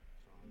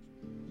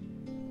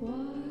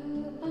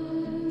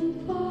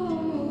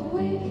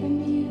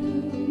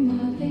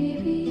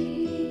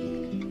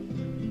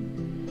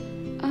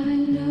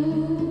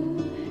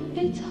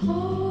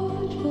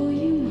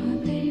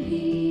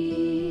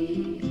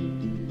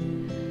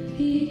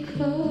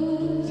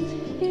'cause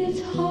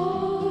it's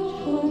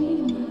hard for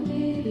me, my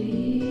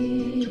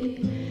baby,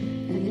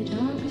 and the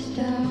darkest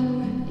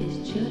hour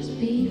is just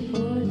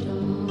before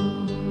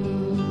dawn.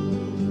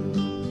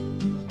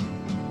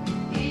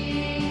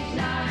 Each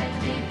night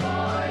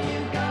before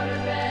you go to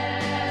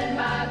bed,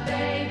 my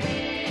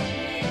baby.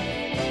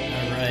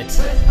 All right,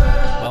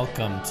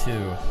 welcome to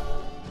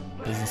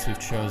Business We've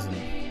Chosen,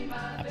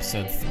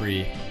 episode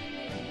 3.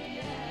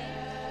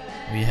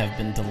 We have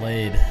been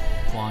delayed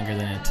longer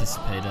than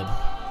anticipated.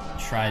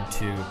 Tried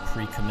to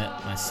pre-commit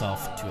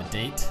myself to a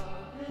date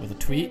with a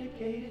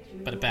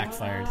tweet, but it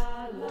backfired,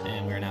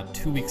 and we're now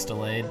 2 weeks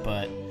delayed,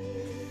 but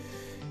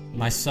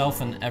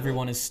myself and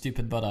everyone is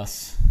stupid but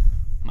us,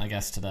 my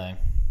guest today,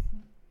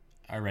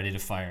 are ready to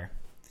fire.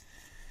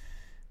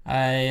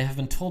 I have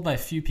been told by a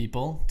few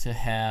people to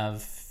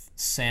have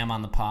Sam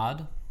on the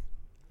pod,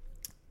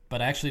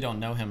 but I actually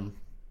don't know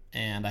him,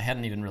 and I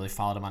hadn't even really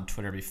followed him on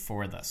Twitter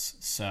before this,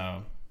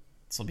 so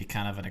this will be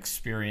kind of an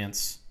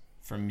experience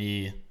for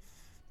me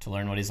to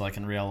learn what he's like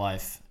in real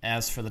life.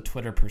 As for the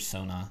Twitter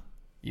persona,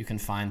 you can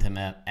find him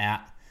at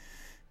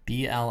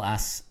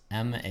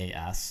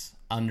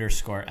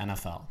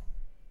BLSMAS_NFL.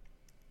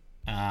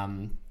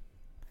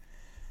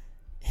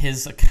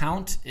 His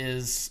account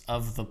is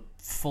of the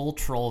full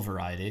troll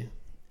variety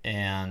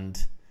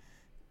and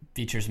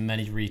features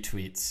many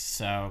retweets.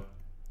 So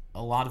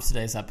a lot of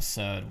today's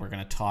episode, we're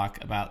going to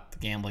talk about the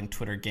gambling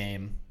Twitter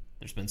game.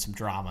 There's been some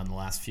drama in the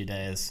last few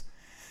days.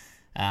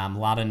 A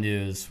lot of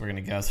news. We're going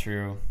to go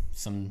through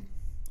some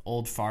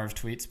old Favre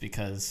tweets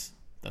because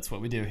that's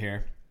what we do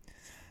here.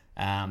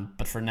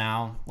 But for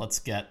now, let's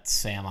get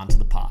Sam onto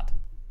the pod.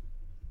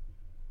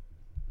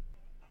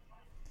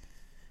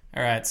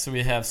 All right, so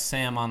we have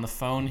Sam on the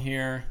phone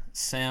here.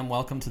 Sam,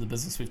 welcome to the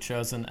Business We've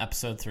Chosen,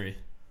 episode 3.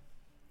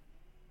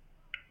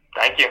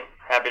 Thank you.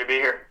 Happy to be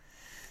here.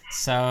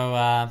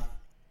 So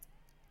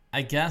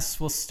I guess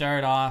we'll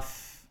start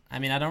off. I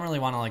mean, I don't really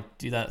want to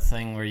do that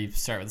thing where you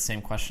start with the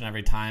same question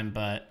every time,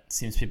 but it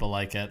seems people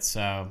like it.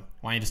 So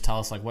why don't you just tell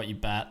us what you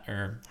bet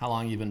or how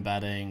long you've been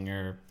betting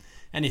or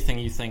anything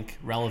you think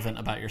relevant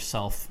about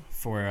yourself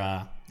for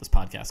this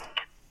podcast?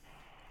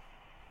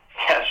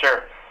 Yeah,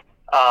 sure.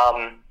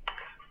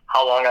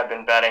 How long I've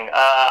been betting?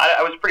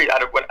 I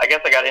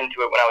guess I got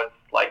into it when I was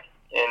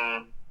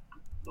in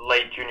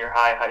late junior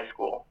high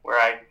school, where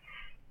I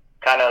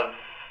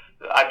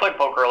played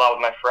poker a lot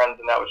with my friends,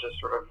 and that was just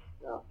sort of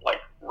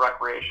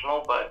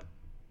recreational, but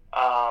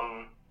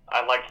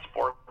I liked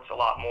sports a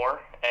lot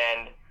more,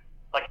 and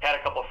had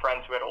a couple of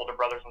friends who had older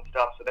brothers and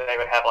stuff, so they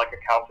would have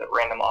accounts at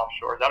random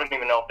offshores. I don't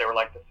even know if they were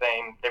the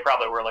same. They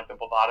probably were the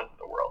Bovadas of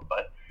the world,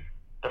 but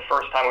the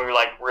first time we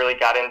really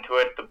got into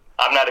it,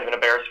 I'm not even a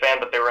Bears fan,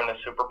 but they were in the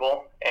Super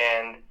Bowl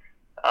and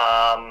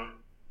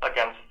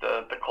against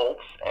the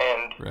Colts,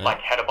 and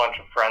right. Had a bunch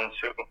of friends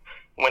who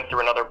went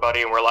through another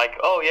buddy and were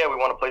oh yeah, we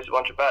want to place a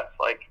bunch of bets,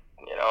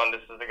 and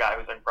this is the guy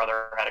whose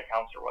brother had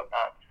accounts or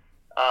whatnot.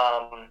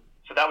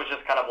 So that was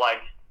just kind of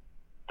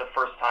the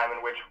first time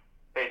in which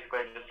basically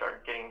I just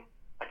started getting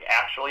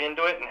actually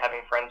into it and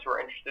having friends who were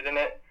interested in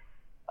it.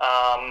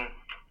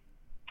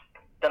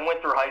 Then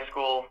went through high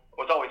school,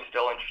 was always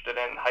still interested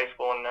in high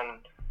school, and then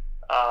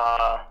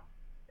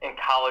in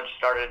college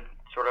started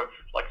sort of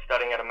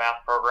studying at a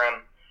math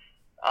program.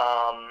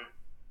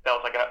 That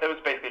was it was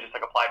basically just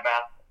applied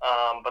math,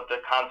 but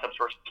the concepts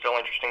were still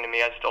interesting to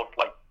me. I still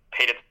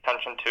paid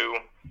attention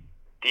to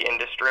the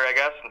industry, I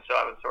guess, and so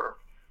I was sort of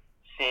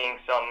seeing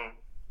some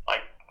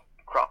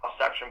cross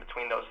section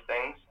between those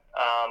things.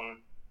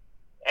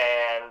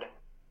 And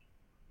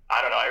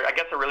I don't know. I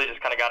guess I really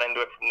just kind of got into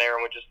it from there,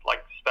 and would just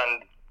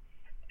spend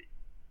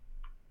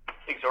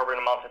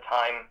exorbitant amounts of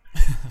time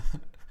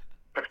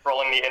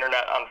patrolling the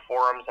internet on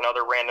forums and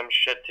other random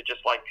shit to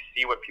just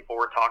see what people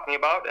were talking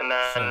about, and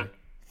then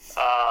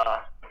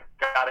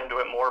got into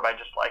it more by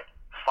just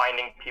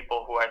finding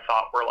people who I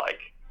thought were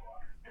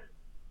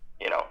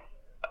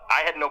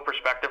I had no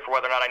perspective for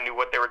whether or not I knew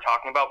what they were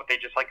talking about, but they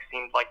just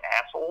seemed like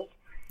assholes,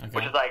 Okay.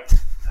 which is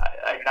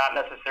not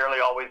necessarily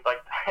always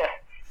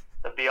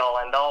the be all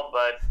end all,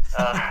 but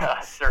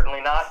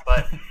certainly not.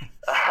 But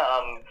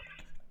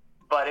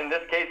in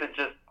this case, it's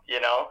just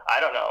I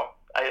don't know.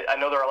 I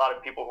know there are a lot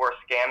of people who are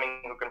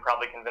scamming who can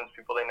probably convince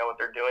people they know what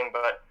they're doing,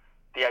 but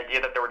the idea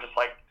that there were just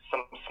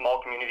some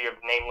small community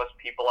of nameless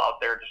people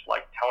out there just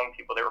telling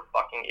people they were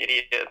fucking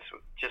idiots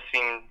just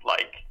seemed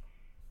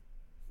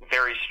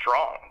very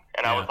strong.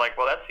 And yeah. I was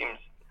well, that seems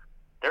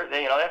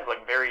they have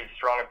very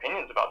strong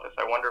opinions about this.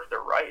 I wonder if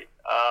they're right.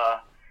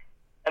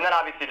 And then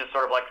obviously just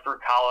sort of through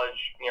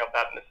college,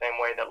 bet in the same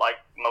way that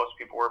most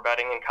people were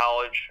betting in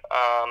college.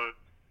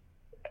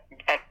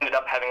 Ended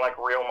up having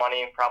real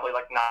money probably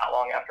not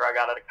long after I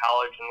got out of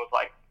college, and was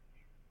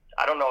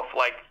I don't know if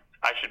I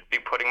should be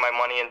putting my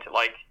money into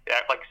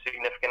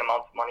significant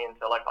amounts of money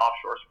into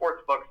offshore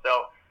sports books.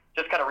 So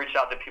just kind of reached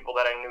out to people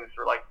that I knew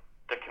through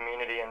the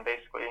community, and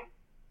basically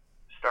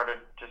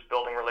started just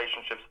building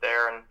relationships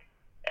there and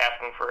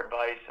asking for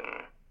advice,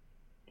 and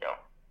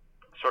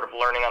sort of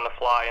learning on the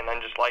fly. And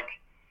then just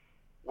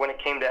when it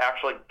came to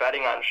actually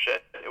betting on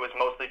shit, it was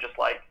mostly just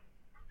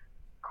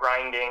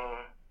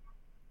grinding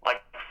like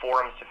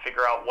forums to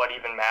figure out what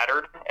even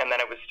mattered, and then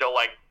it was still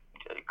like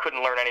couldn't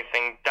learn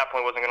anything.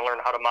 Definitely wasn't going to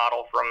learn how to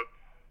model from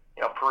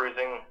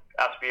perusing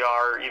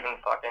SBR or even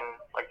fucking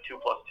like 2+2.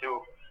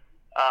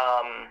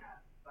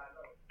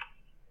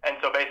 And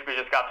so basically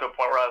just got to a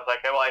point where I was like,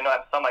 hey, well, I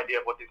have some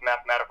idea of what these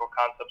mathematical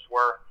concepts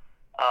were.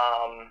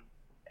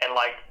 And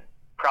like,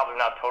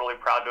 probably not totally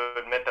proud to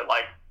admit that,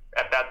 like,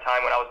 at that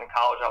time when I was in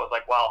college, I was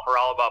like, wow,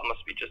 Haralabos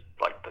must be just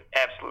like the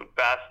absolute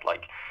best.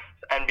 Like,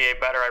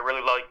 NBA better. I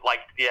really liked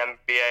the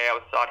NBA. I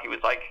thought he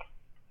was like,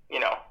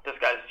 this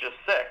guy's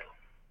just sick.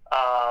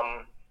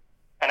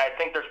 And I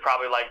think there's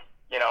probably like,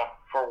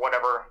 for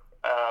whatever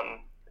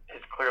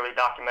his clearly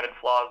documented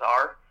flaws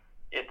are,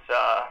 it's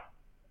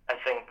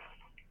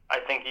I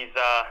think he's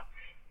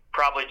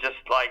probably just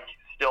like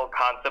still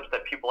concepts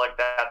that people like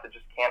that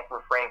just can't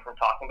refrain from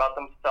talking about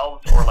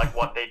themselves or like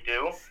what they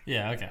do.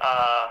 Yeah, okay.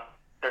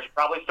 There's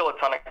probably still a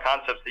ton of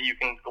concepts that you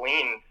can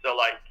glean, so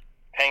like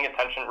paying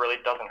attention really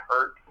doesn't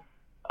hurt.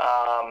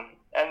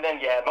 And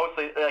then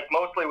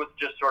mostly was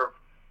just sort of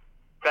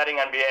betting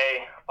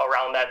NBA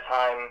around that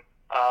time,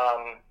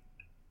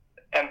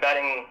 and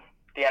betting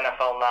the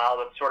NFL now.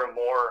 That's sort of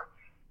more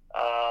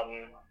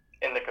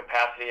in the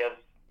capacity as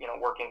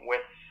working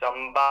with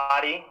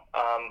somebody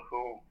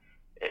who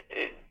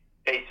it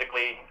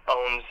basically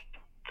owns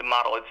the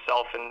model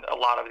itself and a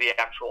lot of the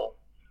actual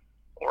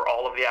or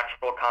all of the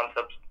actual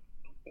concepts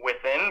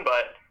within,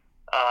 but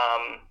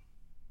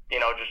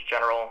just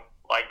general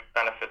like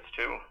benefits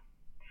to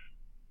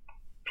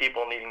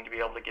people needing to be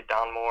able to get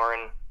down more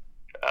and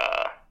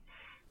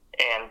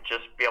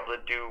just be able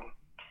to do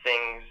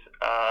things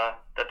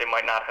that they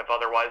might not have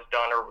otherwise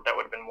done or that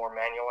would have been more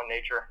manual in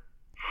nature.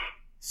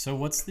 So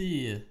what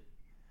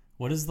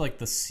is like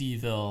the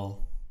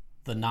Seville,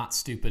 the not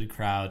stupid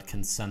crowd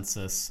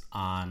consensus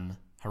on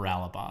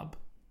Haralabob?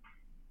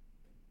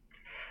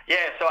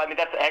 Yeah, so I mean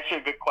that's actually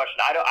a good question.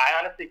 I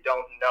honestly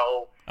don't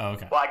know. Oh,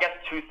 okay. Well, I guess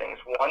two things.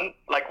 One,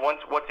 like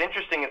what's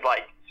interesting is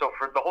like, so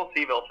for the whole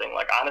Seville thing,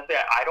 like honestly,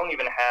 I don't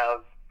even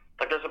have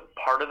like there's a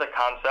part of the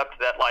concept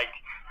that like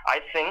I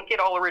think it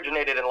all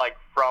originated in like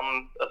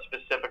from a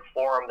specific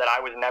forum that I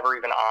was never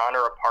even on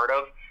or a part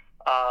of.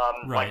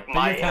 Right, like but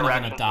my you're kind of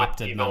an interactions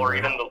adopted with Seville member. or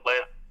even the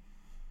list.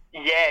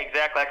 Yeah,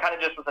 exactly. I kind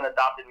of just was an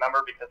adopted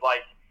member because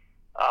like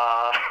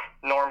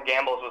Norm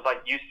Gambles was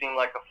like, you seem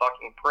like a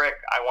fucking prick.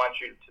 I want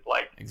you to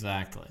like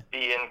exactly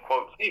be in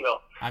quote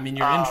Seville. I mean,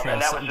 your intro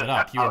summed it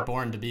up. You were power.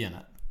 born to be in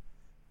it.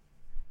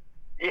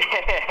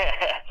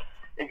 Yeah,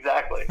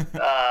 exactly.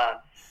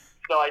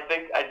 So I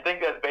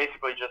think that's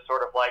basically just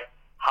sort of like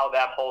how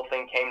that whole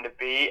thing came to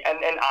be.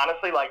 And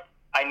honestly, like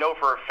I know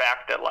for a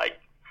fact that like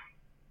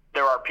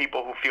there are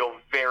people who feel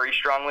very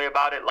strongly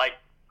about it. Like,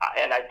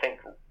 and I think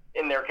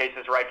in their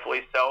cases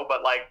rightfully so.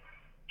 But like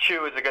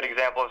Chew is a good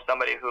example of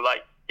somebody who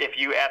like if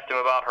you asked him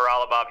about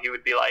Haralabob, he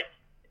would be like,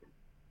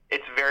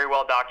 it's very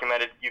well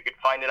documented. You could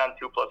find it on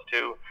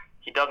 2+2.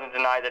 He doesn't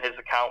deny that his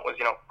account was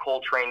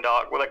Coltrane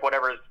Dog or like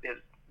whatever his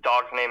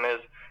dog's name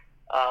is.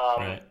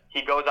 Right.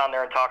 He goes on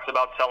there and talks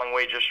about selling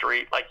Wager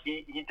Street. Like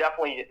he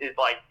definitely is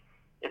like,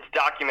 it's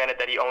documented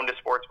that he owned a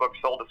sports book,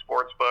 sold a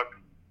sports book,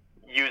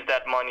 used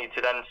that money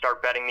to then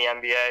start betting the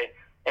NBA.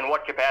 In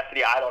what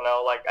capacity, I don't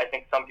know. Like I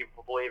think some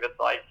people believe it's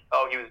like,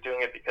 oh, he was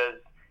doing it because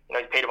he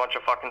paid a bunch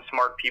of fucking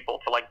smart people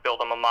to like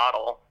build him a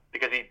model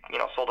because he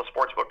sold a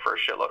sports book for a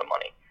shitload of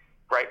money,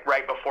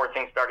 right before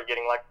things started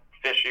getting like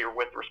fishy or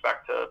with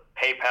respect to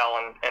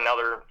PayPal and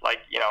other like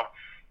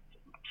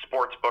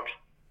sports books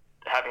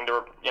having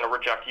to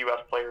reject U.S.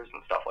 players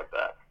and stuff like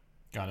that.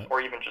 Got it. Or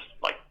even just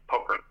like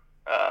poker,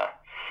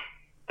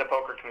 the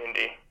poker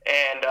community,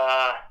 and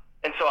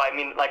so I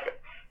mean like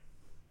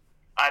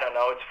I don't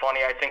know. It's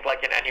funny. I think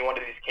like in any one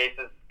of these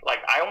cases, like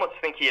I almost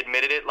think he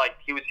admitted it. Like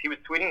he was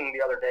tweeting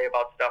the other day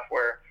about stuff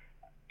where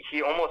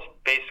he almost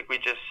basically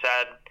just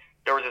said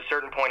there was a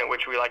certain point at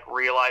which we like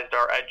realized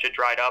our edge had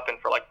dried up,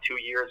 and for like 2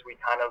 years we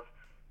kind of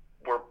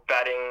were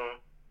betting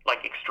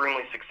like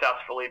extremely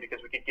successfully because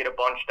we could get a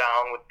bunch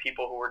down with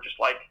people who were just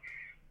like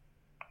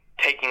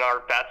taking our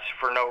bets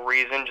for no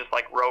reason, just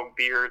like rogue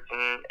beards,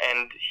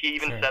 and he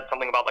even said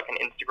something about like an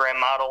Instagram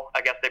model.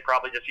 I guess they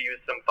probably just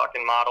used some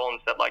fucking model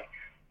and said like,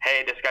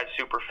 hey, this guy's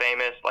super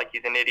famous, like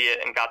he's an idiot,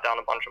 and got down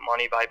a bunch of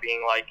money by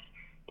being like,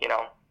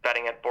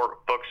 betting at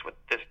books with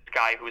this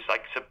guy who's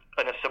like a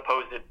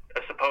supposed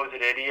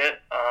idiot.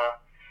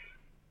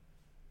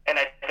 And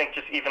I think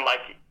just even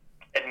like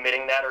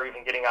admitting that or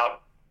even getting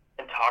out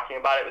and talking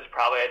about it was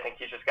probably, I think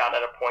he's just gotten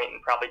at a point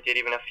and probably did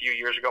even a few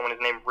years ago when his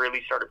name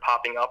really started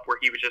popping up where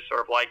he was just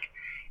sort of like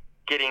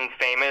getting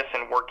famous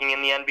and working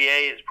in the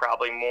NBA is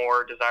probably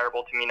more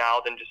desirable to me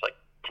now than just like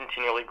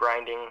continually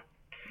grinding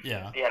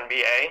the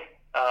NBA.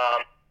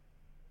 I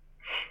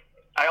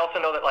also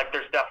know that like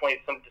there's definitely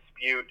some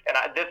dispute, and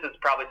this is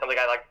probably something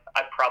I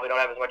probably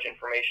don't have as much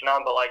information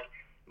on, but like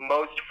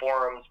most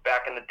forums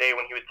back in the day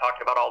when he was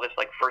talking about all this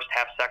like first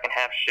half, second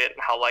half shit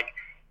and how like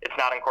it's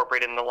not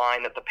incorporated in the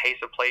line that the pace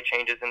of play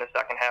changes in the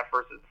second half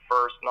versus the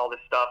first and all this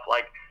stuff.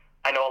 Like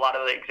I know a lot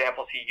of the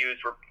examples he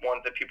used were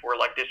ones that people were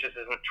like, this just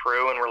isn't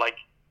true, and we're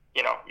like,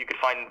 you could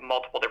find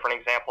multiple different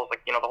examples,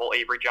 like, the whole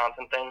Avery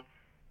Johnson thing,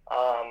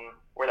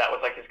 where that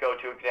was like his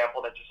go-to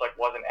example that just like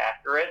wasn't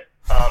accurate.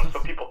 So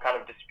people kind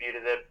of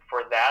disputed it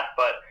for that,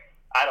 but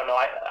I don't know.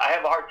 I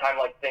have a hard time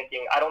like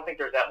thinking. I don't think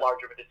there's that large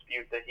of a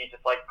dispute that he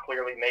just like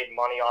clearly made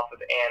money off of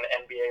an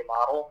NBA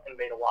model and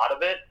made a lot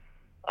of it.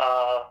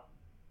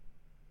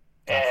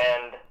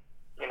 And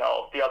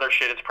the other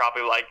shit is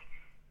probably like,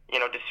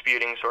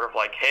 disputing sort of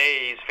like,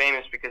 hey, he's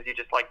famous because he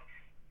just like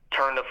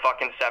turned a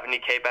fucking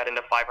 70K bet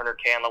into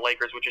 500K on the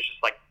Lakers, which is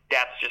just like,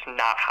 that's just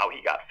not how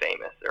he got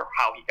famous or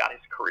how he got his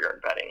career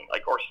in betting,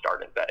 like, or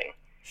started betting.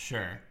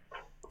 Sure.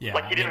 Yeah.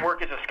 Like, he didn't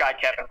work as a sky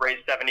cap and raise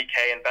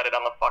 70K and bet it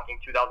on the fucking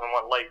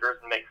 2001 Lakers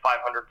and make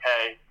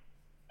 500K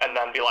and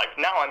then be like,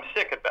 now I'm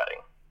sick of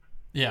betting.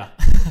 Yeah.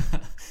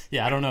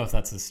 Yeah, I don't know if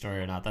that's his story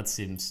or not. That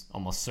seems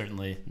almost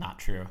certainly not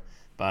true.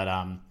 But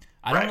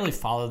I don't really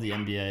follow the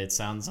NBA. It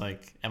sounds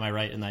like, am I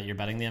right in that you're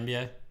betting the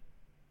NBA?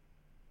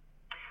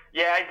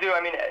 Yeah, I do.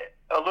 I mean,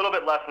 a little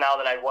bit less now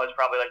than I was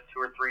probably like 2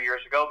 or 3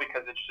 years ago,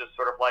 because it's just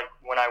sort of like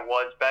when I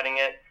was betting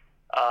it,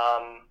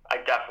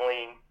 I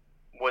definitely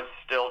was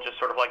still just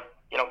sort of like,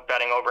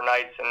 betting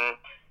overnights and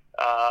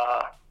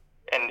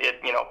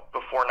it,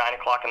 before 9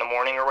 o'clock in the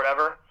morning or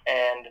whatever.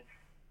 And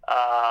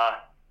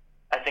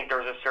I think there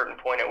was a certain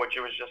point at which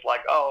it was just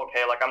like, oh,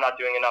 okay, like I'm not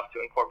doing enough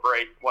to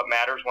incorporate what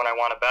matters when I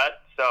want to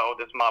bet, so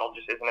this model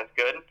just isn't as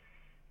good.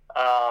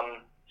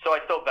 So I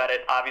still bet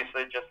it,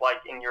 obviously, just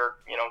like in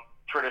your,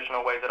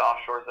 traditional ways at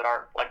offshores that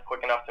aren't like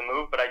quick enough to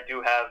move, but I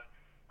do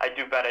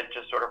bet it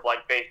just sort of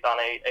like based on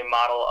a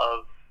model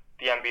of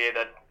the NBA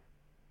that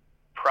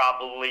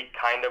probably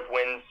kind of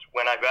wins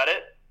when I bet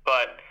it,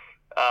 but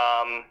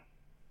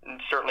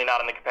certainly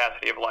not in the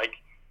capacity of like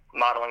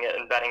modeling it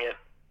and betting it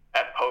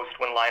at post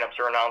when lineups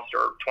are announced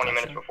or 20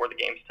 minutes before the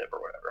games tip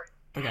or whatever.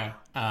 Okay.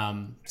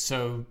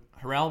 So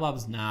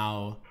Haralabob's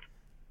now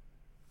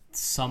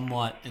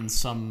somewhat in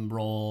some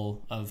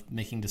role of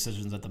making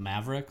decisions at the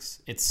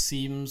Mavericks. It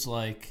seems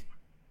like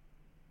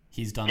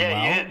he's done well.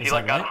 Yeah, he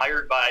like got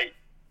hired by.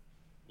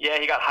 Yeah,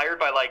 he got hired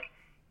by like.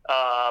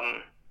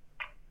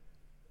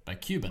 By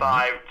Cuban.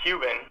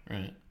 Cuban.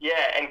 Right.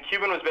 Yeah, and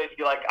Cuban was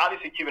basically like,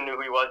 obviously Cuban knew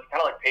who he was. He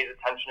kind of like pays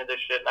attention to this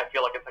shit, and I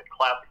feel like it's like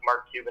classic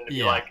Mark Cuban to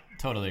be like,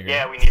 totally agree.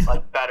 Yeah, we need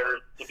like better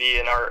to be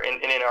in our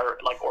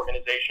like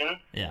organization.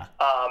 Yeah.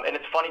 And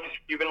it's funny because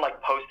Cuban like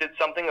posted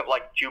something of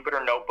like Jupyter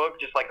Notebook,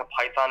 just like a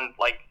Python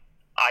like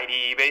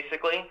IDE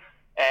basically,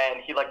 and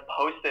he like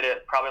posted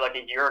it probably like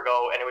a year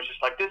ago, and it was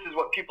just like, this is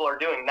what people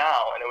are doing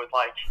now, and it was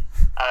like,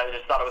 I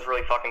just thought it was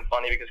really fucking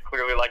funny because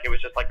clearly like it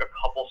was just like a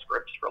couple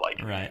scripts for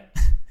like. Right.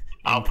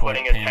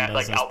 outputting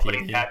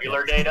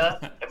tabular data,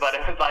 but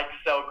it was like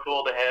so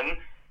cool to him.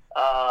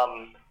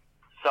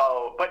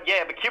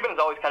 But Cuban's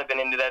always kind of been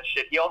into that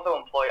shit. He also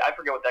employed, I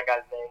forget what that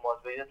guy's name was,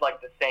 but he had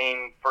like the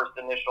same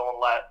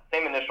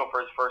same initial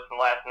for his first and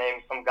last name,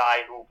 some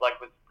guy who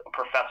like was a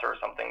professor or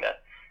something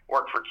that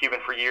worked for Cuban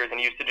for years, and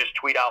he used to just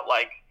tweet out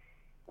like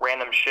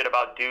random shit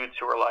about dudes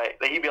who were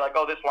like, he'd be like,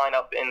 oh, this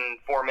lineup in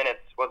 4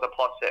 minutes was a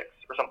 +6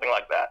 or something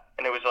like that,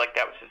 and it was like,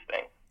 that was his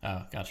thing.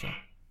 Oh, gotcha.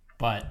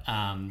 But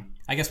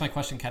I guess my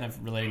question, kind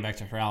of relating back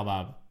to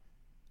Haralabob,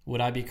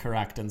 would I be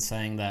correct in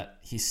saying that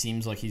he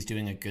seems like he's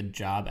doing a good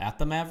job at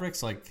the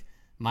Mavericks? Like,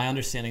 my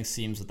understanding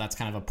seems that that's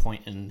kind of a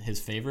point in his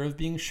favor of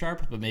being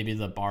sharp, but maybe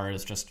the bar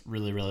is just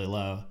really, really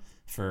low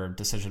for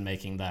decision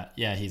making. That,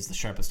 yeah, he's the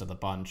sharpest of the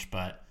bunch,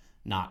 but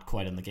not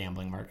quite in the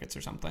gambling markets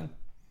or something.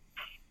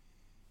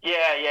 Yeah.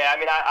 I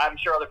mean, I'm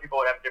sure other people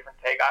would have a different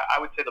take. I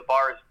would say the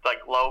bar is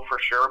like low for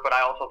sure, but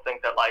I also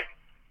think that like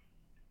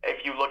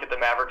if you look at the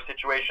Mavericks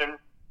situation,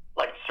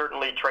 like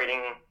certainly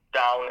trading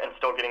down and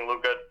still getting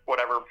Luka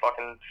whatever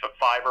fucking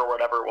 5 or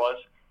whatever it was,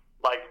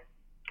 like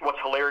what's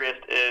hilarious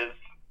is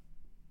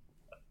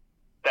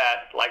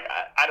that like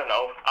I don't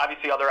know,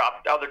 obviously other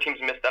teams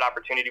missed that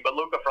opportunity, but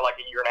Luka for like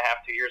a year and a half,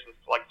 2 years was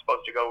like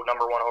supposed to go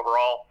number 1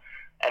 overall,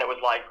 and it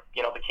was like,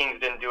 the Kings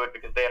didn't do it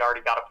because they had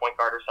already got a point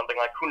guard or something.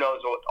 Like, who knows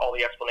what all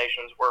the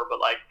explanations were,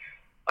 but like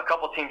a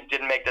couple teams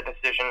didn't make the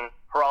decision.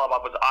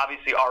 Haralabob was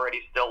obviously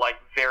already still like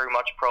very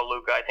much pro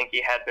Luka. I think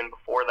he had been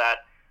before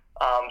that.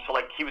 So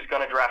like he was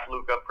going to draft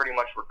Luka pretty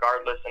much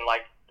regardless, and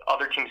like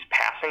other teams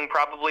passing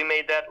probably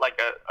made that like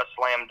a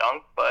slam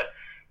dunk. But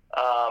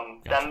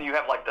then you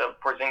have like the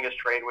Porzingis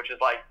trade, which is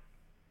like,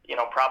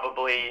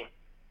 probably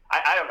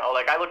I don't know.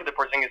 Like I look at the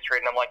Porzingis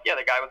trade and I'm like, yeah,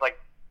 the guy was like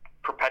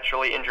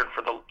perpetually injured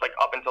for the like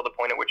up until the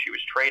point at which he was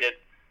traded.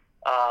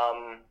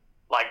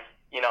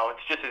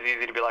 It's just as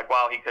easy to be like,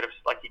 wow, he could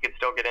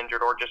still get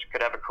injured, or just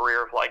could have a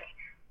career of like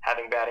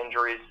having bad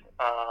injuries.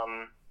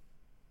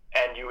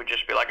 And you would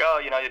just be like,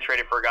 oh, you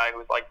traded for a guy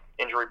who's like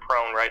injury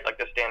prone, right? Like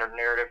the standard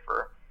narrative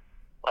for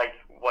like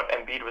what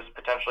Embiid was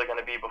potentially going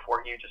to be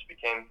before he just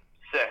became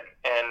sick.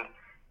 And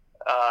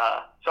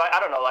so I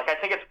don't know. Like I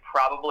think it's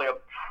probably a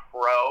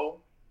pro,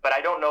 but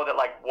I don't know that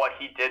like what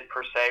he did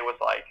per se was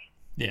like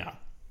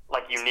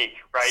like unique,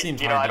 right?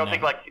 Seems I don't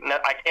think like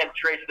I can't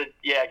trace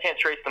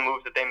the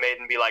moves that they made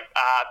and be like,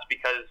 it's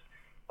because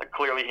like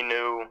clearly he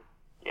knew.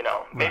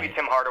 Maybe Right.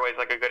 Tim Hardaway is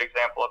like a good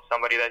example of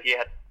somebody that he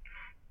had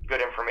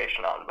good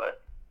information on,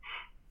 but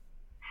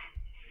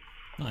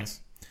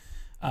Nice.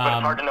 But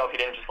it's hard to know if he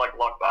didn't just like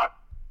luck back.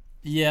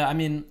 Yeah, I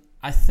mean,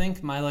 I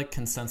think my like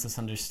consensus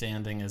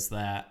understanding is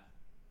that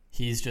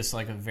he's just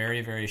like a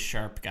very, very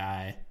sharp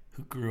guy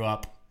who grew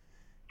up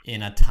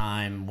in a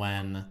time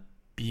when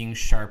being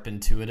sharp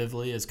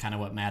intuitively is kind of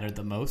what mattered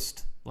the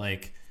most.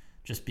 Like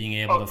just being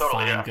able to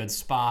find good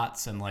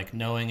spots and like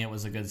knowing it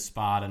was a good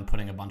spot and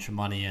putting a bunch of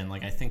money in.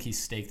 Like I think he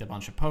staked a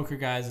bunch of poker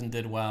guys and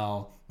did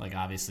well. Like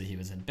obviously he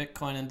was in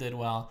Bitcoin and did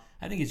well.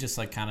 I think he's just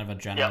like kind of a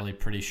generally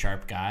pretty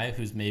sharp guy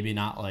who's maybe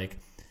not like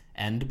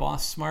end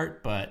boss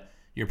smart, but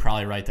you're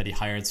probably right that he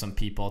hired some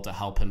people to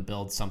help him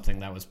build something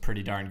that was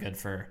pretty darn good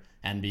for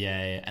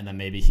NBA, and then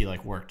maybe he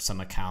like worked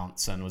some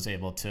accounts and was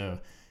able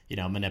to, you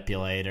know,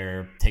 manipulate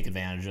or take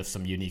advantage of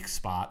some unique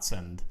spots.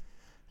 And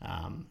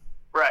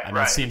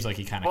it seems like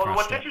he kind of crushed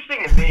what's it.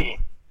 interesting to me,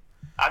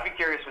 I'd be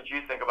curious what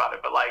you think about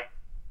it, but like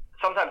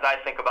sometimes I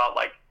think about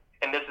like,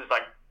 and this is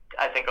like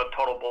I think a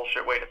total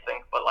bullshit way to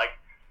think, but like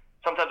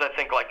sometimes I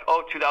think like,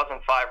 2005,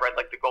 right,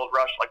 like the gold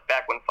rush, like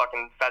back when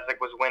fucking Fezzik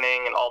was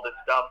winning and all this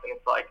stuff, and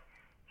it's like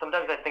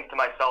sometimes I think to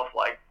myself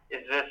like,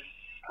 is this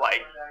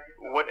like,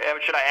 what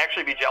should I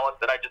actually be jealous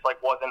that I just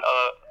like wasn't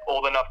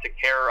old enough to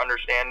care or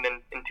understand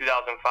in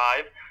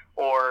 2005,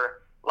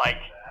 or like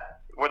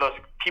were those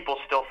people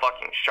still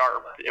fucking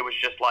sharp? It was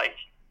just like,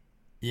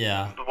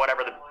 yeah,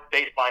 whatever the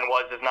baseline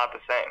was is not the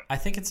same. I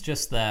think it's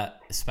just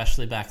that,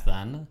 especially back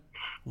then,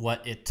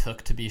 what it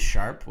took to be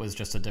sharp was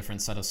just a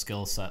different set of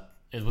skill set.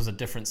 It was a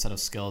different set of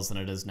skills than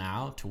it is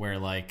now, to where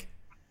like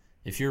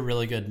if you're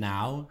really good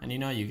now and you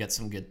know you get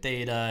some good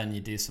data and you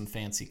do some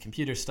fancy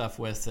computer stuff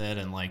with it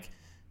and like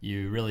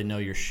you really know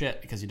your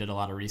shit because you did a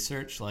lot of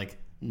research, like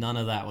none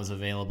of that was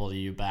available to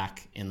you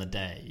back in the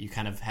day. You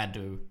kind of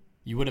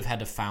you would have had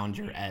to found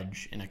your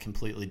edge in a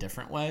completely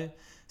different way.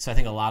 So I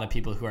think a lot of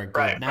people who are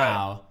good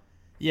now,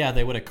 yeah,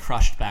 they would have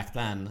crushed back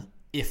then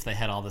if they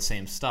had all the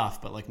same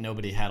stuff, but like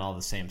nobody had all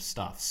the same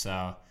stuff.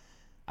 So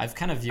I've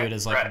kind of viewed it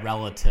as like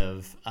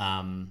relative.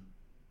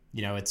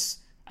 You know,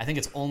 I think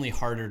it's only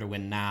harder to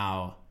win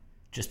now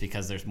just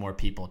because there's more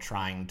people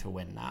trying to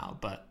win now,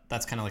 but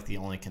that's kind of like the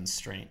only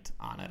constraint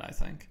on it, I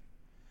think.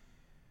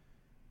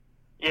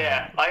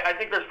 Yeah, I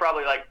think there's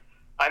probably like,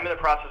 I'm in the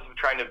process of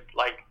trying to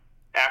like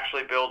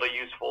actually build a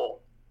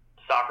useful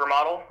soccer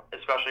model,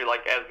 especially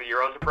like as the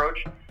Euros approach.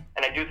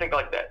 And I do think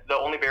like that the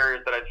only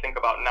barriers that I think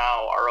about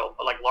now are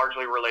like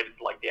largely related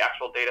to like the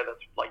actual data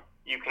that's like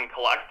you can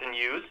collect and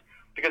use,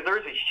 because there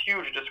is a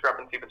huge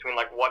discrepancy between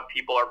like what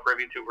people are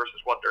privy to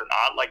versus what they're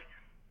not. Like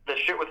the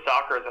shit with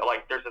soccer is that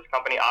like there's this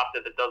company Opta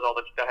that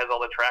has all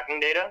the tracking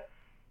data,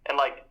 and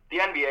like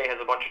the NBA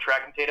has a bunch of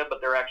tracking data, but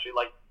they're actually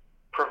like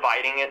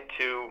providing it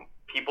to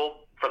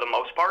people for the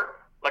most part.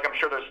 Like I'm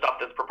sure there's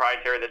stuff that's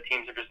proprietary that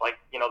teams are just like,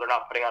 you know, they're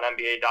not putting on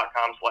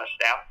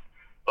NBA.com/stats,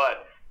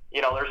 but you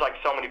know, there's like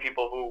so many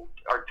people who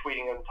are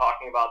tweeting and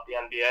talking about the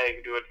NBA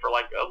who do it for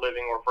like a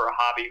living or for a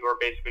hobby, who are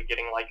basically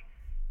getting like,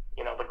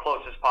 you know, the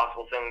closest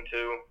possible thing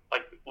to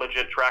like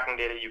legit tracking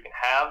data you can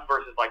have,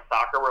 versus like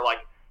soccer where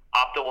like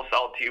Opta will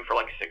sell it to you for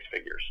like 6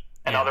 figures.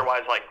 And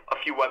otherwise like a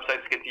few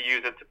websites get to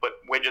use it to put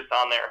widgets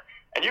on there.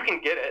 And you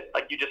can get it,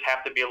 like you just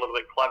have to be a little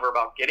bit clever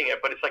about getting it,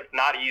 but it's like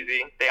not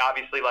easy. They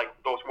obviously like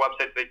those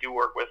websites they do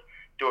work with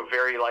do a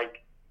very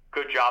like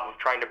good job of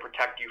trying to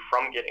protect you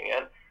from getting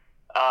it.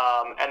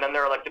 And then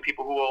there are like the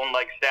people who own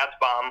like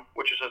StatsBomb,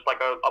 which is just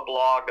like a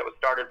blog that was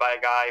started by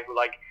a guy who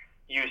like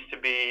used to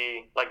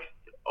be like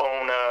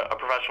own a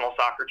professional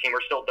soccer team,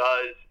 or still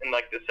does, in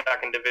like the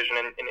second division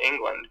in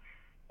England.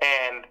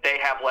 And they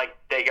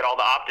get all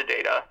the Opta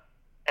data,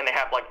 and they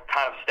have like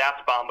kind of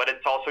StatsBomb, but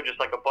it's also just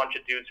like a bunch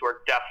of dudes who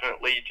are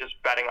definitely just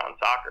betting on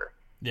soccer.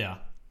 Yeah.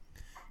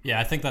 Yeah,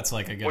 I think that's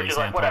like a good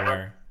example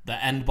where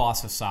the end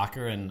boss of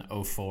soccer in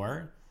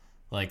 2004,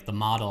 like the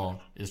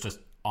model is just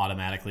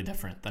automatically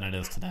different than it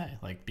is today,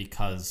 like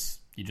because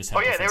you just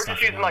have they were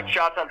just using like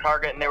shots on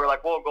target, and they were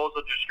like, well, goals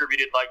are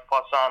distributed like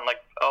plus on, like,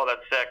 oh,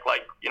 that's sick,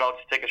 like, you know,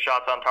 let's take a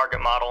shots on target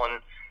model.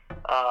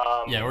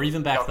 And or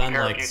even back then,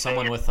 like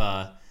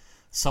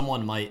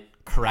someone might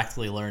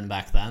correctly learn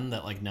back then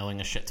that like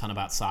knowing a shit ton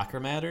about soccer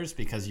matters,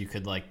 because you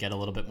could like get a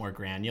little bit more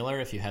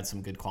granular if you had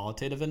some good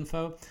qualitative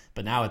info.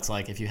 But now it's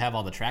like if you have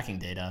all the tracking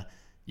data,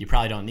 you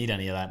probably don't need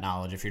any of that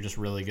knowledge. If you're just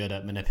really good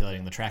at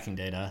manipulating the tracking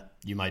data,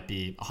 you might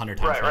be 100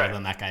 times better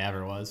than that guy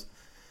ever was.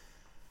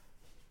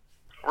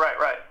 Right.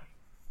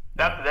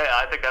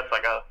 I think that's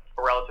like a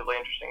relatively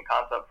interesting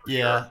concept.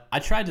 Sure. I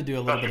tried to do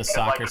a little bit of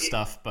soccer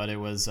stuff, but it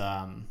was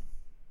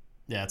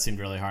it seemed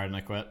really hard, and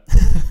I quit.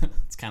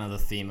 It's kind of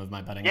the theme of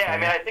my betting. Yeah,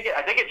 career. I mean,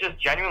 I think it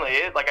just genuinely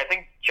is. Like, I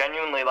think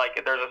genuinely, like,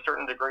 there's a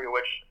certain degree to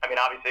which, I mean,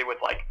 obviously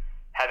with like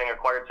having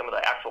acquired some of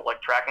the actual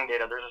like tracking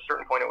data, there's a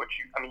certain point at which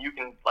you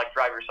can like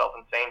drive yourself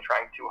insane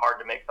trying too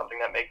hard to make something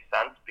that makes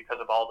sense because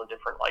of all the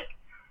different like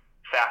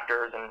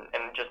factors and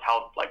just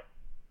how like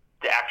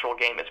the actual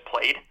game is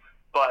played.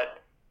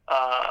 But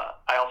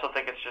I also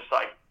think it's just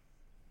like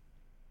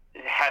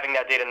having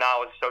that data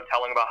now is so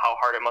telling about how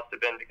hard it must have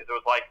been, because it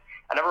was like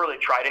I never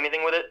really tried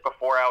anything with it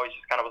before. I always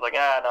just kind of was like,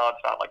 no, it's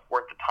not like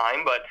worth the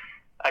time. But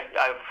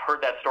I've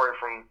heard that story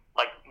from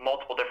like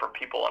multiple different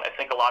people, and I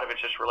think a lot of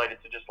it's just related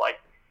to just like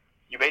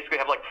you basically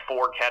have like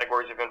 4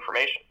 categories of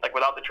information. Like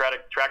without the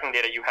tracking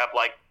data, you have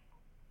like,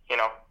 you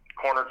know,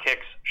 corner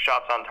kicks,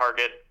 shots on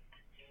target.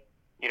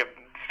 You have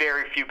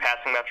very few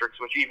passing metrics,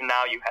 which even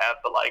now you have,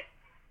 but like,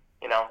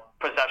 you know,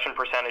 possession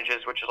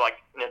percentages, which is like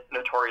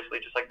notoriously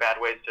just like bad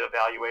ways to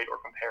evaluate or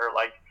compare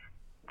like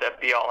the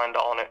be all end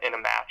all in a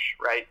match,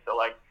 right? So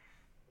like,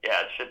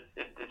 yeah,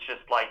 it's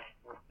just like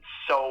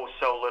so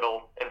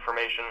little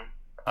information,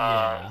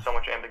 so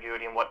much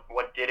ambiguity in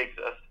what did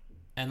exist.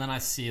 And then I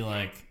see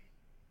like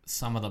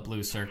some of the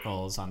blue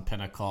circles on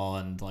Pinnacle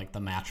and like the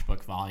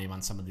matchbook volume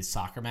on some of these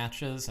soccer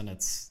matches, and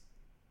it's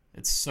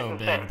so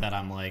big that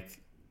I'm like,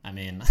 I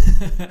mean,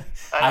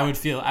 I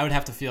would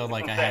have to feel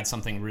like I had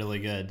something really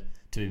good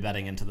to be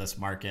betting into this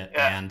market.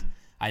 Yeah. And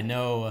I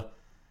know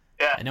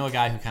a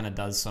guy who kind of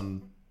does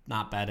some,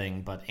 not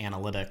betting, but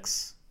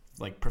analytics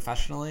like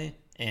professionally.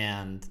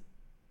 And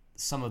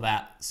some of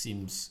that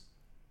seems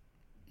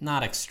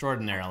not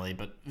extraordinarily,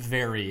 but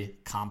very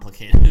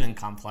complicated and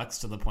complex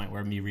to the point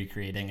where me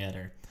recreating it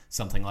or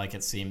something like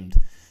it seemed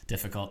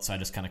difficult. So I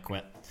just kind of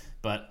quit,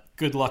 but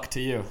good luck to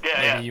you.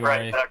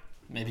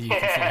 Maybe you can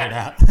figure it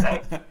out.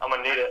 Thanks. I'm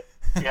going to need it.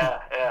 Yeah.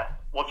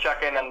 We'll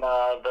check in on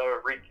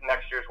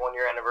next year's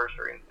 1-year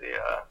anniversary and see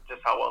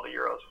just how well the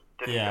Euros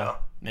did go.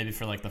 Maybe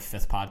for like the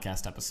 5th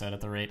podcast episode at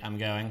the rate I'm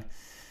going.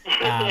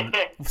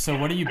 So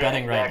what are you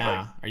betting right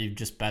now? Are you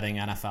just betting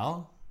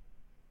NFL?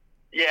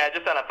 Yeah,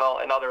 just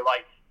NFL and other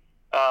like,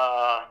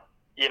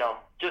 you know,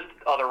 just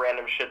other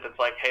random shit that's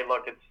like, hey,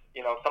 look, it's,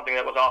 you know, something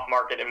that was off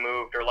market and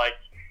moved, or like,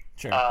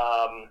 sure.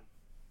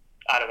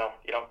 I don't know,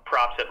 you know,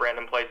 props at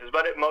random places.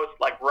 But at most,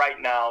 like right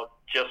now,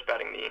 just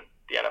betting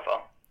the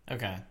NFL.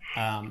 Okay.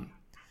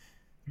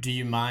 Do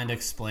you mind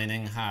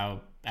explaining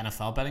how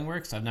NFL betting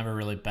works? I've never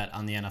really bet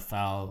on the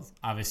NFL.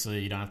 Obviously,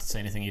 you don't have to say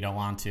anything you don't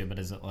want to, but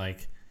is it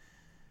like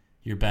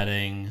you're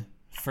betting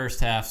first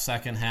half,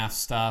 second half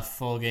stuff,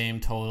 full game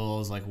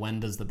totals? Like when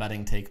does the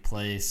betting take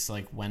place?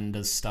 Like when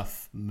does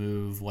stuff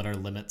move? What are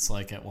limits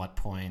like at what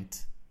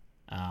point?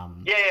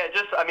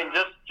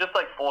 Just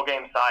like full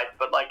game sides,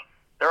 but like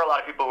there are a lot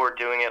of people who are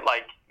doing it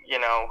like, you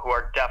know, who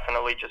are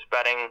definitely just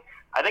betting.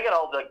 I think it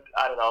all, like,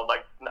 I don't know,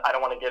 like, I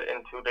don't want to get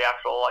into the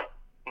actual, like,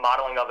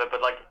 modeling of it,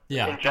 but, like,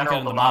 in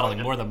general, the modeling,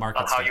 more the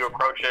markets. How you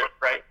approach it,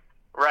 right?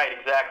 Right,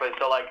 exactly.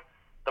 So, like,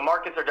 the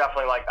markets are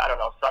definitely, like, I don't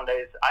know,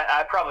 Sundays.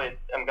 I probably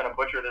am going to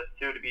butcher this,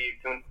 too, to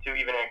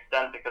even an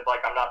extent, because,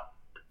 like, I'm not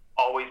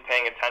always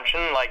paying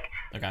attention. Like,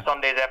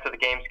 Sundays after the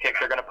game's kicked,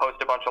 they're going to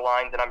post a bunch of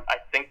lines, and I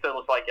think that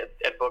was, like,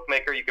 at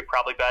Bookmaker, you could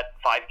probably bet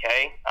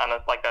 $5K on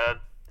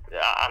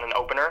on an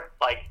opener.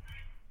 Like,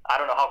 I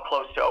don't know how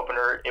close to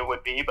opener it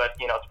would be, but,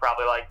 you know, it's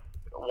probably like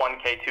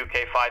 1K,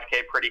 2K,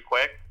 5K pretty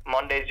quick.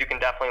 Mondays, you can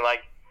definitely,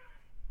 like,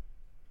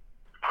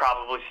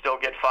 probably still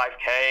get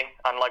 5K.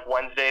 On, like,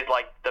 Wednesdays,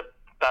 like, the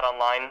Bet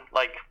Online,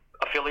 like,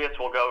 affiliates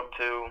will go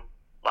to,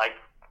 like,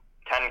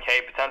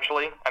 10K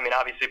potentially. I mean,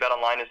 obviously, Bet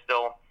Online is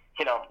still,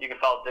 you know, you can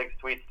follow Diggs'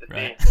 tweets to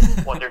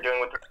see what they're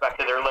doing with respect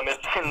to their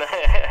limits in the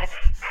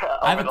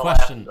I have a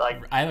question.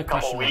 I have a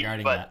question weeks,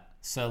 regarding that.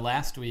 So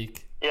last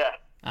week,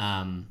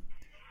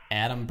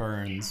 Adam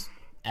Burns,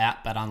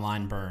 at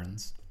BetOnline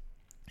Burns,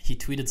 he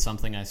tweeted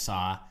something I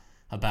saw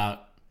about,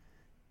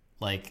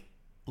 like,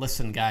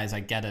 listen, guys, I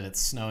get it. It's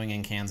snowing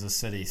in Kansas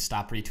City.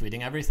 Stop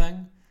retweeting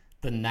everything.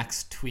 The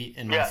next tweet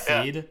in my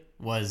feed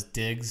was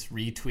Diggs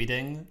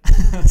retweeting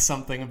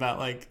something about,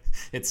 like,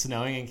 it's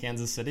snowing in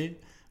Kansas City.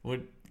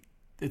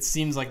 It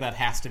seems like that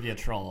has to be a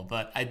troll,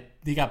 but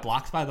he got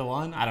blocked by the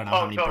one. I don't know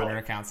how many burner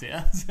accounts he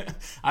has.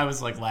 I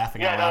was, like,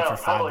 laughing out loud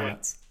for 5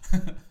 minutes.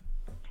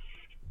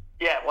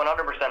 Yeah,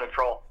 100% a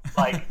troll.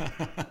 Like,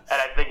 and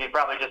I think he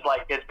probably just,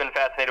 like, has been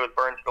fascinated with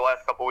Burns for the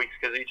last couple of weeks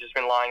because he's just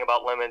been lying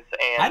about limits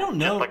and I don't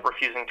know. Just, like,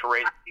 refusing to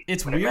raise.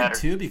 It's weird,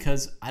 too,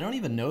 because I don't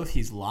even know if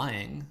he's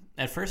lying.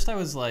 At first I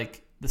was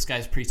like, this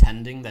guy's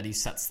pretending that he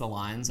sets the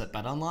lines at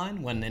BetOnline,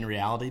 when in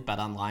reality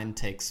BetOnline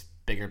takes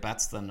bigger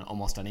bets than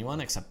almost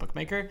anyone except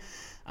Bookmaker.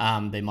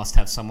 They must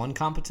have someone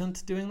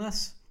competent doing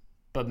this.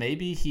 But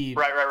maybe he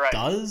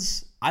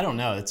does. I don't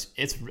know.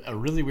 It's a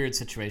really weird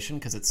situation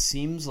because it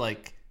seems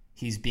like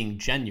he's being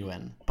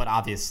genuine, but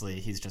obviously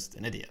he's just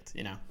an idiot,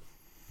 you know?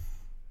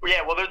 Yeah,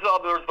 well, there's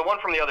the one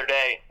from the other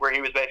day where he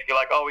was basically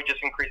like, we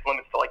just increased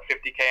limits to like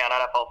 50K on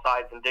NFL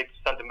sides, and Diggs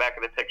sent him back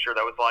the picture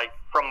that was like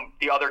from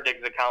the other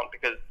Diggs account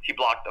because he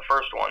blocked the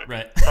first one.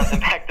 Right. Sent him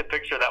back the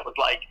picture that was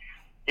like,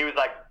 he was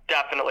like,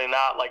 definitely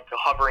not, like,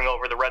 hovering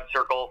over the red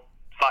circle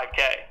 5K,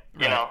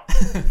 you know?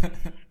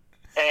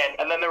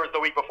 And then there was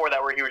the week before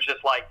that where he was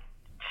just like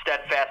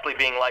steadfastly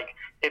being like,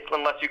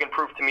 unless you can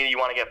prove to me you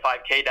want to get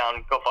 5K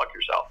down, go fuck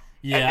yourself.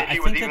 Yeah, and if he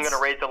was even going to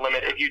raise the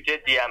limit, if you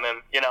did DM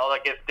him, you know,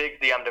 like if Diggs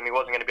DM'd him, he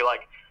wasn't going to be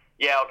like,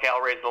 yeah, okay,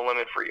 I'll raise the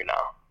limit for you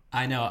now.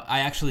 I know. I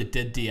actually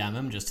did DM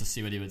him just to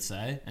see what he would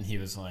say, and he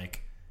was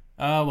like,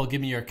 oh, well,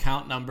 give me your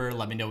account number,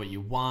 let me know what you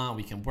want,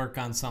 we can work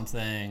on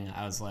something.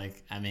 I was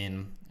like, I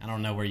mean, I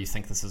don't know where you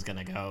think this is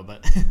going to go,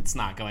 but it's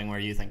not going where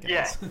you think it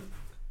is.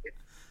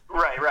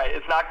 Right.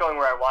 It's not going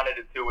where I wanted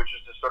it to, which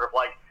is just sort of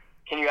like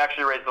can you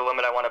actually raise the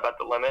limit? I want to bet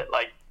the limit.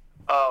 Like,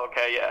 oh,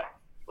 okay, yeah.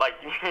 Like,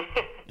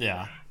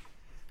 Yeah.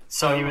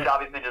 so he was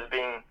obviously just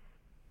being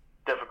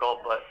difficult,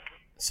 but.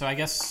 So I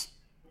guess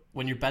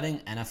when you're betting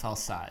NFL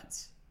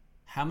sides,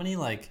 how many,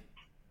 like,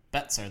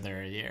 bets are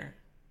there a year?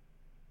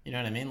 You know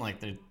what I mean? Like,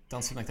 there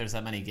don't seem like there's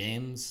that many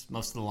games.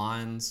 Most of the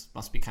lines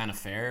must be kind of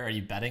fair. Are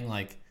you betting,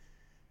 like,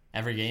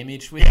 every game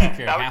each week,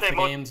 or half the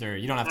games, or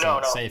you don't have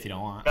to say if you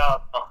don't want?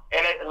 No.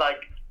 And it,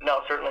 like, no,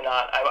 certainly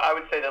not. I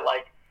would say that,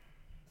 like,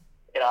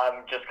 you know,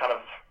 I'm just kind of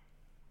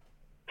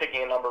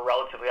picking a number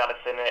relatively out of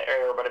thin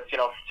air, but it's, you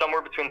know,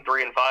 somewhere between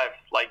 3 and 5,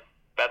 like,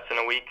 bets in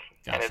a week.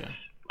 Gotcha. And it's,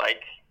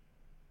 like,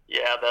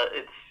 yeah,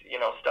 it's, you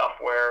know, stuff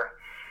where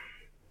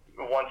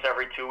once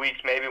every 2 weeks,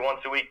 maybe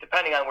once a week,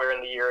 depending on where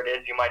in the year it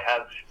is, you might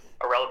have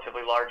a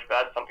relatively large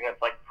bet, something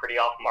that's, like, pretty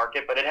off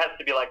market, but it has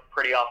to be, like,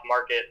 pretty off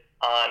market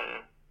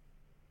on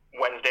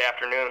Wednesday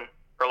afternoon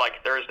or,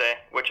 like, Thursday,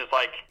 which is,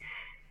 like,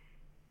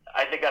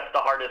 I think that's the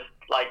hardest,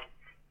 like,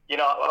 you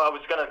know, I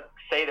was going to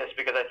say this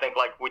because I think,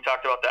 like, we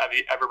talked about the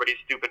everybody's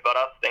stupid but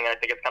us thing, and I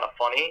think it's kind of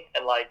funny,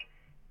 and, like,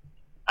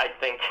 I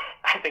think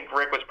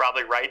Rick was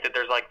probably right that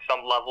there's, like,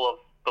 some level of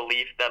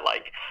belief that,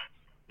 like,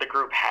 the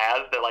group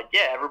has that, like,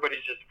 yeah,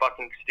 everybody's just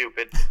fucking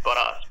stupid but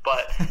us.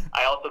 But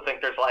I also think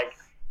there's, like,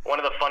 one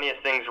of the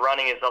funniest things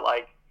running is that,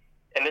 like,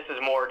 and this is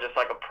more just,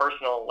 like, a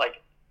personal,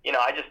 like, you know,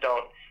 I just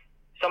don't,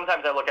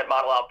 sometimes I look at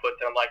model outputs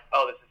and I'm like,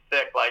 oh, this is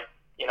sick. Like,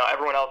 you know,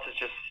 everyone else is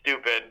just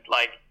stupid.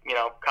 Like, you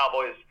know,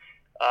 Cowboys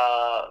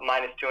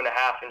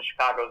 -2.5 in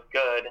Chicago's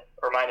good,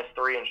 or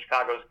 -3 in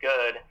Chicago's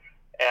good,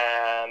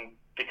 and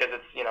because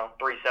it's, you know,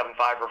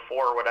 3.75 or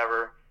 4 or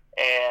whatever,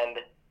 and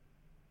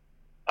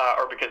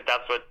or because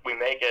that's what we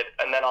make it,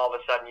 and then all of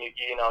a sudden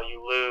you know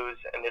you lose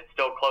and it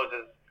still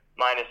closes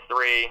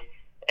 -3,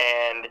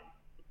 and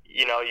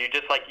you know you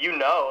just like you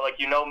know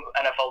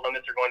NFL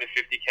limits are going to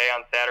 50K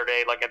on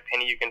Saturday. Like at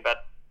Penny you can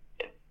bet,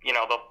 you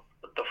know,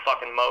 the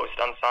fucking most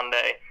on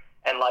Sunday,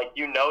 and like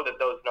you know that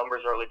those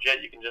numbers are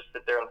legit. You can just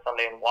sit there on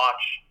Sunday and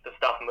watch the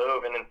stuff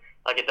move, and then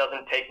like it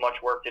doesn't take much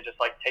work to just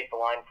like take the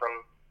line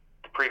from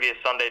the previous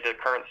Sunday to the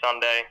current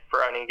Sunday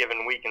for any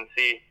given week and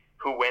see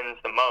who wins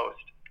the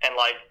most, and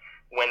like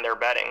when they're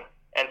betting.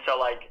 And so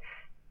like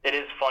it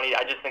is funny.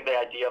 I just think the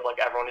idea of like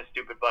everyone is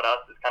stupid but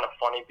us is kind of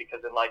funny,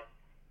 because in like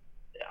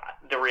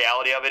the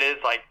reality of it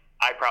is like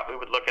I probably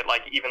would look at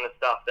like even the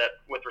stuff that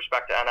with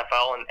respect to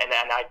NFL and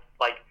I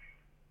like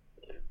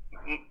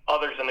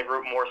others in the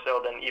group more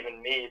so than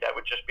even me that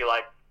would just be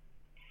like,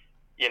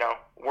 you know,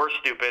 we're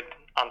stupid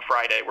on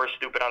Friday, we're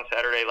stupid on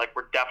Saturday, like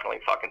we're definitely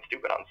fucking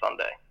stupid on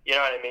Sunday. You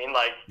know what I mean?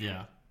 Like,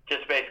 yeah.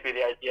 Just basically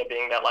the idea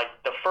being that like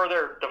the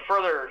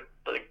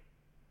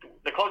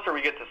closer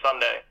we get to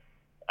Sunday,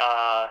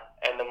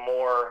 and the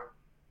more,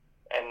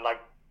 and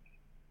like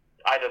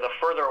either the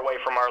further away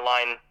from our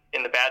line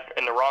in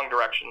the wrong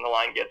direction the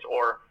line gets,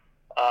 or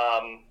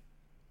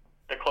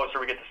the closer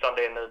we get to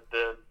Sunday and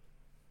the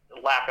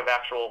lack of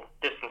actual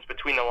distance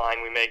between the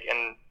line we make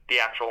and the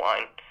actual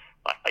line,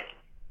 like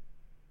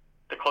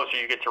the closer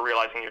you get to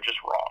realizing you're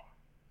just wrong.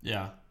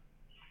 Yeah.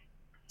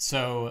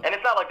 So, and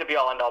it's not like the be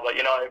all end all, but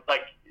you know,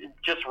 like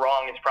just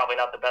wrong is probably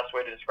not the best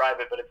way to describe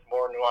it, but it's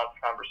more nuanced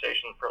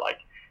conversation for like,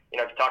 you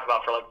know, to talk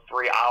about for like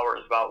 3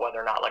 hours about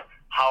whether or not like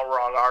how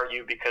wrong are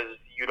you because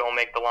you don't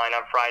make the line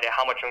on Friday,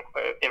 how much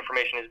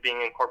information is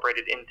being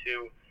incorporated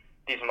into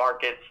these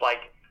markets.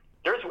 Like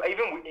there's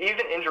even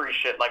injury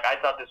shit. Like I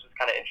thought this was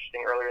kind of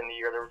interesting earlier in the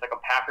year. There was like a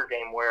Packer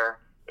game where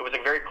it was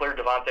like very clear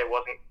Devontae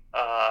wasn't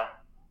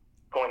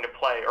going to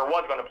play or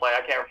was going to play.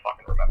 I can't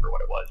fucking remember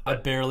what it was. I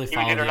barely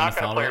follow the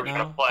NFL right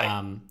now.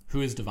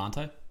 Who is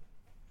Devontae?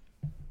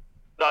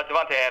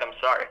 Devontae Adams.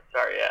 Sorry.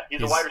 Yeah,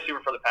 he's a wide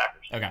receiver for the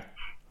Packers. Okay.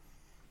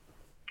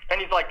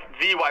 And he's like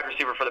the wide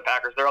receiver for the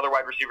Packers. Their other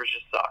wide receivers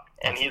just suck.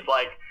 And he's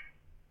like,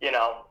 you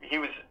know,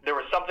 there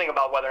was something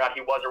about whether or not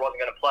he was or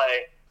wasn't going to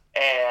play,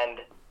 and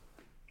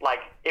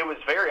like it was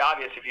very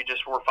obvious if you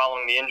just were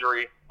following the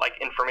injury like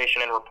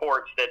information and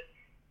reports that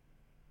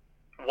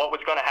what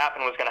was going to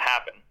happen was going to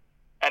happen.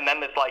 And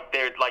then this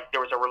there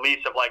was a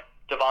release of like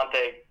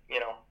Devontae, you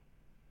know,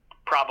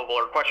 probable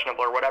or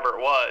questionable or whatever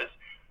it was.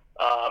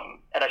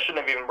 And I shouldn't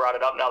have even brought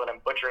it up now that I'm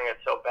butchering it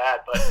so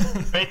bad.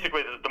 But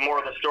basically, the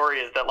moral of the story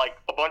is that like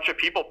a bunch of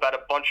people bet a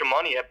bunch of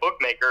money at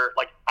Bookmaker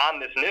like on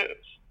this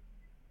news.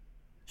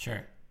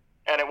 Sure.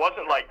 And it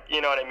wasn't like,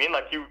 you know what I mean?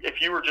 Like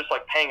if you were just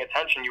like paying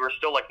attention, you were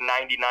still like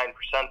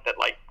 99% that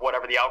like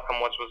whatever the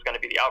outcome was going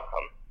to be the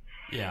outcome.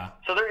 Yeah.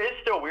 So there is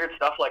still weird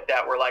stuff like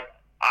that where like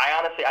I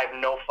honestly have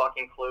no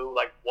fucking clue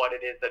like what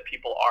it is that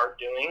people are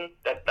doing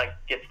that like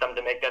gets them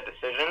to make that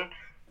decision.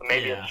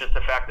 Maybe it's just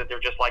the fact that they're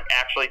just like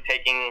actually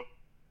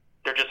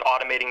they're just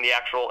automating the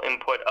actual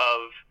input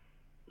of,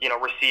 you know,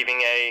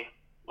 receiving a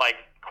like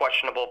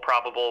questionable,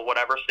 probable,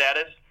 whatever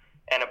status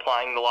and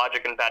applying the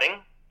logic and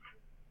betting.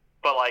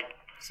 But like,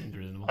 seems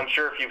reasonable. I'm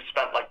sure if you've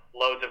spent like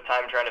loads of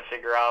time trying to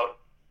figure out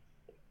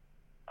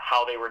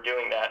how they were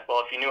doing that,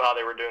 well, if you knew how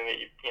they were doing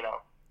it, you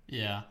know,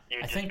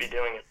 you'd just be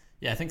doing it.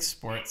 Yeah, I think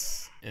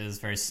sports is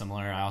very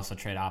similar. I also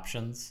trade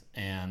options,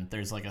 and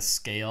there's like a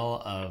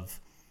scale of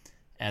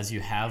as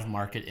you have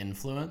market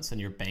influence and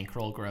your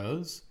bankroll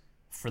grows,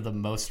 for the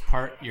most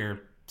part,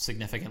 you're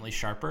significantly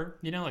sharper.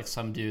 You know, like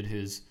some dude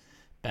who's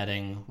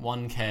betting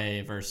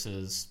 1K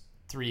versus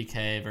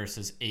 3K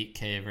versus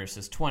 8K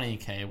versus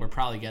 20K, we're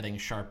probably getting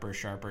sharper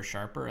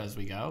as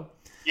we go.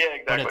 Yeah,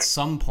 exactly. But at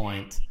some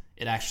point,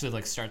 it actually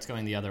like starts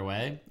going the other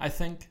way, I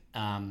think.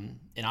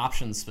 In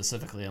options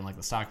specifically, in like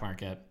the stock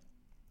market,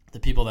 the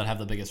people that have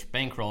the biggest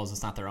bankrolls,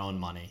 it's not their own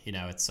money. You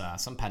know, it's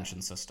some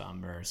pension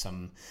system or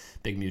some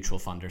big mutual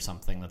fund or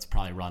something that's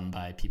probably run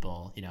by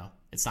people, you know,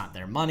 it's not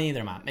their money.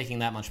 They're not making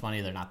that much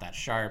money. They're not that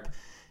sharp.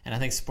 And I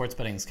think sports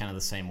betting is kind of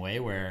the same way,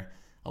 where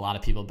a lot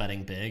of people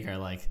betting big are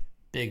like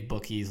big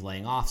bookies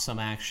laying off some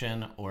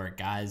action, or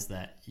guys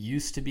that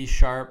used to be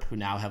sharp who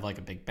now have like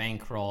a big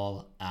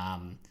bankroll.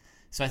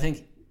 So I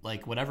think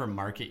like whatever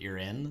market you're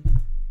in,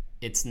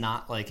 it's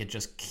not like it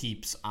just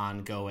keeps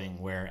on going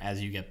where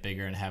as you get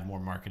bigger and have more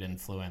market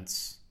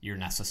influence, you're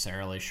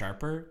necessarily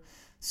sharper.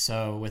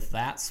 So with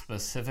that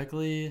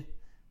specifically,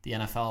 the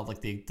NFL,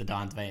 like the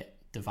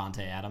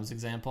Davante Adams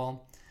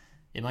example,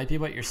 it might be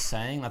what you're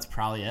saying. That's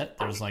probably it.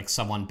 There's like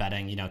someone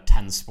betting, you know,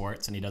 10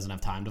 sports and he doesn't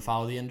have time to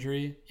follow the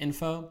injury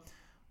info.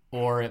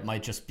 Or it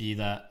might just be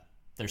that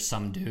there's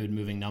some dude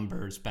moving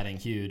numbers betting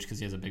huge because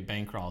he has a big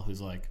bankroll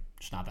who's like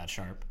just not that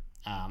sharp.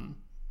 I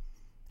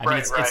mean,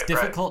 it's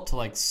difficult to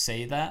like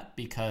say that,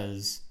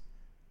 because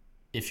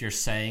if you're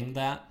saying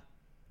that,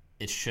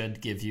 it should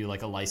give you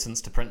like a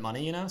license to print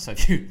money, you know? So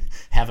if you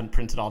haven't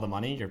printed all the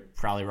money, you're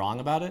probably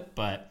wrong about it.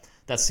 But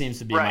that seems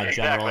to be my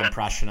general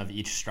impression of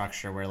each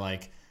structure, where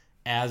like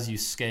as you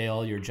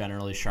scale, you're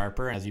generally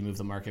sharper. As you move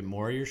the market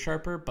more, you're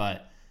sharper,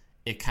 but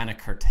it kind of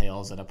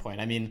curtails at a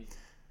point. I mean,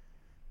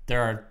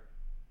 there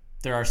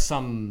are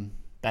some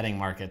betting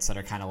markets that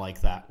are kind of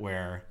like that,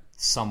 where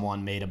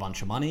someone made a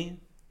bunch of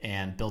money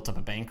and built up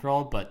a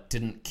bankroll, but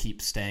didn't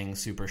keep staying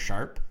super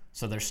sharp.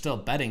 So they're still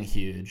betting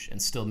huge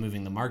and still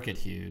moving the market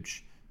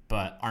huge,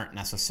 but aren't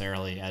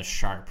necessarily as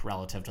sharp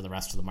relative to the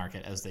rest of the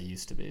market as they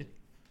used to be.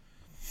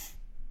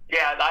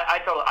 Yeah,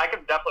 I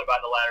could definitely buy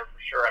the latter for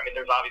sure. I mean,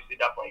 there's obviously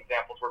definitely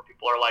examples where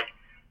people are like,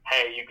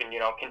 hey, you can, you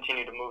know,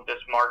 continue to move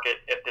this market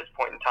at this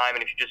point in time,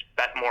 and if you just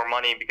bet more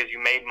money because you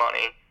made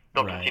money,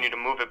 they'll continue to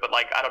move it. But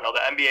like, I don't know,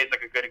 the NBA is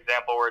like a good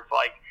example where it's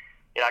like,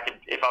 you know,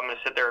 if I'm going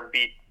to sit there and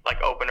beat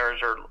like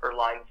openers or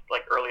lines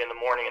like early in the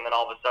morning, and then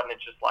all of a sudden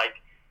it's just like,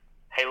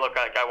 hey, look,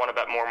 I want to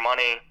bet more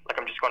money. Like,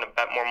 I'm just going to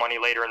bet more money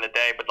later in the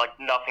day, but like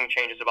nothing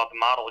changes about the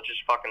model. It's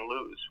just fucking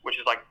lose,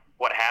 which is like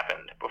what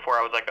happened before.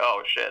 I was like,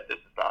 oh shit, this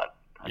is not,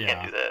 I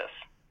can't do this.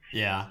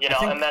 Yeah. You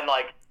know, and then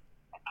like,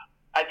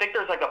 I think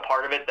there's like a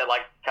part of it that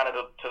like kind of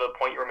to the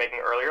point you were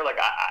making earlier.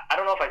 Like, I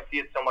don't know if I see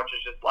it so much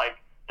as just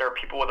like there are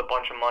people with a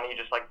bunch of money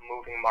just like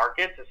moving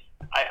markets.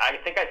 I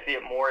think I see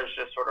it more as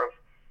just sort of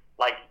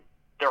like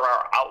there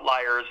are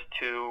outliers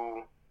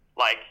to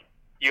like,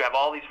 you have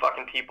all these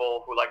fucking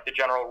people who like the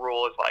general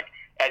rule is like,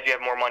 as you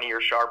have more money,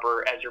 you're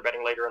sharper. As you're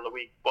betting later in the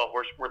week, well,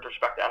 with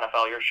respect to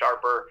NFL, you're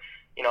sharper.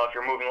 You know, if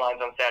you're moving lines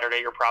on Saturday,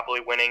 you're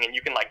probably winning, and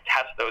you can like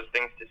test those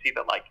things to see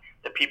that like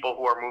the people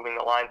who are moving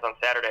the lines on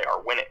Saturday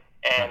are winning.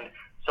 And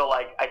so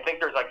like, I think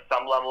there's like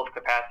some level of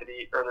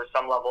capacity, or there's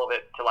some level of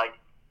it to like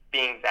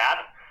being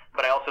that,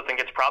 but I also think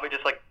it's probably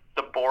just like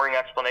the boring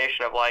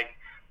explanation of like,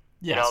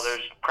 you know,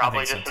 there's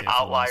probably just an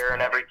outlier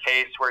in every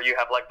case where you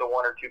have like the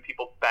one or two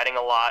people betting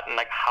a lot, and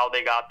like how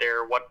they got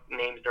there, what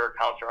names their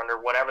accounts are under,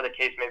 whatever the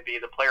case may be.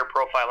 The player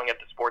profiling at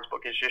the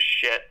sportsbook is just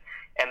shit,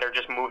 and they're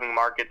just moving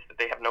markets that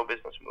they have no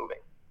business moving.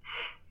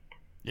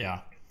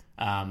 Yeah.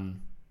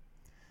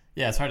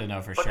 Yeah, it's hard to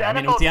know for but sure. I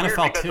mean, with the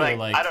NFL too,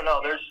 like I don't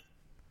know, there's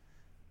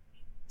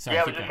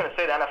I was just going to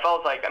say the NFL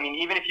is like, I mean,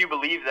 even if you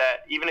believe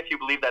that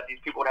these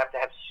people would have to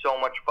have so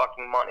much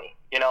fucking money,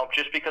 you know,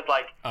 just because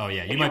like,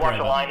 if you watch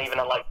a line even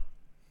on like,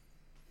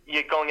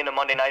 you going into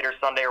Monday night or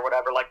Sunday or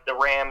whatever, like the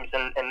Rams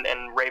and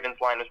Ravens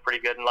line was pretty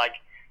good. And like,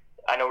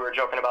 I know we were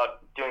joking about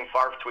doing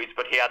Favre tweets,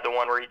 but he had the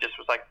one where he just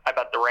was like, I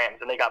bet the Rams,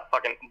 and they got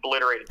fucking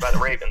obliterated by the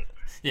Ravens.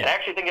 And I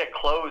actually think it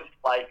closed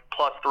like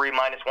 +3,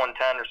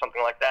 -110 or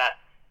something like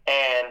that.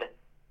 And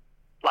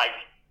like,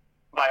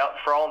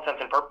 for all intents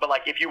and purposes, but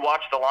like if you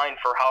watch the line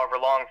for however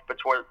long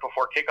before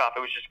kickoff, it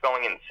was just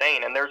going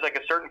insane. And there's like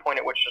a certain point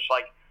at which just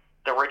like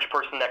the rich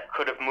person that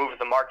could have moved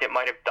the market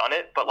might have done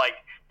it, but like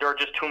there are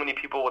just too many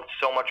people with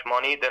so much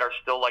money that are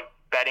still like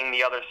betting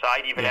the other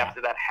side even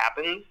after that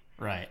happens.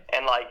 Right.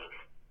 And like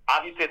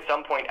obviously at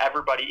some point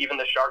everybody, even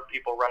the sharp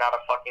people, run out of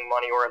fucking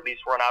money, or at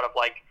least run out of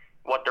like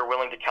what they're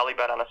willing to Kelly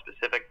bet on a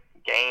specific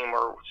game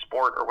or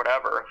sport or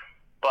whatever.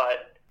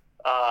 But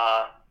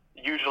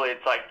usually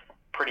it's like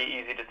pretty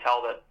easy to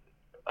tell that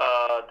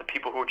the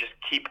people who just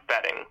keep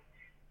betting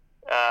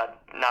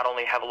not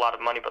only have a lot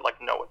of money, but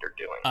like know what they're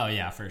doing. Oh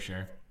yeah, for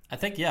sure. I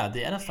think, the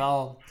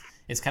NFL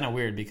is kind of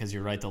weird because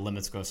you're right, the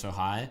limits go so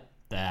high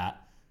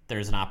that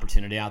there's an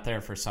opportunity out there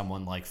for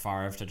someone like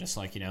Favre to just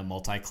like, you know,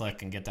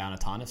 multi-click and get down a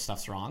ton if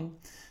stuff's wrong.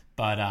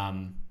 But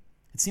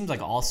it seems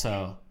like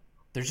also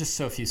there's just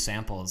so few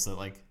samples that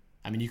like,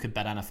 I mean, you could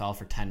bet NFL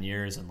for 10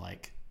 years and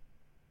like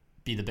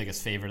be the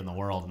biggest favorite in the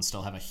world and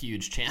still have a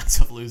huge chance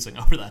of losing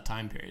over that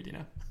time period, you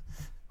know?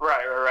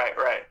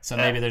 Right. So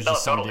maybe there's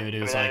just some totally.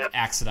 dude who's I mean, like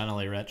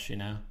accidentally rich, you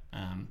know.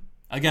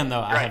 Again,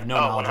 though, I have no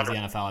knowledge of the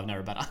NFL. I've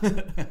never bet on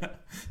it.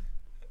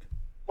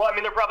 Well, I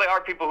mean, there probably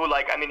are people who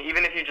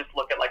even if you just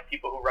look at like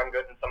people who run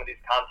good in some of these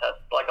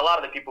contests, like a lot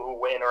of the people who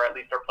win or at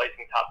least are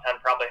placing top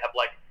 10 probably have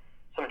like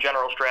some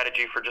general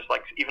strategy for just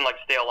like even like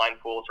stale line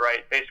pools,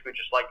 right? Basically,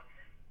 just like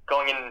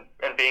going in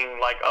and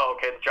being like, oh,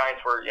 okay, the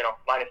Giants were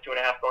 -2.5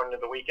 going into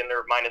the week and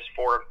they're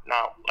 -4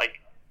 now. Like,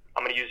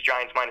 I'm going to use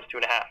Giants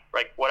 -2.5,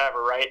 like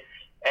whatever, right?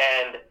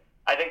 And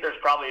I think there's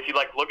probably, if you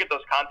like look at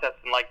those contests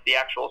and like the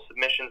actual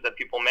submissions that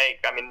people make,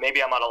 I mean,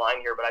 maybe I'm out of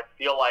line here, but I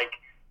feel like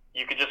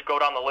you could just go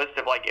down the list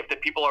of like if the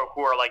people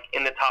who are like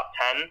in the top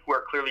 10 who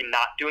are clearly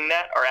not doing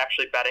that are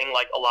actually betting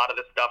like a lot of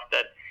the stuff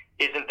that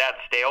isn't that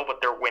stale but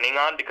they're winning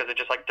on because it's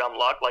just like dumb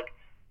luck, like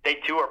they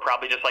too are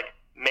probably just like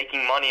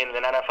making money in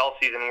an NFL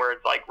season where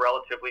it's like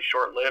relatively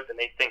short-lived and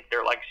they think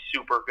they're like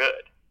super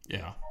good.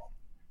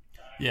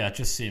 Yeah, it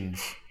just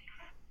seems,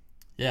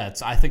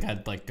 I think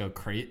I'd like go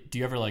crazy. Do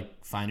you ever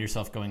like find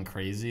yourself going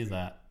crazy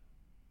that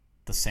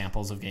the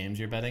samples of games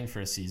you're betting for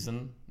a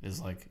season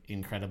is like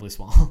incredibly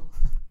small?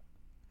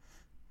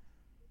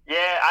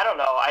 Yeah, I don't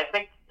know. I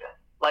think,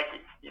 like,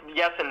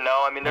 yes and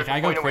no. I mean, there's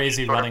like, I go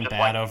crazy running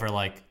bad over,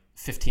 like,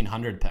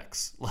 1,500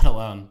 picks, let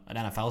alone an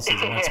NFL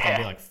season where it's going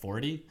to be, like,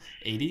 40,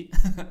 80.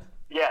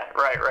 Yeah,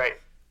 right.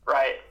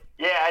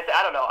 Yeah,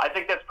 I don't know. I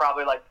think that's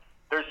probably, like,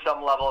 there's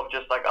some level of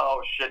just, like,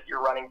 oh, shit,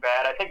 you're running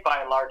bad. I think, by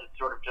and large, it's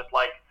sort of just,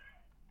 like,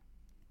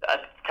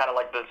 that's kind of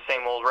like the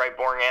same old, right,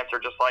 boring answer,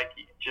 just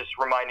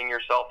reminding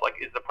yourself, like,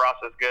 is the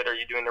process good? Are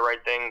you doing the right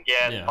thing?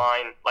 Yeah, it's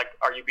fine. Like,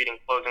 are you beating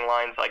closing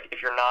lines? Like,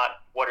 if you're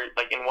not, what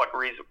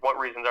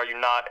reasons are you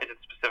not? Is it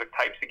specific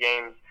types of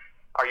games?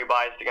 Are you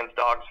biased against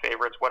dogs,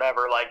 favorites,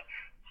 whatever? Like,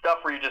 stuff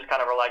where you just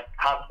kind of are, like,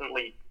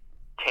 constantly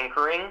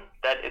tinkering,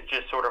 that it's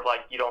just sort of,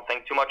 like, you don't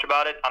think too much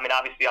about it. I mean,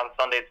 obviously on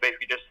Sunday it's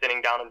basically just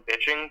sitting down and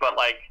bitching, but,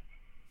 like,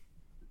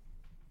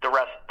 the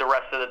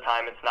rest of the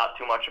time, it's not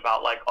too much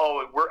about like,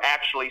 oh, we're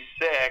actually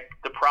sick.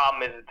 The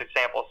problem is that the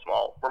sample's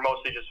small. We're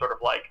mostly just sort of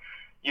like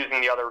using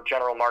the other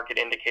general market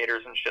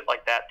indicators and shit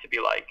like that to be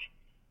like,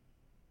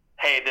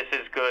 hey, this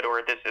is good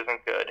or this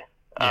isn't good.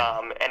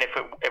 Yeah. And if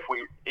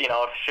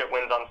shit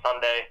wins on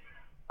Sunday,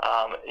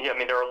 I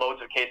mean, there are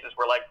loads of cases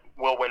where like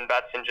we'll win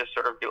bets and just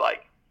sort of be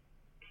like,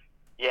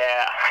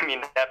 yeah, I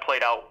mean, that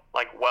played out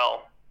like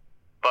well,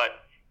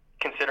 but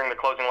considering the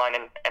closing line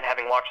and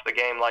having watched the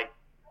game, like,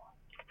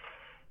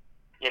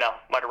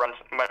 might have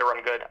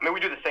run good. I mean, we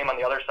do the same on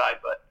the other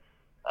side, but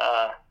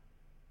I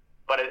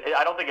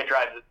don't think it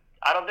drives.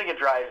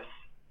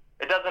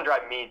 It doesn't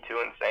drive me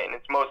too insane.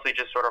 It's mostly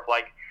just sort of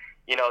like,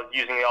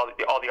 using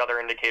all the other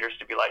indicators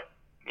to be like,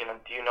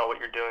 do you know what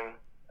you're doing?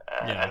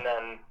 And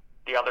then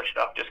the other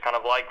stuff just kind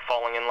of like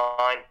falling in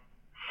line.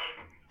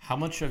 How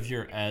much of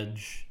your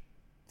edge,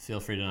 feel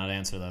free to not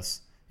answer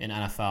this, in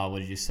NFL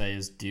would you say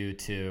is due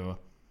to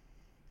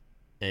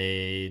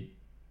a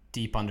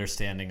deep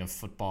understanding of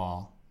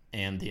football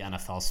and the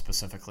NFL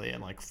specifically,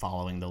 and like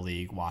following the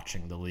league,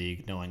 watching the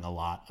league, knowing a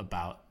lot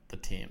about the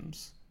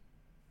teams?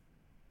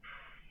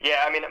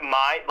 Yeah, I mean,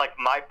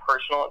 my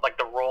personal, like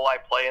the role I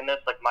play in this,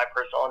 like my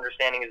personal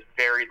understanding is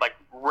very like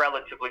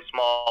relatively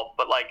small,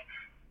 but like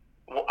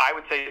I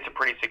would say it's a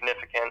pretty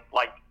significant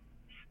like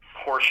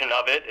portion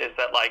of it is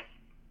that like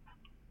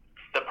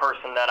the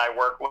person that I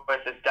work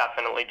with is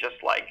definitely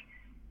just like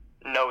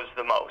knows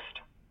the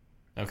most.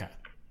 Okay.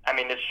 I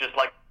mean, it's just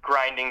like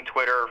grinding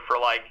Twitter for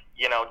like,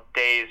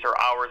 days or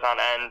hours on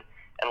end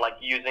and like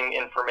using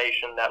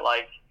information that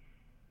like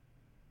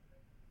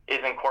is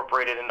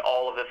incorporated in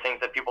all of the things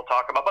that people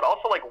talk about, but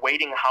also like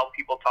weighting how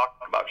people talk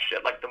about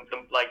shit. Like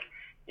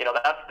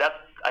that's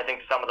I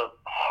think some of the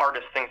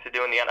hardest things to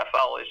do in the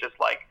NFL is just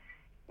like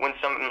when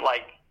some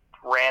like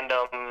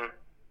random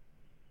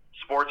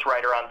sports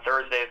writer on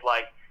Thursday is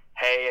like,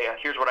 hey,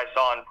 here's what I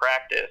saw in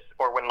practice,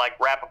 or when like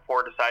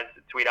Rappaport decides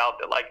to tweet out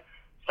that like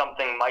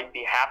something might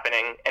be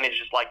happening and it's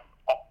just like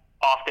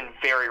often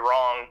very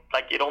wrong.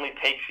 Like it only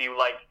takes you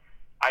like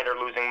either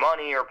losing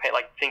money or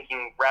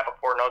thinking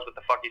Rappaport knows what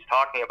the fuck he's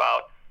talking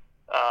about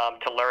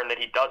to learn that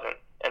he doesn't.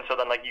 And so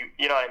then like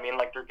you know what I mean?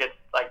 Like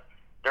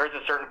there's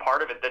a certain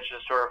part of it that's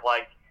just sort of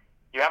like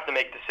you have to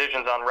make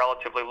decisions on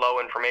relatively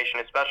low information,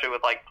 especially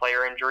with like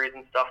player injuries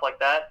and stuff like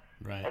that.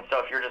 Right. And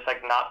so if you're just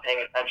like not paying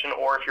attention,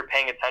 or if you're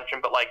paying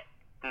attention but like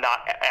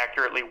not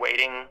accurately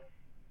weighting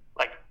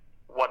like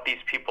what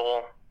these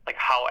people, like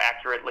how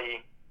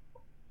accurately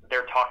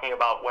they're talking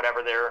about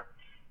whatever their,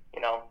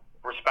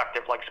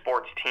 respective like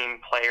sports team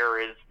player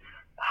is,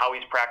 how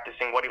he's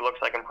practicing, what he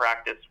looks like in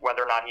practice,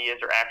 whether or not he is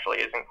or actually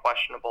isn't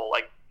questionable,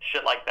 like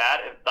shit like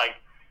that. It's like,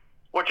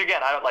 which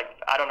again, I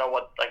don't know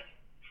what, like,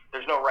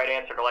 there's no right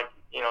answer to like,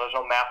 there's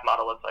no math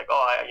model. It's like,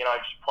 I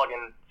just plug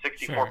in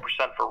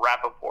 64% for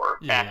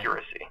Rappaport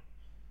accuracy.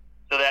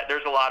 So that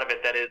there's a lot of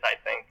it that is, I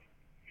think.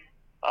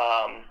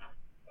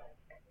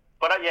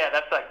 But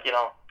that's like,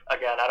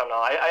 again, I don't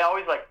know. I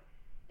always like,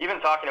 even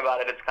talking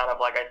about it, it's kind of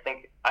like,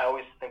 I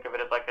always think of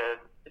it as like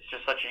it's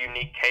just such a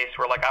unique case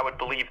where like I would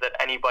believe that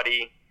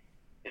anybody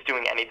is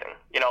doing anything.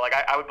 Like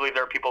I would believe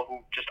there are people who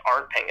just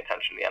aren't paying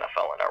attention to the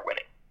NFL and are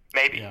winning.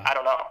 Maybe. Yeah. I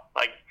don't know.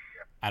 Like,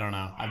 I don't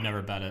know. I've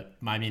never bet it.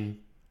 I mean,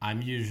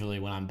 I'm usually,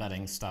 when I'm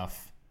betting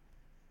stuff,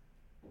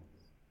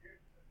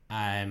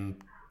 I'm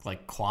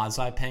like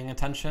quasi paying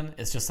attention.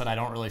 It's just that I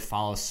don't really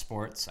follow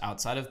sports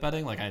outside of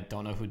betting. Like, I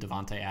don't know who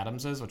Devontae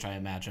Adams is, which I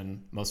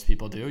imagine most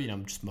people do,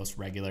 just most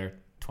regular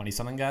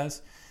 20-something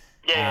guys.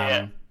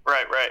 Yeah.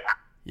 Right.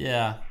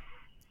 Yeah.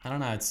 I don't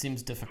know. It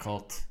seems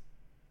difficult.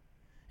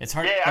 It's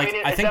hard. Yeah, like,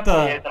 it I think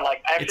definitely is. And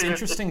like, actually, it's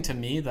interesting to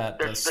me that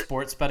the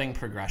sports betting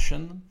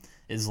progression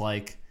is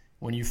like,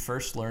 when you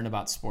first learn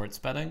about sports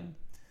betting,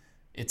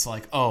 it's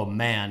like, oh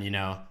man,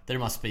 there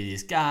must be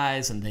these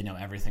guys and they know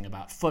everything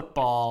about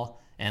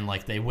football and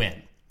like they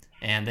win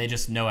and they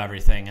just know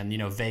everything and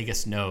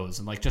Vegas knows,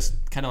 and like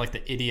just kind of like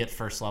the idiot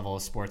first level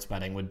of sports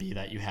betting would be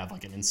that you have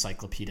like an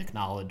encyclopedic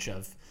knowledge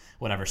of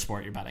whatever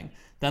sport you're betting.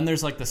 Then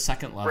there's like the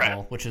second level,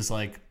 right, which is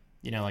like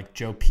like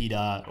Joe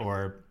Pita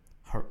or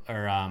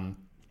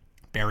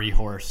Barry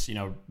Horse,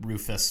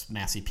 Rufus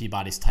Massey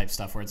Peabody's type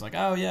stuff, where it's like,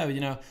 oh yeah,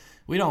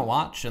 we don't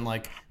watch, and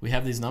like we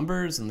have these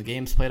numbers and the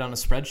game's played on a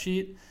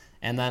spreadsheet,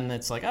 and then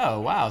it's like, oh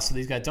wow, so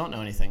these guys don't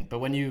know anything. But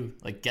when you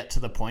like get to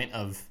the point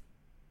of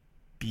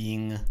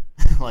being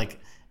like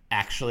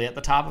actually at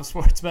the top of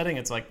sports betting,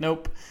 it's like,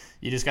 nope,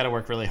 you just got to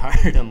work really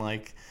hard and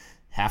like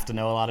have to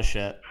know a lot of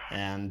shit.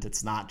 And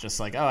it's not just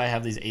like, oh, I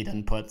have these 8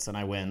 inputs and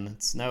I win.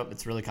 It's nope,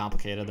 it's really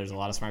complicated. There's a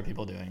lot of smart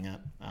people doing it.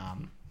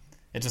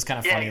 It's just kind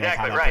of funny,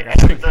 exactly, like how that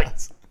progression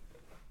goes.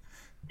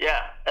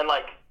 Yeah, and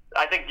like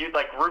I think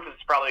Rufus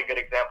is probably a good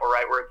example,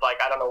 right? Where it's like,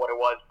 I don't know what it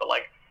was, but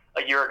like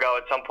a year ago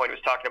at some point he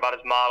was talking about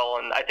his model,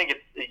 and I think it's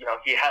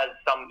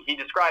he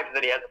describes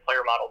that he has a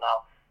player model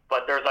now,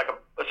 but there's like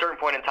a certain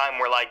point in time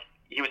where like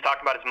he was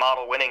talking about his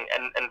model winning,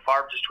 and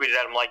Favre just tweeted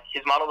at him like,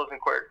 his model doesn't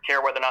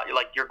care whether or not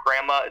your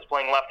grandma is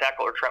playing left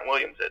tackle or Trent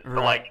Williams is. So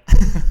like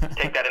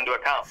take that into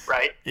account,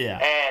 right? Yeah.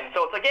 And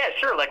so it's like, yeah,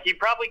 sure, like he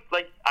probably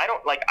I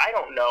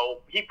don't know,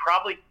 he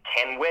probably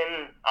can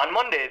win on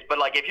Mondays, but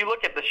like if you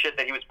look at the shit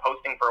that he was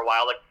posting for a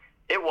while, like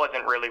it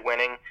wasn't really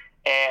winning,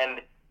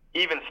 and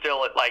even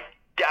still it like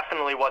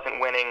definitely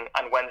wasn't winning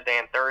on Wednesday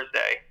and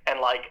Thursday. And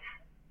like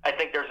I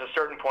think there's a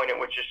certain point at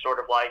which it's sort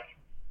of like,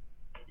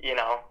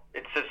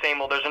 it's the same.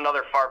 Well, there's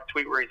another Favre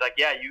tweet where he's like,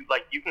 yeah,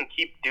 you can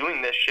keep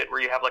doing this shit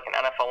where you have like an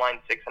NFL line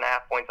 6.5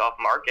 points off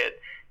market,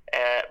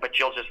 but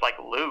you'll just like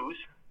lose,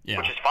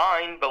 which is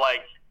fine. But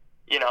like,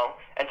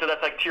 and so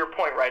that's like, to your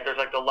point, right? There's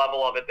like the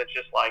level of it that's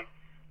just like,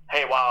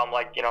 hey, wow, I'm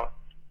like,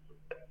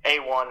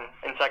 A1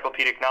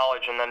 encyclopedic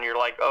knowledge. And then you're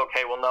like,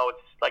 okay, well, no,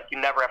 it's like, you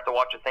never have to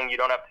watch a thing. You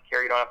don't have to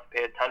care. You don't have to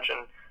pay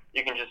attention.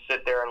 You can just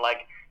sit there and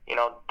like,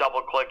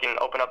 double click and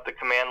open up the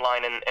command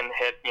line and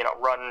hit,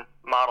 run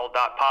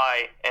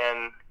model.py,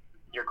 and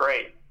you're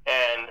great.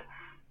 And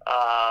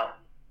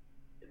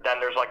then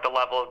there's like the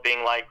level of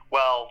being like,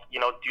 well,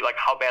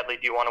 how badly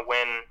do you want to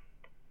win?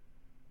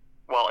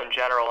 Well, in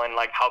general, and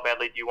like how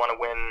badly do you want to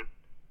win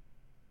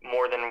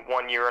more than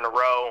 1 year in a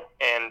row,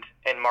 and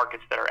in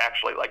markets that are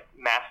actually like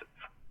massive?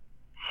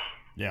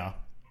 Yeah.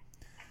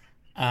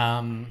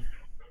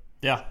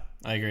 Yeah,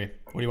 I agree.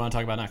 What do you want to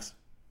talk about next?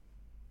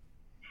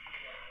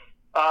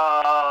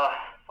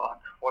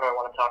 What do I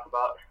want to talk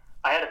about?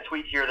 I had a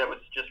tweet here that was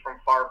just from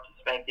Favre to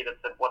Spanky that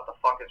said, "What the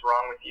fuck is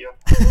wrong with you?"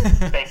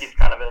 Spanky's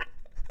kind of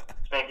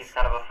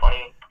a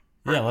funny.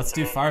 Yeah, let's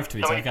do Favre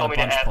tweets. I've got a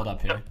bunch pulled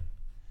up here.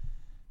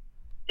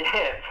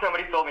 Yeah,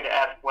 somebody told me to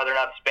ask whether or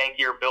not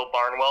Spanky or Bill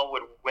Barnwell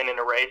would win in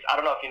a race. I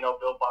don't know if you know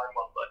Bill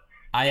Barnwell, but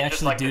I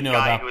actually do know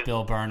about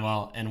Bill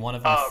Barnwell, and one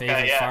of my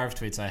favorite Favre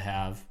tweets I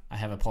have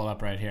it pulled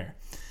up right here.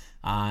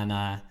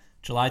 On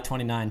July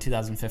 29,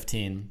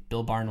 2015,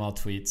 Bill Barnwell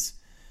tweets,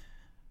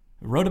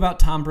 wrote about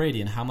Tom Brady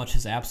and how much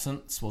his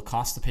absence will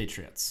cost the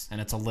Patriots.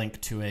 And it's a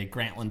link to a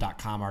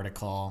Grantland.com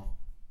article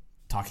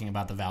talking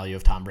about the value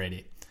of Tom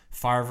Brady.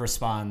 Favre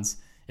responds,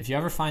 if you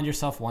ever find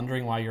yourself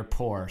wondering why you're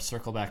poor,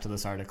 circle back to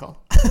this article.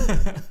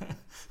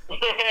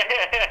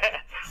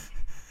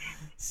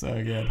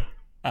 So good.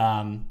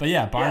 But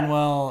yeah,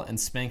 Barnwell and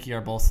Spanky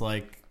are both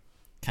like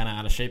kind of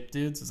out of shape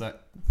dudes. Is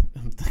that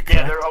correct?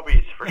 Yeah, they're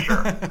obese for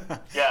sure.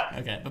 Yeah.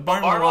 Okay, but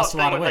Barnwell lost a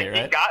lot of weight,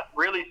 right? He got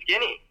really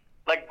skinny.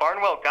 Like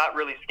Barnwell got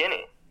really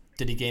skinny.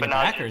 Did he gain it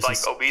back, or is he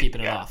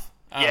keeping it off?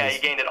 Oh, yeah, he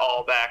gained it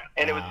all back,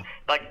 and it was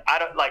like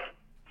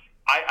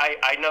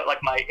I know like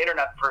my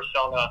internet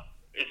persona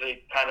is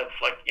a kind of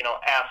like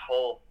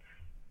asshole,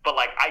 but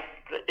like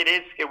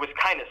it was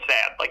kind of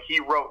sad. Like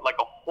he wrote like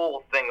a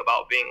whole thing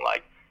about being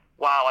like,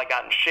 wow, I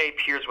got in shape.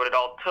 Here's what it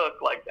all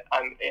took. Like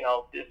I'm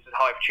this is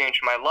how I've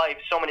changed my life.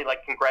 So many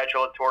like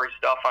congratulatory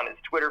stuff on his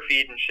Twitter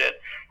feed and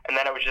shit. And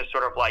then it was just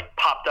sort of like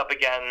popped up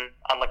again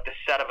on like the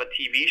set of a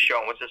TV show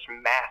and was just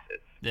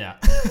massive. Yeah.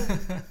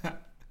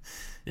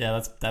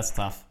 Yeah, that's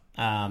tough.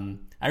 I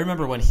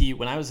remember when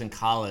I was in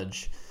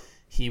college,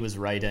 he was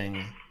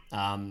writing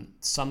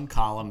some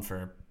column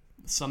for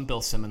some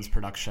Bill Simmons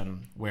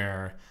production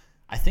where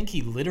I think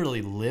he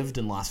literally lived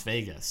in Las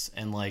Vegas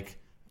and like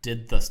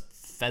did the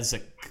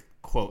Fezzik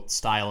quote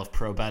style of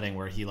pro betting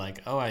where he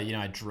like,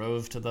 I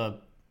drove to the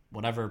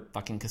whatever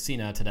fucking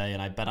casino today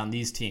and I bet on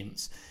these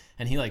teams.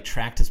 And he like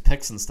tracked his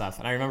picks and stuff.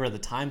 And I remember at the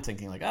time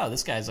thinking like, oh,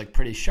 this guy's like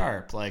pretty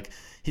sharp. Like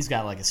he's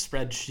got like a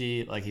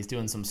spreadsheet, like he's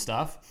doing some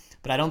stuff.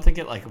 But I don't think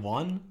it like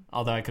won,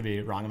 although I could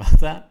be wrong about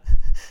that.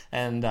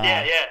 And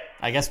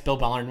I guess Bill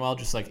Barnwell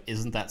just like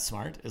isn't that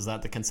smart. Is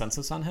that the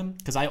consensus on him?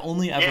 Because I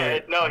only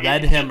ever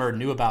read him or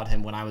knew about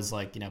him when I was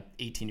like,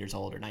 18 years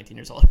old or 19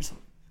 years old or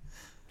something.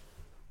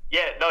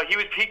 Yeah, no,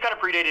 he kind of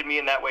predated me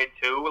in that way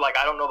too. Like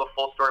I don't know the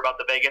full story about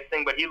the Vegas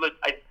thing, but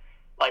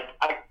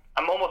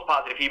I'm almost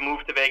positive he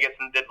moved to Vegas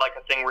and did like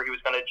a thing where he was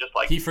going to just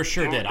like. He for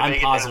sure did. I'm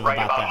positive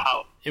about that.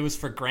 It was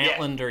for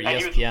Grantland or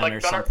ESPN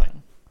or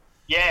something.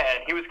 Yeah,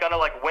 he was going to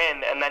like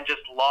win and then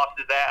just lost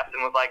his ass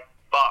and was like,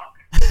 fuck,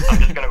 I'm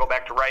just going to go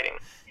back to writing.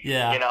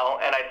 Yeah. And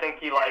I think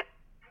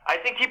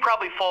he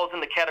probably falls in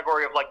the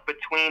category of like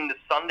between the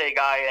Sunday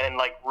guy and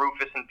like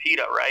Rufus and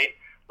PETA, right?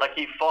 Like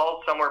he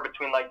falls somewhere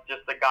between like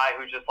just the guy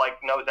who just like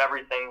knows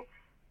everything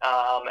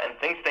and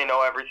thinks they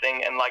know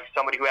everything, and like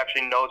somebody who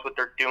actually knows what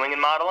they're doing in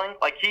modeling.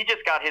 Like he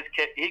just got his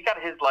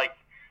like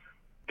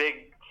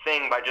big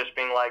thing by just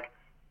being like,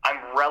 I'm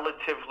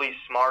relatively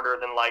smarter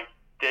than like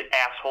the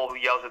asshole who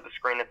yells at the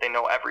screen that they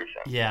know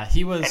everything. Yeah,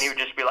 he was. And he would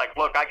just be like,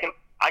 look, I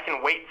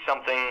can weight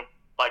something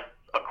like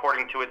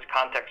according to its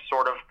context,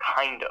 sort of,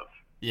 kind of.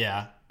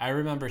 Yeah, I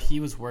remember he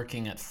was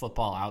working at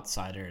Football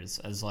Outsiders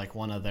as like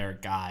one of their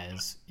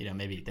guys.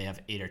 Maybe they have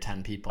 8 or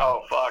 10 people.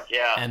 Oh fuck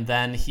yeah! And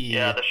then he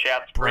the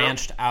Shats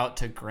branched out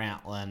to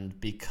Grantland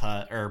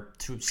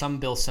to some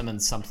Bill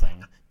Simmons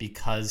something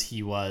because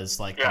he was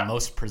like the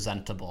most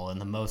presentable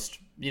and the most.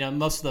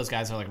 Most of those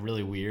guys are like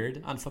really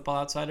weird on Football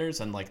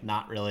Outsiders and like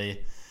not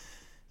really.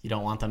 You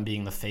don't want them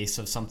being the face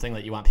of something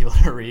that you want people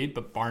to read,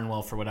 but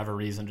Barnwell for whatever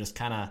reason just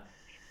kind of.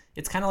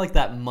 It's kind of like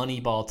that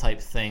Moneyball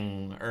type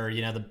thing or,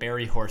 the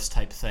Barry Horse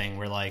type thing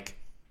where, like,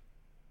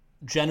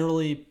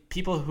 generally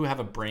people who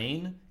have a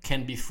brain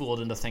can be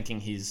fooled into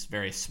thinking he's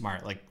very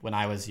smart. Like, when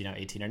I was,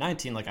 18 or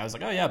 19, like, I was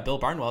like, oh, yeah, Bill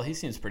Barnwell, he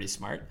seems pretty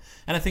smart.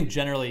 And I think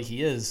generally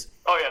he is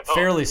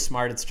fairly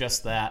smart. It's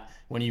just that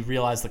when you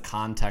realize the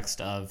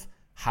context of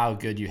how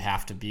good you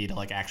have to be to,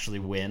 like, actually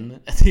win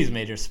at these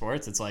major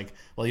sports, it's like,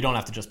 well, you don't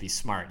have to just be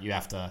smart. You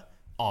have to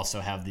also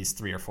have these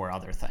 3 or 4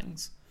 other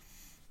things.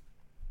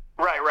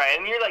 Right.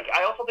 And you're like,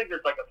 I also think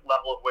there's like a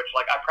level of which,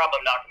 like, I'm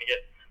probably not going to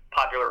get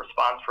popular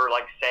response for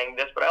like saying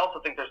this, but I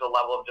also think there's a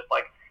level of just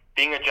like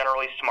being a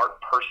generally smart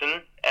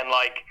person and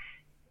like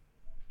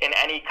in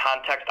any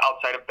context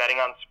outside of betting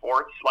on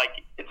sports,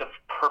 like it's a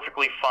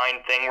perfectly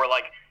fine thing where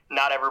like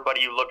not everybody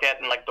you look at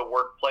in like the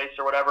workplace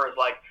or whatever is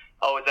like,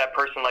 oh, is that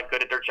person like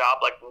good at their job?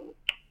 Like,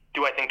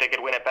 do I think they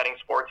could win at betting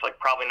sports? Like,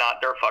 probably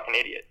not. They're a fucking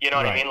idiot. You know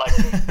what I mean? Like,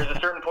 there's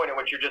a certain point at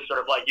which you're just sort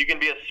of like, you can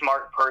be a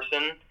smart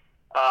person.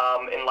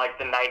 In like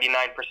the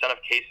 99% of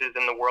cases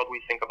in the world,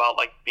 we think about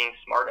like being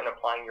smart and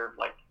applying your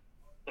like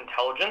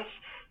intelligence.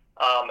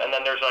 And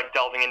then there's like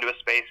delving into a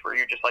space where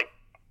you just like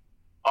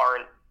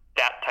aren't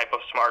that type of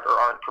smart or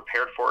aren't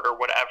prepared for it or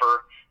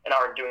whatever and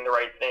aren't doing the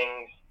right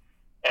things.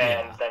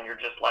 And then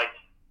you're just like,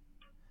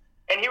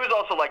 and he was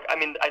also like, I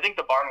mean, I think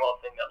the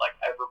Barnwell thing that like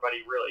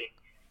everybody really,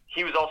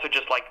 he was also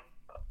just like,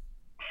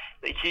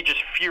 he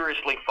just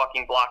furiously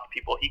fucking blocked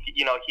people.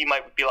 He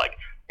might be like,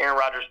 Aaron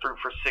Rodgers threw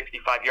for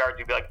 65 yards.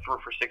 He'd be like, threw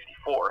for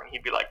 64, and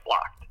he'd be like,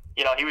 blocked.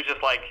 He was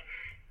just like,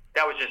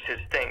 that was just his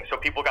thing. So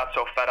people got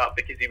so fed up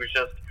because he was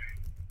just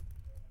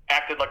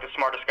acted like the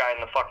smartest guy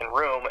in the fucking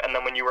room. And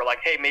then when you were like,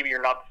 hey, maybe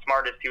you're not the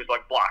smartest, he was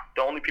like, blocked.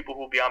 The only people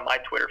who will be on my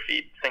Twitter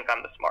feed think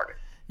I'm the smartest.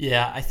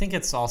 Yeah, I think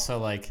it's also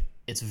like,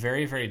 it's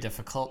very, very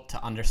difficult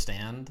to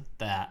understand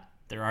that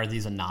there are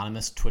these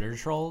anonymous Twitter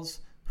trolls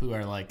who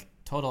are like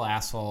total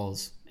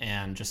assholes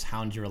and just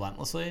hound you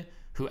relentlessly,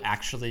 who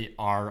actually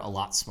are a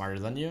lot smarter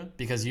than you,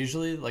 because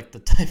usually like the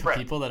type of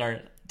people that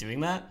are doing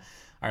that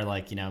are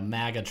like,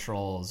 MAGA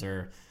trolls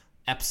or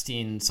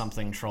Epstein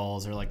something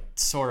trolls or like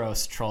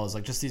Soros trolls,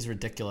 like just these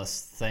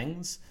ridiculous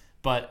things.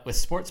 But with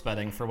sports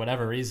betting, for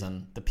whatever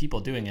reason, the people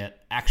doing it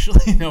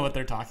actually know what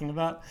they're talking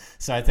about.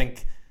 So I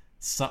think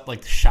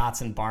like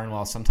Shots and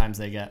Barnwell, sometimes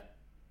they get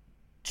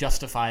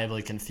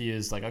justifiably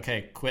confused, like,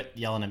 okay, quit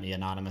yelling at me,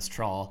 anonymous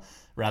troll,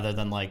 rather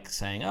than like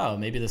saying, oh,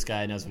 maybe this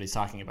guy knows what he's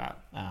talking about.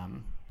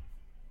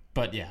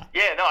 But yeah.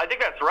 Yeah, no, I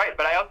think that's right.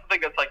 But I also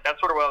think that's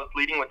sort of what I was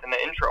leading with in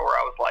the intro, where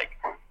I was like,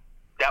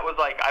 that was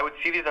like, I would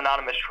see these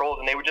anonymous trolls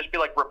and they would just be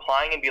like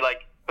replying and be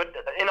like, but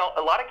in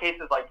a lot of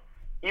cases, like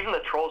even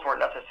the trolls weren't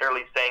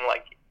necessarily saying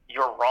like,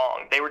 you're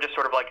wrong. They were just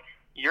sort of like,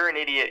 you're an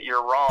idiot,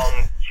 you're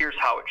wrong, here's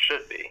how it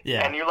should be.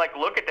 Yeah. And you like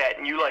look at that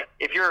and you like,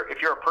 if you're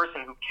a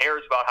person who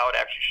cares about how it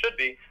actually should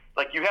be,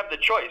 like you have the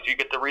choice. You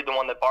get to read the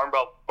one that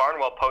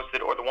Barnwell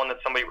posted or the one that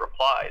somebody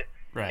replied.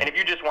 Right. And if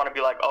you just want to be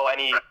like, oh,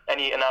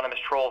 any anonymous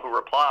troll who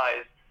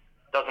replies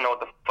doesn't know what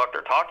the fuck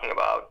they're talking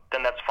about,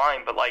 then that's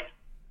fine. But like,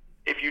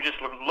 if you just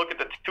look at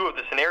the two of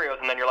the scenarios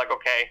and then you're like,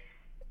 okay,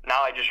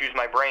 now I just use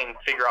my brain,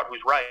 figure out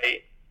who's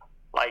right.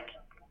 Like,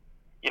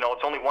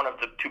 it's only one of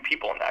the two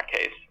people in that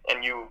case.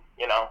 And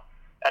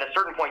at a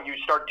certain point, you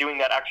start doing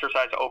that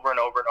exercise over and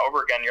over and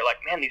over again. You're like,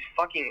 man, these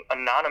fucking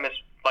anonymous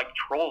like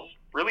trolls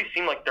really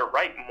seem like they're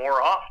right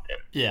more often.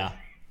 Yeah.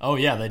 Oh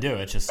yeah, they do.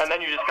 It's just. And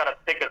then you just kind of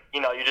pick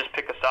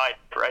a side,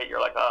 right? You're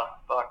like, oh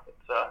fuck, it's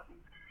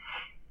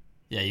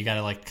Yeah, you got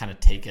to like kind of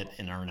take it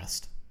in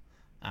earnest.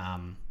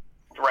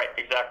 Right,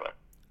 exactly.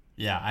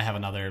 Yeah, I have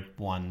another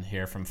one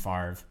here from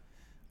Favre.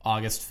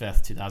 August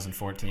 5th,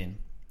 2014.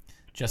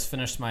 Just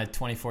finished my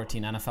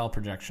 2014 NFL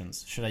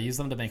projections. Should I use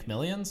them to make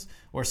millions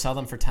or sell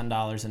them for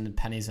 $10 in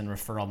pennies in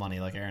referral money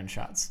like Aaron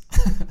Schatz?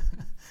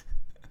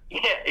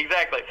 Yeah,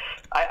 exactly.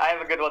 I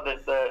have a good one.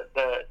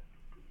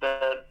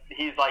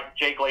 He's like,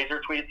 Jay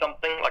Glazer tweeted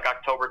something like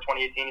October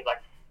 2018. He's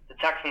like, the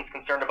Texans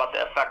concerned about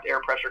the effect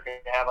air pressure can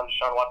have on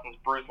Deshaun Watson's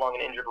bruised lung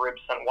and injured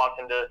ribs sent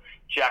Watson to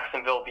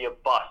Jacksonville via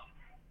bus.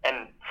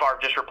 And Favre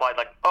just replied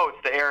like, oh,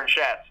 it's the Aaron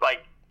Schatz.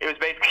 Like, it was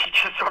basically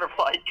just sort of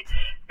like,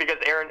 because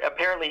Aaron,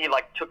 apparently he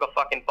like took a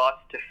fucking bus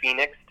to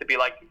Phoenix to be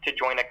like, to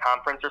join a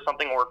conference or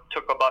something, or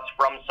took a bus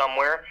from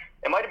somewhere.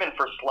 It might have been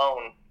for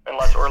Sloan,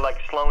 or like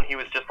Sloan, he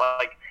was just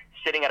like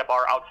sitting at a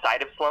bar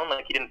outside of Sloan.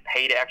 Like, he didn't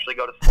pay to actually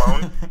go to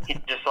Sloan. He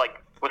just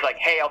like was like,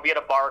 hey, I'll be at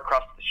a bar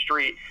across the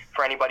street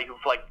for anybody who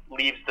like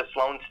leaves the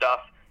Sloan stuff.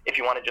 If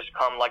you want to just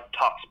come like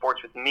talk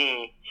sports with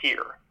me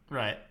here.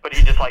 Right. But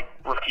he just like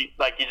refused,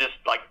 like he's just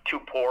like too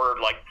poor,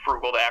 like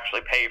frugal to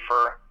actually pay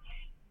for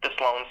the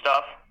Sloan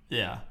stuff.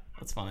 Yeah,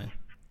 that's funny.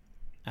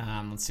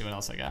 Let's see what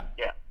else I got.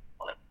 Yeah.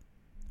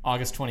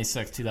 August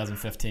 26th,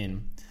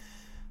 2015.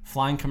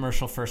 Flying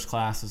commercial first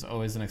class is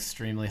always an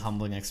extremely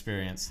humbling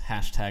experience.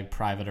 #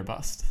 private or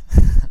bust.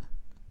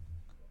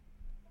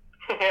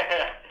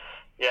 Yeah,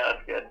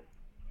 that's good.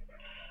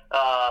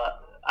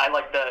 I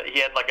like he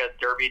had like a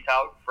derby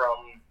tout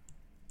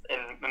in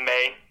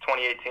May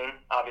 2018,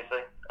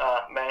 obviously,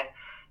 May.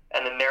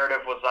 And the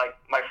narrative was like,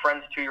 my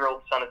friend's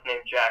 2-year-old son is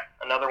named Jack.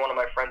 Another one of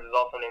my friends is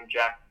also named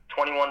Jack.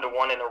 21 to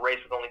 1 in a race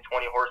with only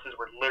 20 horses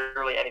where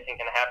literally anything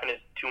can happen is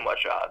too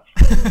much odds.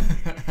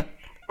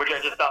 Which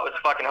I just thought was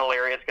fucking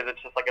hilarious because it's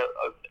just like a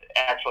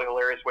actually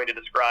hilarious way to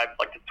describe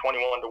like the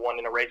 21 to 1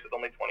 in a race with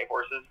only 20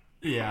 horses.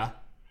 Yeah.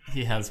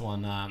 He has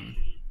one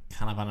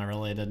kind of on a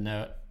related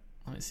note.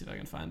 Let me see if I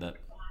can find it.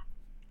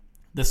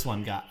 This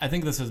one I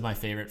think this is my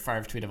favorite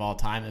Favre tweet of all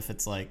time, if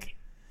it's like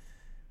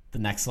the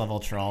next level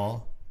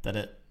troll that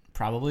it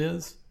probably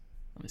is.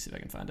 Let me see if I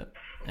can find it.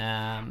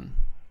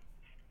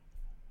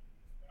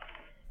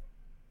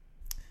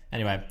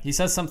 Anyway, he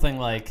says something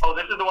like, oh,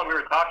 this is the one we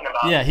were talking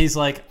about. Yeah, he's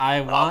like,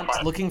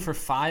 looking for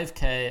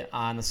 $5K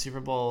on the Super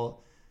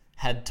Bowl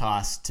head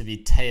toss to be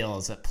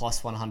tails at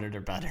plus 100 or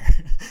better.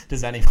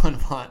 Does anyone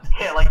want?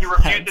 Yeah, like he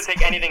refused to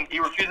take anything. He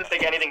refused to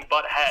take anything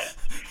but heads.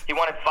 He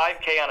wanted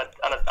 $5K on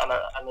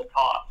the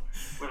toss.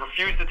 We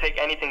refused to take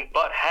anything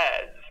but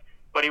heads,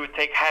 but he would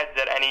take heads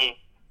at any,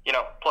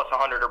 plus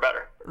 100 or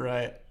better.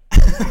 Right.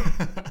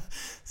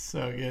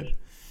 So good.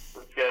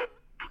 It's good.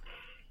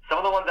 Some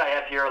of the ones I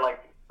have here are like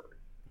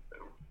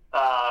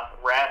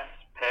RAS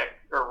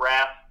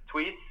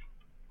tweets,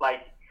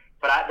 like.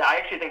 But I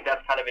actually think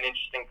that's kind of an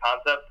interesting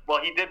concept. Well,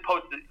 he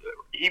posted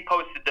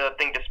the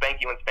thing to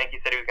Spanky when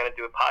Spanky said he was going to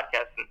do a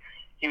podcast, and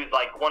he was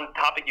like, one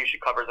topic you should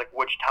cover is like,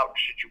 which tout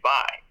should you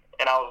buy?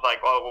 And I was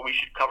like, oh, well, we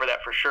should cover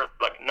that for sure.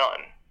 Like,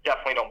 none.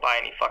 Definitely don't buy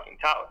any fucking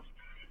touts.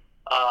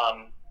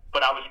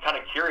 But I was kind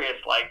of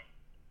curious, like,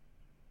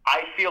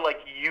 I feel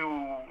like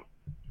you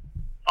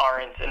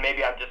aren't, and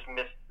maybe I'm just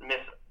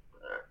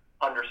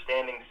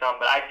misunderstanding some,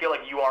 but I feel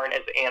like you aren't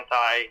as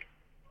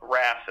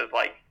anti-RAS as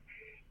like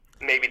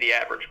maybe the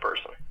average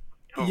person.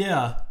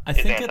 Yeah, I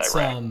think it's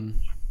I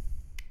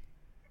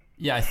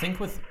think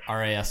with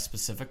RAS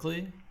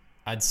specifically,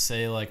 I'd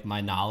say like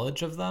my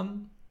knowledge of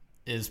them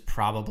is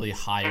probably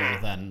higher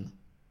than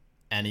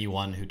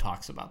anyone who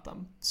talks about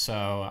them.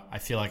 So I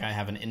feel like I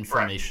have an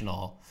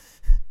informational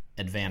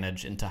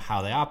advantage into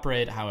how they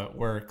operate, how it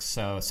works.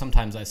 So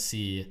sometimes I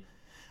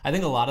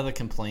think a lot of the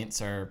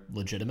complaints are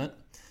legitimate,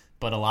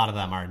 but a lot of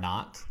them are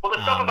not. Well,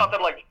 the stuff about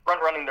them like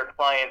front running their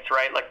clients,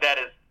 right? Like that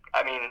is,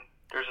 I mean,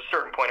 there's a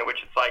certain point at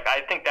which it's like,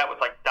 I think that was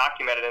like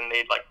documented and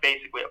they'd like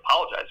basically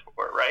apologize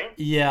for it, right?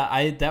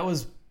 Yeah, that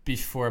was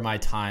before my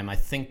time. I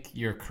think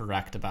you're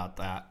correct about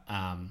that.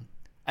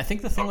 I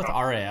think the thing with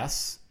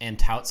RAS and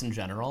touts in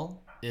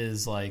general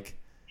is like,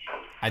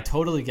 I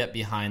totally get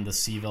behind the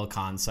Seville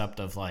concept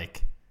of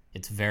like,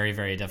 it's very,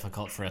 very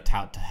difficult for a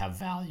tout to have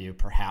value,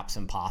 perhaps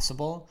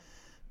impossible.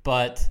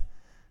 But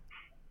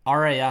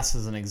RAS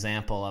is an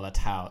example of a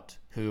tout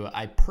who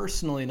I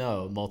personally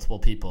know multiple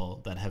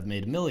people that have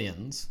made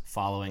millions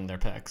following their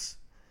picks.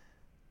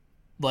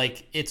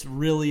 Like, it's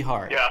really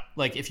hard. Yeah.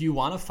 Like, if you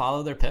want to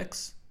follow their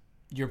picks,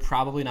 you're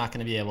probably not going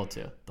to be able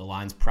to. The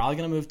line's probably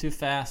going to move too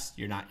fast.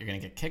 You're going to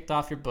get kicked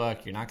off your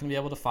book. You're not going to be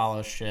able to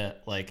follow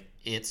shit. Like,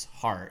 it's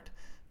hard.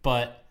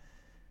 But,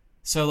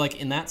 so,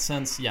 like, in that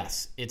sense,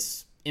 yes,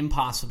 it's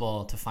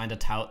impossible to find a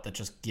tout that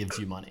just gives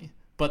you money.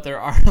 But there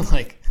are,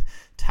 like,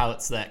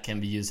 touts that can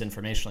be used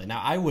informationally.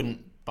 Now, I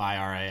wouldn't buy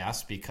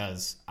RAS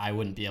because I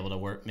wouldn't be able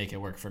to make it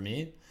work for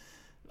me.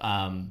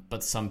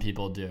 But some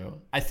people do.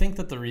 I think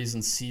that the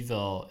reason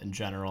Seville in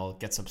general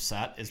gets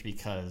upset is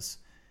because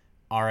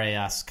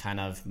RAS kind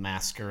of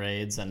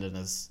masquerades and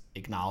is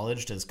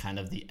acknowledged as kind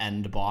of the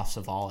end boss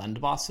of all end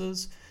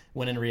bosses,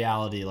 when in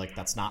reality, like,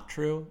 that's not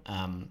true.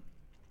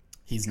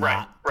 He's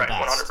not the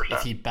best. 100%.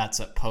 If he bets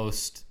at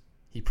post,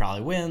 he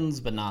probably wins,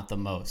 but not the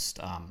most.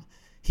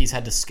 He's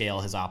had to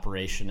scale his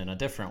operation in a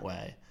different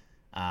way.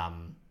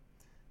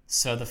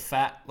 So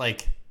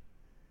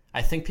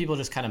I think people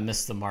just kind of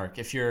miss the mark.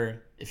 If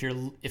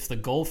the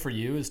goal for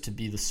you is to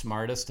be the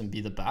smartest and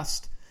be the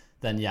best,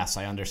 then yes,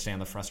 I understand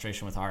the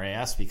frustration with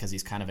RAS because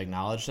he's kind of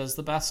acknowledged as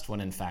the best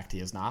when in fact he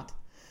is not.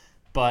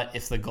 But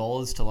if the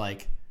goal is to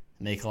like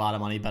make a lot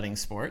of money betting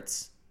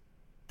sports,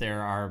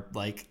 there are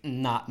like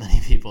not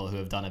many people who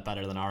have done it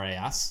better than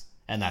RAS,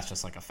 and that's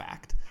just like a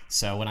fact.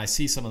 So when I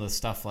see some of the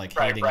stuff like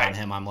hating on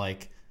him, I'm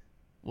like,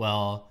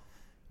 well,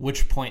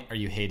 which point are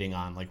you hating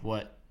on? Like,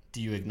 what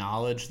do you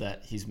acknowledge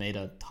that he's made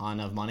a ton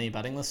of money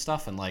betting this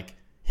stuff, and like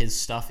his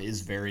stuff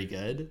is very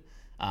good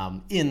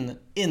in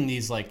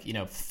these like, you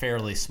know,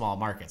 fairly small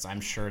markets. I'm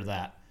sure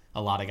that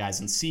a lot of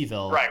guys in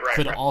Seville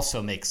could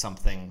also make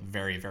something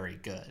very, very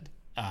good,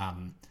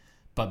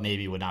 but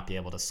maybe would not be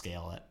able to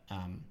scale it.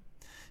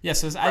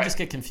 I just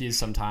get confused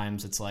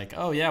sometimes. It's like,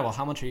 oh yeah, well,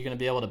 how much are you going to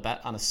be able to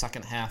bet on a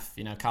second half,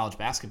 you know, college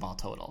basketball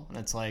total? And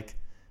it's like,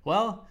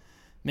 well,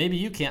 maybe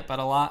you can't bet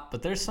a lot,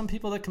 but there's some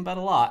people that can bet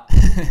a lot,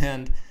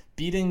 and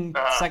beating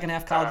second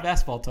half college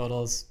basketball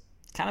totals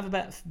kind of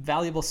a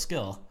valuable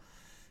skill.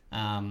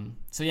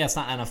 So yeah, it's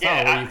not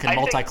NFL where you can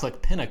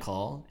multi-click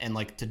Pinnacle, and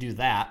like to do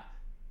that,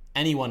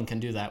 anyone can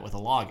do that with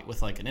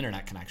with like an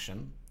internet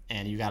connection,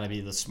 and you got to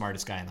be the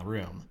smartest guy in the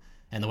room.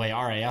 And the way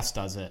RAS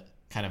does it,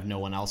 kind of no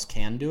one else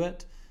can do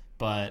it,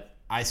 but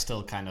I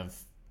still kind of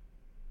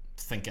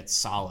think it's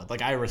solid.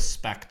 Like, I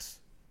respect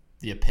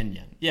the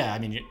opinion. Yeah, I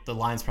mean, the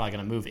line's probably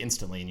going to move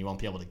instantly and you won't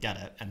be able to get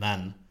it, and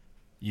then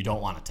you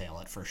don't want to tail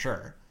it for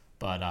sure.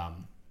 But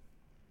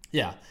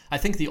yeah, I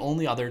think the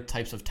only other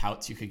types of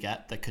touts you could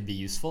get that could be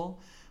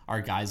useful are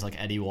guys like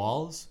Eddie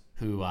Walls,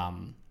 who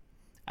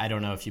I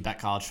don't know if you bet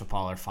college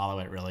football or follow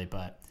it really,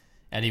 but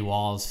Eddie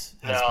Walls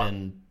has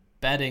been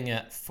betting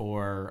it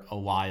for a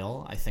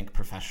while, I think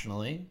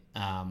professionally,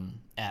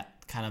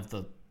 at kind of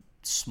the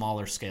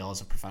smaller scales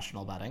of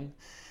professional betting.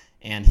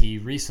 And he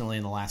recently,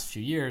 in the last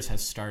few years,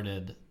 has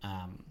started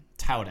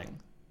touting.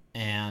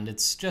 And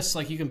it's just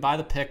like, you can buy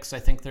the picks. I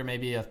think they're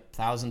maybe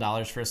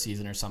 $1,000 for a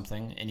season or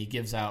something. And he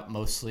gives out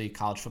mostly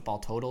college football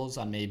totals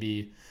on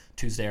maybe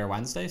Tuesday or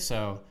Wednesday.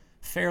 So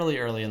fairly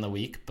early in the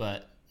week,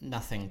 but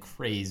nothing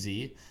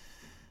crazy.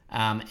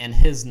 And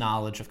his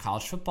knowledge of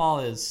college football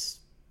is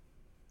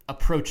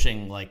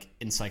approaching like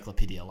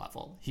encyclopedia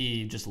level.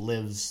 He just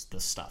lives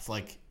this stuff.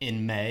 Like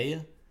in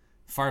May,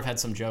 Favre had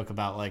some joke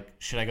about like,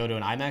 should I go to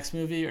an IMAX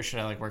movie or should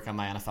I like work on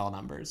my NFL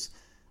numbers?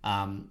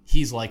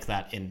 He's like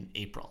that in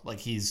April. Like,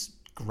 he's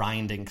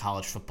grinding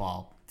college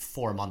football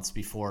 4 months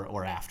before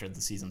or after the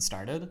season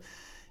started.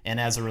 And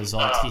as a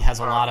result, he has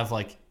a lot of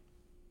like,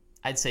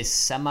 I'd say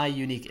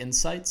semi-unique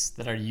insights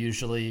that are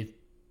usually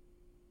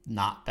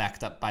not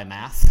backed up by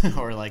math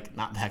or like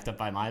not backed up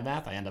by my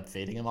math. I end up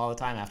fading him all the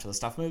time after the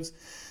stuff moves.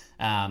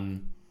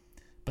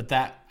 But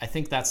I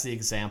think that's the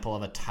example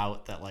of a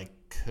tout that like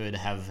could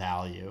have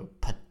value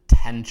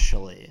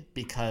potentially,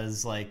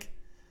 because like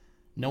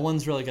no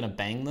one's really going to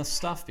bang this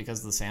stuff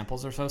because the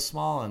samples are so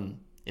small and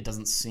it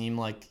doesn't seem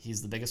like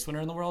he's the biggest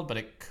winner in the world, but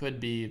it could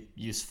be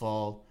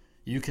useful.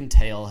 You can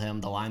tail him.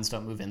 The lines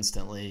don't move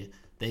instantly.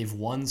 They've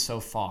won so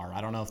far.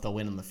 I don't know if they'll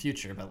win in the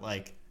future, but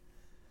like,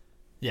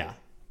 yeah.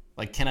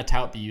 Like, can a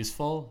tout be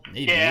useful?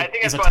 Maybe. Yeah, I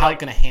think is a tout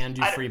going to hand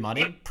you free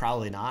money?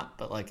 Probably not,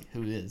 but like,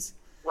 who is?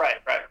 Right.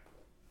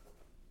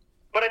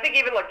 But I think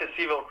even like the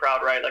Seville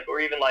crowd, right? Like,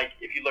 or even like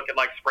if you look at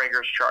like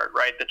Sprague's chart,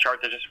 right? The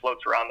chart that just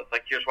floats around that's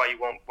like, here's why you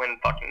won't win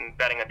fucking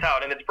betting a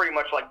tout, and it's pretty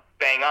much like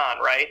bang on,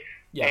 right?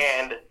 Yes.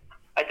 And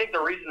I think the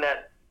reason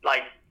that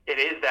like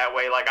it is that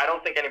way, like I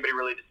don't think anybody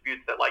really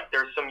disputes that like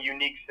there's some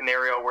unique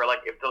scenario where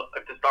like if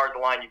the stars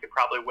align, you could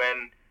probably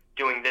win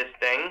doing this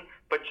thing.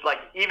 But like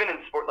even in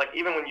sport, like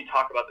even when you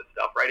talk about this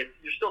stuff, right?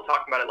 You're still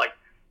talking about it like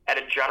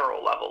at a general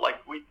level. Like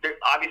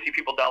obviously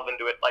people delve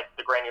into it, like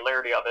the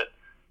granularity of it.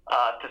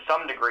 To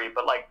some degree,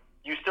 but like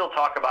you still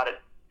talk about it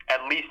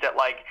at least at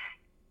like,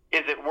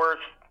 is it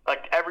worth,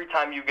 like every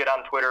time you get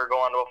on Twitter or go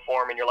onto a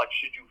forum and you're like,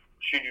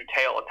 should you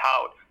tail a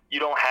tout? You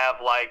don't have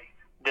like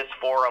this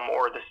forum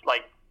or this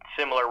like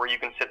similar where you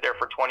can sit there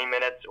for 20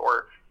 minutes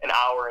or an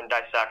hour and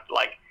dissect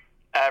like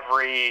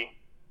every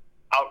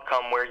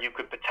outcome where you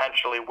could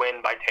potentially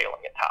win by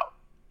tailing a tout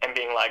and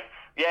being like,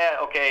 yeah,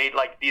 okay,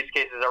 like these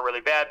cases are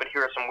really bad, but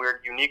here are some weird,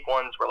 unique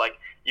ones where like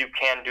you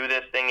can do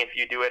this thing if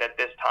you do it at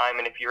this time,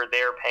 and if you're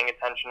there paying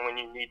attention when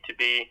you need to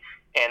be,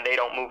 and they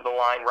don't move the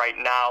line right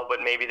now, but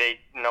maybe they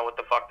know what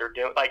the fuck they're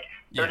doing. Like,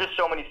 there are just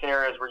so many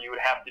scenarios where you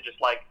would have to just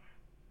like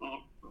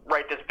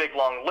write this big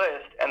long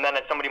list, and then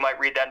somebody might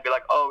read that and be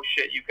like, oh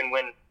shit, you can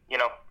win, you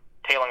know,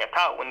 tailing a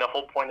tout, when the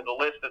whole point of the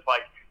list is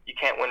like you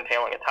can't win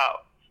tailing a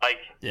tout. Like,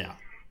 yeah,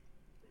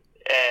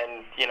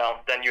 and you know,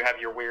 then you have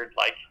your weird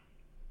like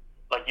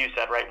you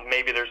said, right?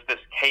 Maybe there's this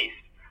case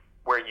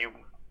where you,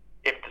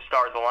 if the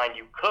stars align,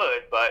 you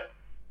could, but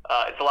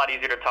it's a lot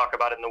easier to talk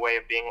about it in the way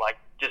of being like,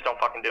 just don't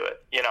fucking do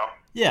it, you know?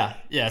 Yeah,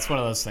 it's one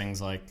of those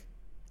things, like,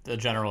 the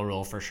general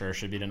rule for sure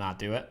should be to not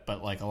do it,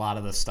 but, like, a lot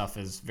of this stuff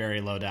is very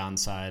low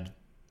downside,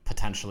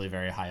 potentially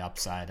very high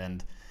upside,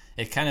 and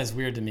it kind of is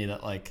weird to me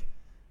that, like,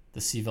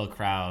 the Seville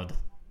crowd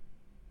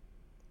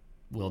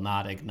will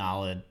not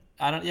acknowledge...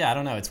 I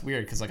don't know, it's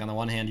weird, because, like, on the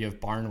one hand, you have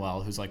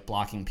Barnwell, who's, like,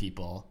 blocking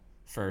people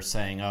for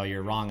saying, oh,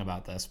 you're wrong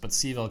about this, but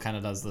Seville kind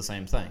of does the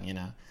same thing, you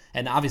know?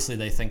 And obviously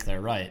they think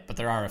they're right, but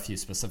there are a few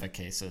specific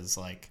cases,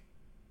 like,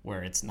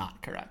 where it's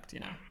not correct, you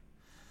know?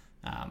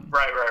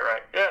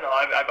 Right. Yeah, no,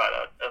 I buy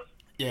that. That's...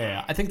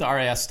 Yeah, I think the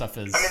RAS stuff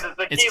is... I mean,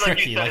 the key, it's like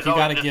tricky. you said, Like, is you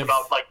always gotta give...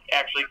 about, like,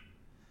 actually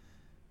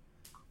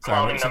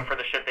clowning them for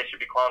the shit they should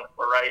be clowned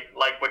for, right?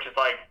 Like, which is,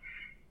 like,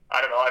 I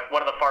don't know, like,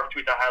 one of the Favre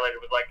tweets I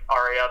highlighted was, like,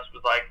 RAS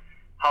was, like,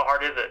 how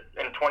hard is it?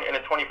 In a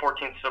 2014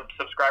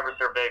 subscriber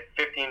survey,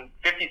 57%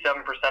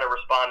 of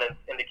respondents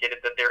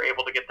indicated that they're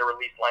able to get the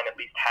release line at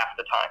least half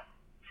the time.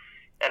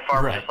 And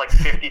Favre was just, like,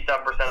 57%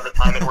 of the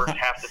time it works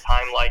half the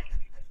time, like,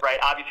 right?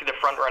 Obviously, the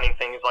front-running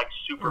thing is, like,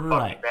 super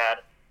fucking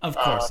bad. Of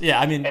course,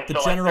 yeah. I mean, the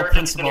so, general like,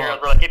 principle...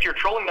 Scenarios where, like, if you're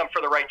trolling them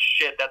for the right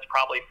shit, that's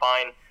probably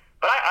fine.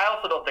 But I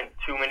also don't think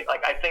too many...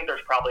 Like, I think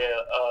there's probably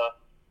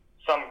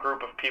some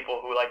group of people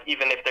who, like,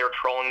 even if they're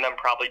trolling them,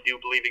 probably do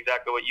believe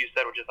exactly what you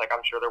said, which is, like,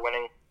 I'm sure they're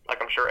winning.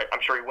 Like, I'm sure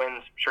he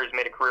wins. I'm sure he's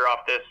made a career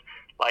off this.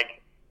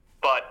 Like,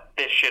 but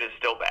this shit is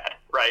still bad,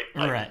 right?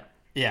 Like, right.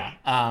 Yeah.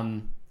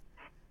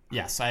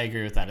 Yes, I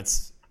agree with that.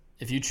 It's...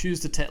 If you choose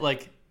to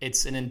like,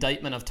 it's an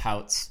indictment of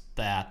touts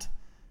that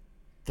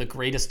the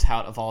greatest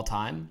tout of all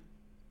time,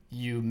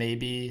 you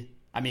maybe,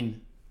 I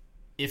mean,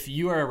 if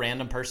you are a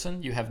random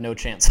person, you have no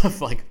chance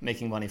of, like,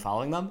 making money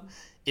following them.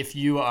 If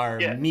you are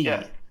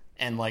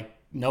and, like,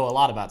 know a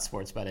lot about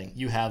sports betting,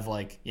 you have,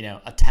 like, you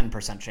know, a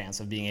 10% chance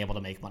of being able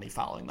to make money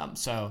following them.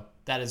 So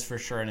that is for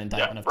sure an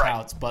indictment of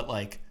touts, but,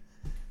 like,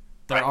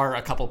 there are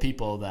a couple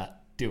people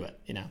that do it,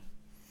 you know?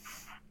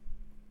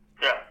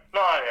 Yeah.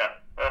 No, yeah.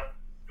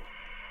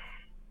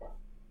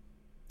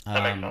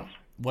 That makes sense.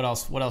 What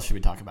else should we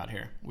talk about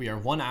here? We are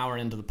 1 hour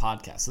into the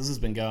podcast. This has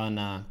been going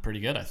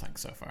pretty good, I think,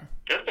 so far.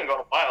 It's been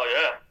going a while,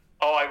 yeah.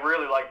 Oh, I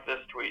really like this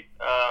tweet.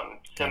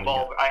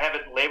 Symbol. I have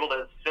it labeled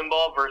as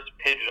Symbol versus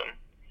Pigeon,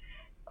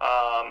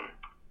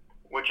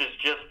 which is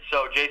just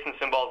so Jason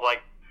Symbol is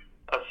like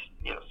a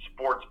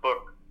sports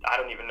book. I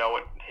don't even know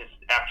what his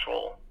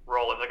actual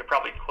role is. I could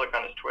probably click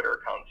on his Twitter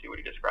account and see what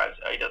he describes.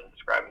 He doesn't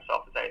describe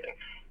himself as anything.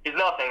 He's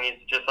nothing. He's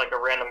just like a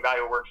random guy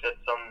who works at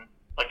some,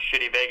 like,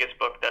 shitty Vegas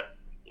book that,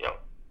 you know,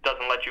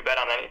 doesn't let you bet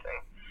on anything.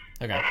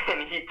 Okay.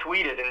 And he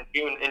tweeted in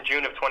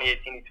June of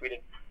 2018, he tweeted,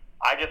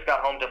 I just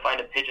got home to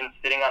find a pigeon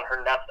sitting on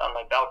her nest on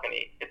my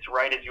balcony. It's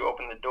right as you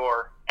open the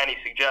door. Any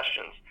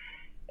suggestions?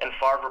 And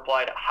Favre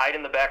replied, hide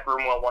in the back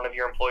room while one of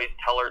your employees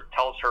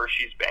tells her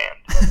she's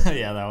banned.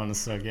 Yeah, that one is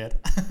so good.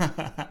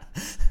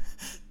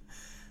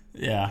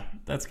 Yeah,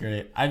 that's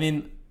great. I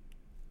mean,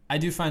 I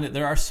do find that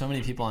there are so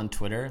many people on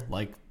Twitter,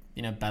 like,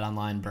 you know,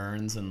 BetOnline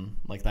Burns and,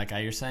 like, that guy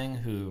you're saying,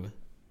 who,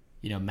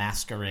 you know,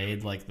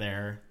 masquerade like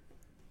they're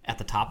at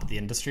the top of the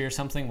industry or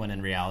something, when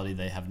in reality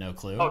they have no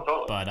clue. Oh,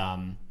 totally. But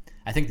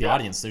I think the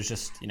audience, there's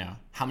just, you know,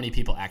 how many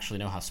people actually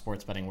know how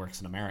sports betting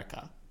works in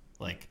America?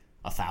 Like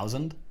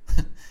 1,000?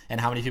 And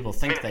how many people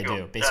think they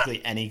do?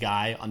 Basically any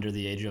guy under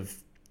the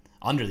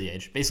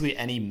age, basically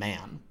any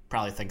man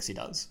probably thinks he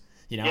does.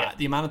 You know,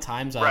 the amount of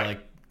times I,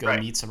 like, go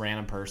meet some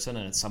random person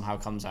and it somehow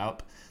comes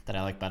out that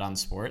I, like, bet on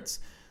sports.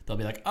 They'll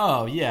be like,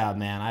 oh, yeah,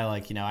 man, I,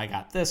 like, you know, I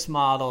got this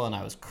model and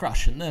I was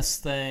crushing this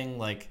thing.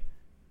 Like,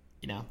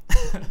 you know,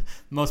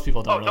 most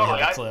people don't really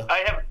have a clue.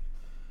 I have,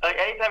 like,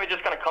 anytime it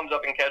just kind of comes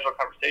up in casual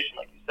conversation,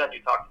 like you said,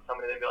 you talk to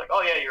somebody, they'd be like,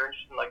 oh, yeah, you're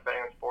interested in, like,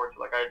 betting on sports.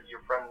 Like,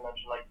 your friend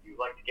mentioned, like, you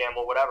like to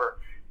gamble,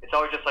 whatever. It's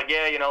always just like,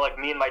 yeah, you know, like,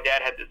 me and my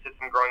dad had this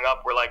system growing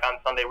up where, like, on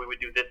Sunday we would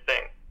do this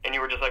thing. And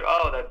you were just like,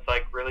 oh, that's,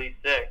 like, really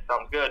sick.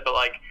 Sounds good. But,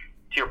 like,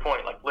 to your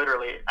point, like,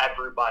 literally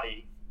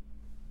everybody,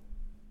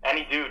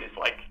 any dude is,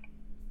 like,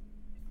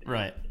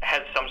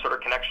 has some sort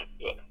of connection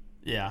to it.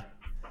 Yeah.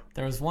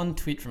 There was one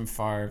tweet from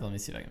Favre. Let me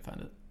see if I can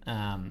find it.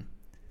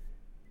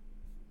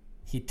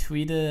 He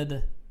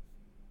tweeted...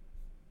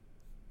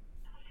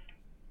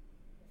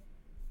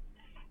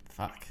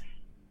 Fuck.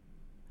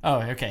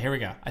 Oh, okay, here we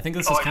go. I think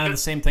this is kind of the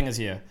same thing as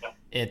you. Yeah.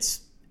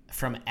 It's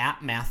from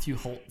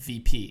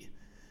 @MatthewHoltVP,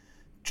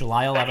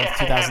 July 11th,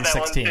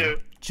 2016.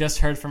 Just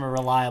heard from a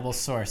reliable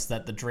source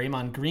that the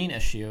Draymond Green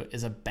issue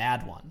is a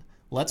bad one.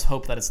 Let's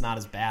hope that it's not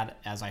as bad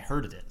as I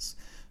heard it is.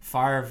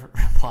 Favre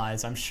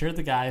replies, I'm sure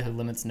the guy who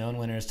limits known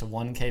winners to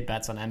 1K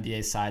bets on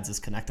NBA sides is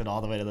connected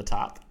all the way to the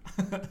top.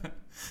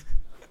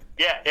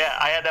 Yeah,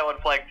 I had that one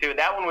flagged too.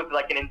 That one was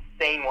like an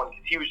insane one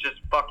because he was just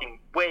fucking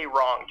way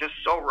wrong, just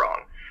so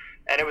wrong.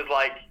 And it was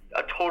like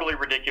a totally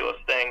ridiculous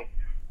thing,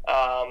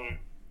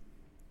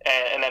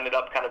 and ended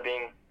up kind of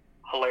being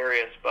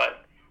hilarious.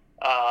 But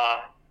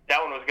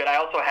that one was good. I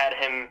also had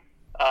him,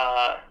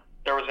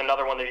 there was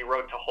another one that he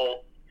wrote to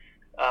Holt,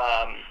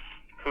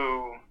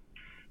 who,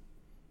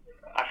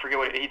 I forget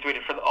what, he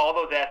tweeted, for all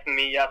those asking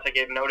me, yes, I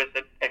gave notice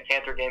at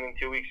Cantor Gaming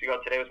 2 weeks ago.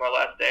 Today was my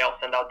last day. I'll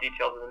send out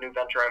details of the new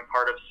venture I'm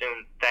part of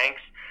soon.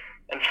 Thanks.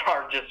 And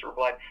Favre just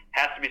replied,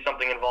 has to be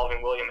something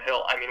involving William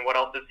Hill. I mean, what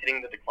else does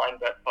hitting the decline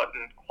bet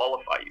button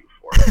qualify you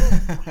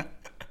for?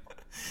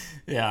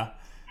 Yeah.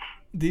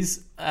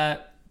 These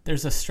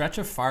there's a stretch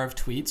of Favre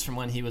tweets from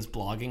when he was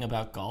blogging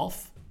about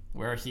golf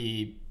where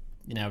he,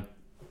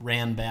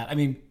 ran bad. I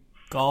mean,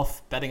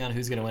 golf, betting on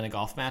who's going to win a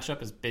golf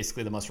matchup is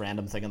basically the most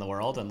random thing in the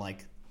world, and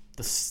like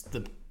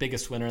the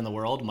biggest winner in the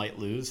world might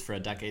lose for a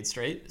decade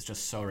straight. It's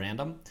just so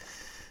random.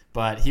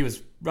 But he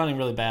was running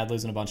really bad,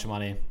 losing a bunch of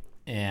money,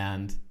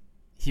 and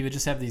he would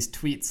just have these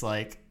tweets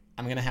like,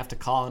 I'm going to have to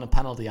call in a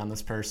penalty on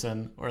this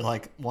person, or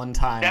like one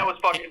time. That was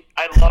fucking,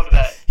 I love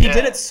that. He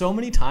did it so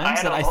many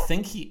times that I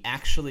think he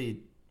actually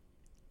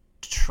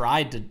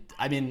tried to,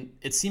 I mean,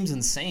 it seems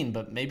insane,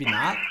 but maybe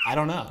not. I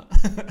don't know.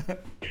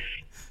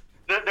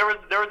 There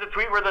was a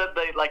tweet where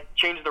they like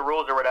changed the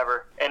rules or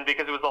whatever, and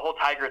because it was the whole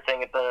Tiger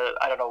thing at the,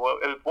 I don't know,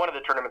 it was one of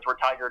the tournaments where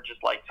Tiger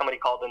just like, somebody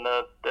called in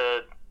the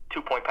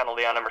 2-point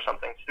penalty on him or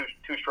something,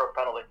 two-stroke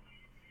penalty.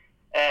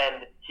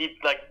 And he,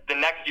 like, the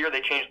next year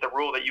they changed the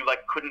rule that you,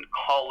 like, couldn't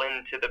call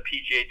into the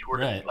PGA Tour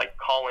to, like,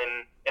 call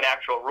in an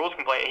actual rules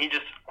complaint. And he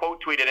just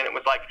quote tweeted, and it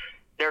was like,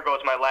 there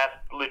goes my last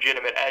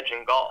legitimate edge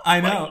in golf. I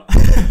know.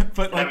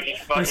 But,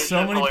 like, there's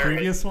so many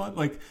previous ones.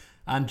 Like,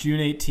 on June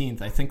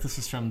 18th, I think this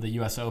is from the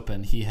U.S.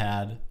 Open, he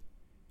had,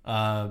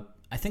 I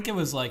think it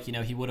was, like,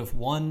 he would have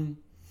won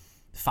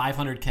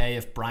 $500K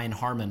if Brian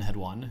Harman had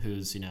won,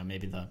 who's,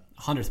 maybe the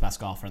 100th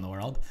best golfer in the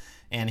world.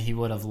 And he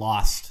would have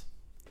lost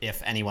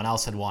if anyone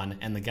else had won,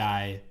 and the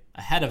guy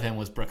ahead of him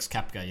was Brooks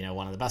Koepka,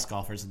 one of the best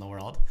golfers in the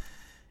world.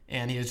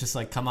 And he was just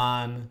like, come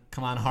on,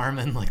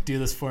 Harman, like, do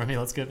this for me.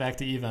 Let's get back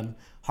to even.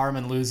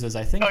 Harman loses,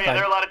 I think. Oh, yeah,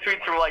 there are a lot of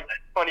tweets from, like,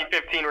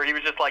 2015 where he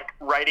was just, like,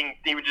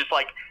 he would just,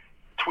 like,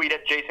 tweet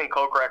at Jason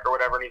Kokrak or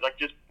whatever, and he's like,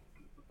 just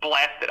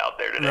blast it out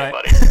there today,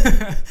 buddy.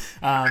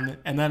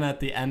 And then at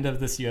the end of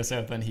this U.S.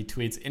 Open, he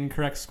tweets,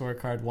 incorrect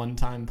scorecard one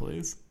time,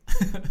 please.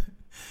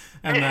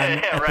 And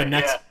then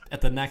at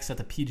the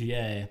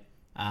PGA,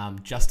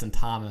 Justin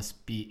Thomas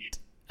beat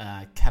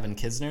Kevin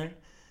Kisner,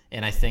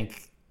 and I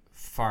think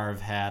Favre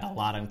had a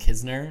lot on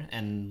Kisner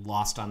and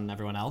lost on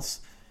everyone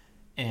else.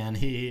 And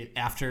he,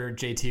 after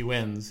JT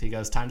wins, he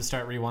goes, time to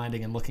start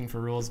rewinding and looking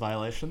for rules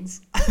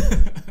violations.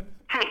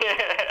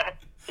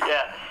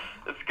 Yeah,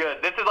 it's good.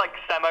 This is like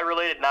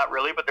semi-related, not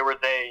really, but there was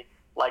a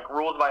like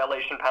rules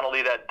violation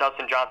penalty that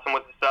Dustin Johnson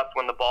was assessed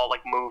when the ball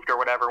like moved or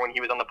whatever when he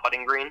was on the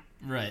putting green.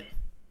 Right.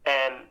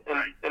 And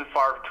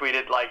Favre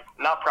tweeted, like,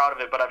 not proud of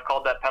it, but I've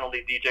called that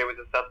penalty DJ was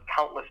assessed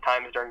countless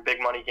times during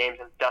big money games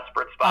in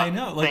desperate spots. I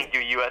know. Like, thank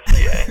you,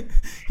 USGA.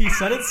 He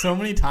said it so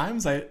many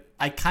times,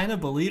 I kind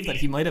of believe that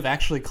he might have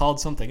actually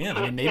called something in.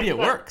 I mean, maybe it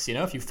works.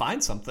 If you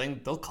find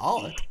something, they'll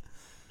call it.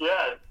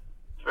 Yeah,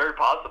 it's very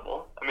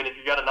possible. I mean, if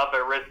you got enough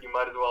at risk, you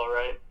might as well,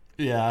 right?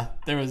 Yeah,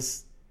 that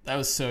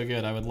was so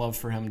good. I would love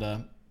for him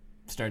to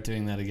start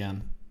doing that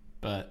again,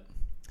 but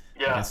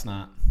I guess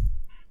not.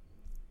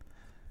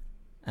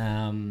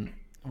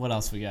 What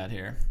else we got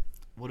here?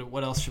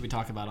 What else should we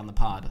talk about on the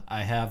pod?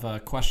 I have a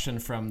question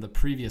from the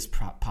previous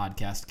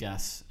podcast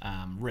guest,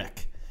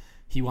 Rick.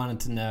 He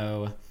wanted to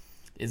know,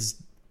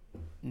 is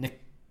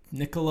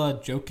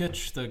Nikola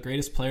Jokic the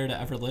greatest player to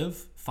ever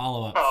live?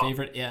 Follow-up,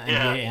 favorite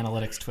NBA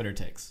analytics Twitter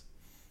takes.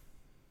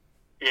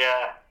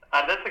 Yeah,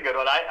 that's a good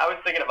one. I was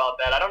thinking about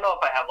that. I don't know if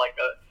I have like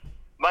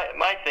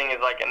my thing is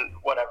like, and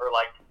whatever,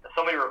 like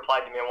somebody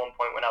replied to me at one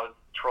point when I was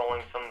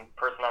trolling some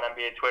person on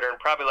NBA Twitter and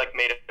probably like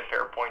made a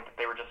fair point that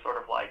they were just sort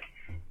of like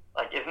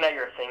isn't that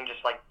your thing,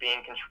 just like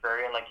being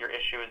contrarian? Like your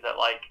issue is that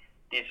like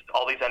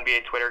all these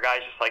NBA Twitter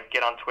guys just like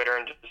get on Twitter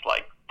and just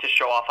like to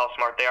show off how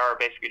smart they are, or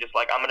basically just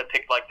like I'm gonna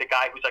pick like the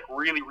guy who's like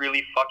really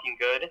really fucking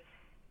good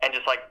and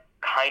just like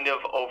kind of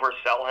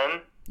oversell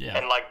him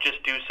and like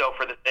just do so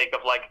for the sake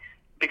of like,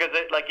 because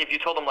like if you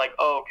told them like,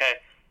 oh okay,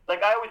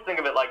 like I always think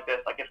of it like this,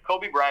 like if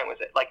Kobe Bryant was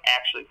like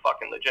actually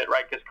fucking legit,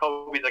 right? Because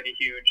Kobe's like a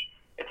huge,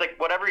 it's like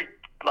whatever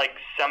like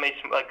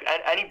like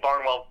any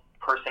Barnwell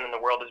person in the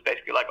world is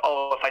basically like,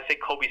 oh, if I say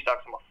Kobe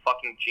sucks, I'm a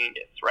fucking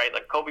genius, right?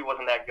 Like Kobe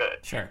wasn't that good,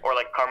 sure. Or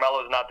like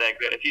Carmelo's not that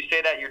good. If you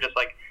say that, you're just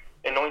like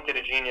anointed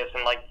a genius,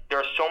 and like there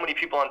are so many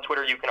people on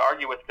Twitter you can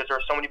argue with because there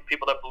are so many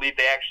people that believe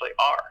they actually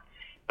are.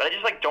 But I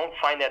just like don't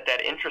find that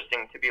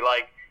interesting to be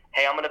like,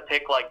 hey, I'm gonna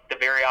pick like the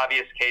very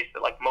obvious case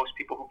that like most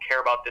people who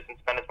care about this and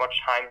spend as much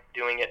time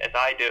doing it as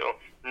I do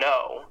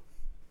know.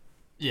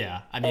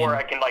 Yeah, I mean, or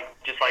I can like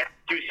just like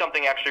do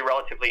something actually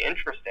relatively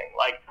interesting.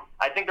 Like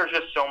I think there's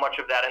just so much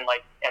of that in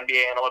like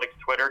NBA analytics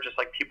Twitter, just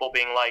like people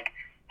being like,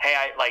 hey,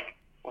 I like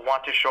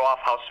want to show off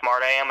how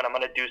smart I am, and I'm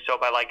gonna do so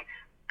by like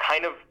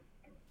kind of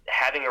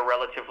having a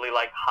relatively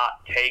like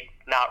hot take,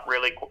 not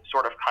really,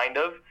 sort of, kind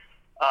of.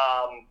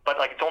 But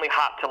like it's only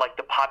hot to like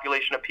the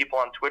population of people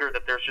on Twitter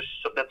that there's just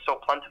that's so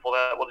plentiful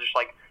that will just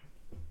like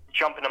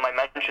jump into my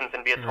mentions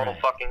and be a total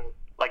fucking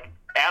like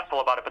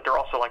asshole about it, but they're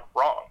also like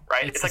wrong,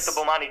 right? It's like the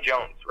Bomani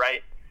Jones,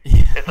 right?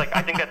 Yeah. It's like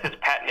I think that's his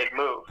patented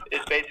move.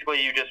 It's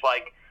basically you just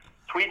like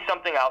tweet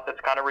something out that's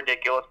kind of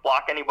ridiculous,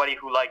 block anybody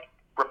who like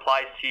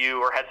replies to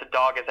you or has a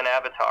dog as an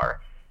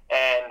avatar,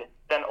 and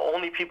then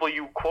only people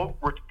you quote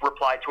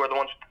reply to are the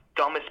ones with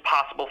the dumbest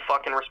possible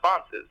fucking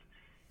responses.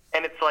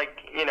 And it's like,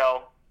 you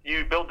know,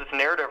 you build this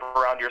narrative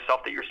around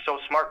yourself that you're so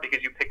smart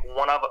because you pick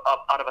one out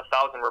of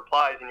 1,000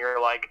 replies, and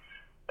you're like,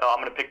 oh,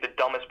 I'm going to pick the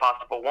dumbest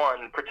possible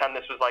one, pretend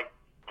this was like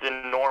the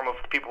norm of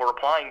people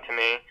replying to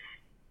me,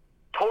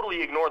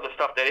 totally ignore the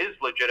stuff that is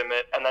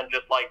legitimate, and then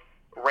just like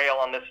rail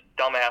on this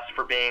dumbass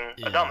for being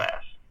a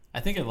dumbass. I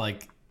think it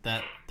like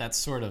that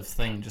sort of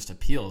thing just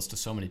appeals to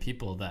so many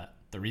people that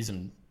the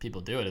reason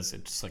people do it is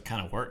it just like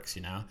kind of works,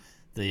 you know.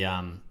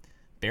 The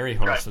Barry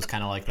Horse was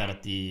kind of like that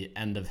at the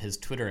end of his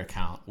Twitter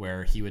account,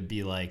 where he would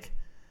be like,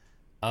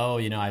 oh,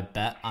 you know, I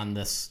bet on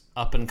this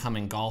up and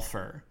coming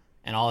golfer,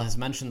 and all his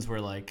mentions were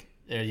like,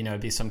 you know,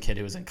 it'd be some kid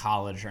who was in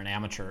college or an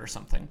amateur or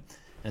something.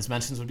 And his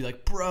mentions would be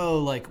like, bro,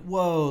 like,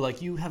 whoa,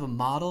 like you have a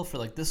model for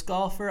like this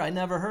golfer? I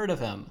never heard of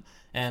him.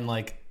 And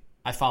like,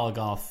 I follow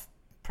golf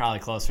probably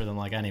closer than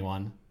like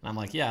anyone. And I'm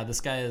like, yeah, this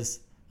guy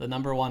is the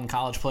 #1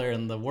 college player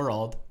in the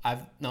world.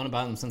 I've known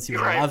about him since he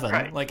was 11.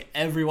 Right. Like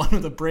everyone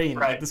with a brain,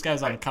 like this guy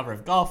was on the cover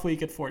of Golf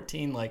Week at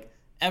 14. Like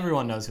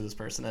everyone knows who this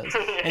person is.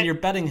 And you're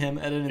betting him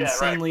at an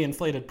insanely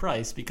inflated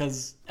price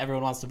because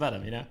everyone wants to bet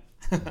him, you know?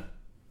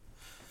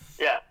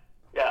 Yeah.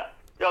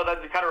 No,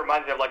 that kind of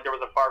reminds me of like there was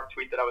a Favre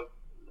tweet that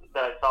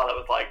I saw that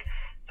was like,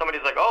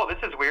 somebody's like, oh,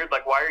 this is weird.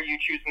 Like, why are you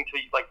choosing to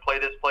like play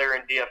this player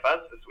in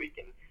DFS this week?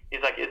 And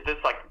he's like, is this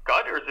like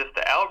gut or is this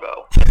the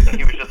algo? And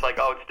he was just like,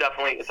 oh,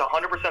 it's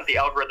 100% the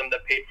algorithm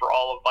that paid for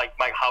all of like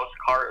my house,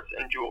 cars,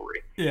 and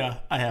jewelry. Yeah,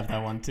 I have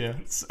that one too.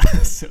 It's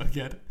so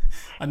good.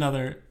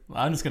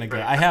 I'm just gonna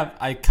go.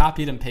 I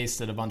copied and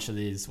pasted a bunch of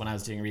these when I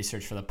was doing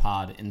research for the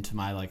pod into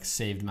my like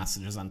saved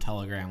messages on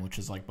Telegram, which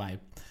is like my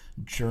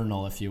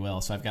journal, if you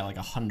will. So I've got like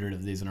 100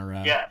 of these in a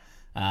row. Yeah.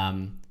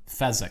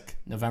 Fezzik,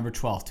 November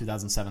 12th,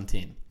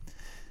 2017.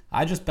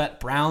 I just bet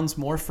Browns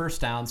more first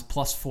downs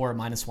 +4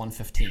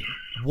 -115.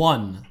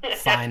 One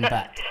fine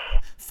bet.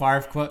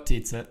 Favre quote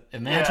tweets it.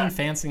 Imagine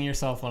fancying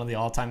yourself one of the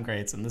all-time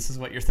greats, and this is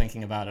what you're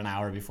thinking about an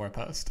hour before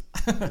post.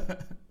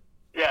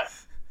 Yeah,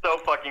 so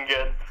fucking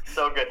good,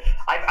 so good.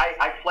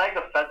 I flagged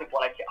the Fezzik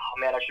one.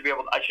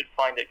 I should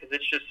find it because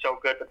it's just so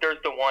good. But there's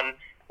the one.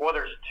 Well,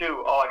 there's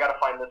two. Oh, I gotta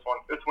find this one.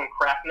 It's when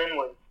Crackman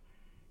was.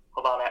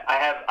 Hold on,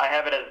 I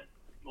have it as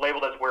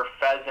labeled as where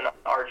Fez and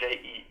RJ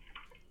eat.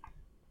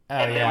 Oh,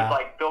 and yeah. it was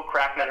like Bill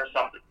Crackman or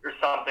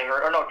something,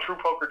 or no, True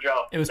Poker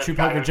Joe. It was True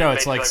Poker Joe.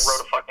 It's like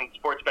wrote a fucking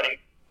sports betting.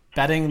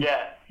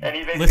 Yeah, and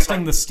he listing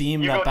like, the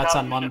steam that bets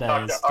on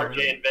Mondays.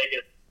 RJ in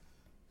Vegas.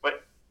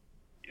 What?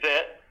 Is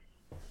it?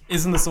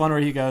 Isn't this the one where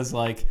he goes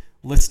like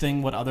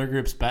listing what other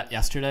groups bet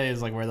yesterday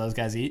is like where those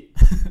guys eat?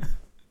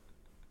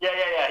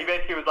 Yeah. He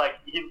basically was like,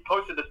 he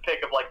posted this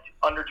pic of like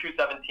under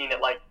 217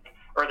 at like,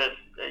 or this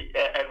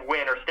at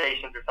Win or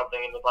Stations or something,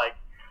 and was like,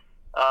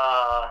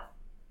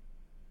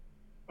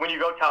 when you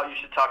go tout, you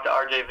should talk to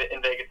RJ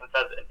in Vegas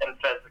and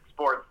Fez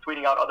Sports.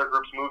 Tweeting out other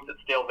groups' moves at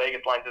stale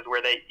Vegas lines is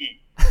where they eat.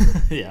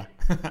 Yeah.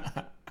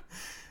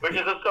 Which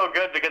is just so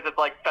good because it's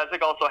like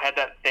Fezzik also had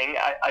that thing.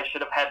 I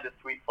should have had this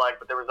tweet flag,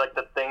 but there was like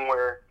the thing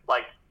where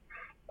like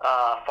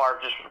Favre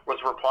just was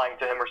replying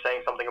to him or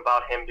saying something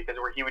about him because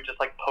where he would just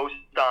like post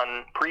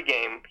on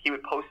pregame, he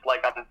would post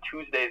like on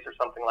Tuesdays or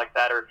something like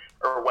that or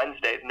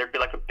Wednesdays, and there'd be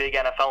like a big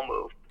NFL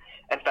move,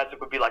 and Fezzik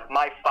would be like,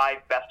 my 5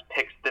 best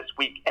picks this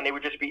week, and they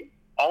would just be,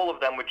 all of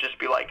them would just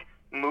be like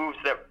moves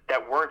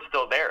that weren't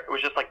still there. It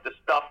was just like the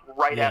stuff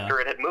right after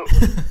it had moved.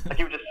 Like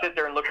he would just sit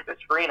there and look at the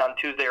screen on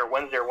Tuesday or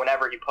Wednesday or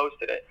whenever he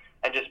posted it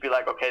and just be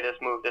like, okay, this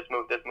move.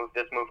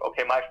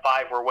 Okay, my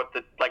 5 were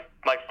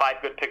my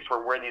 5 good picks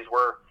were where these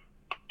were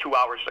 2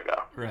 hours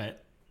ago. Right.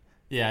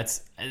 Yeah,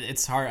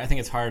 it's hard. I think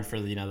it's hard for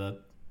the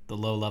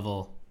low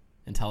level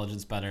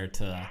intelligence bettor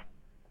to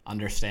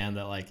understand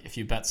that like if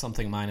you bet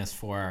something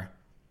 -4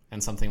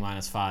 and something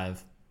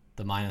 -5,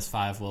 the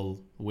 -5 will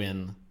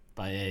win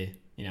by a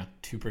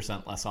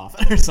 2% less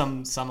often or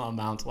some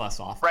amount less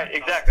often. Right,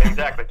 exactly.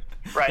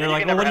 Right. They're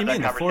like, well, what do you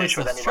mean? The 4 is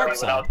the sharp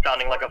side. Without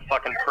sounding like a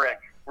fucking prick.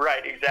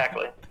 Right,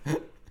 exactly.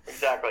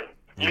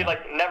 You should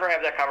like never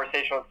have that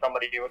conversation with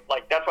somebody who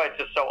like. That's why it's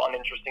just so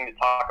uninteresting to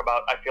talk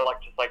about. I feel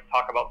like just like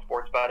talk about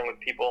sports betting with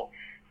people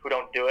who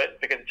don't do it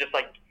because it's just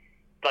like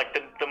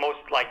the most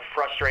like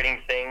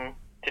frustrating thing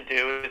to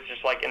do is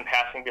just like in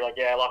passing be like,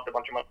 yeah, I lost a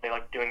bunch of money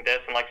like doing this,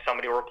 and like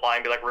somebody will reply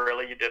and be like,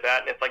 really, you did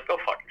that? And it's like, go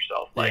fuck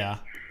yourself. Like, yeah.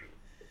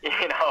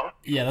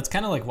 Yeah, that's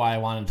kind of like why I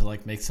wanted to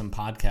like make some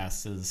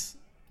podcasts is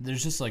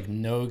there's just like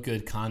no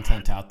good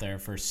content out there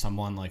for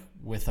someone like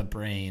with a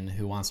brain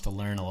who wants to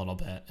learn a little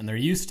bit. And there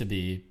used to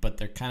be, but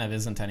there kind of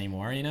isn't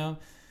anymore, So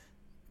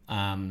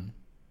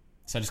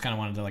I just kind of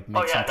wanted to like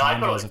make some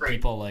convos of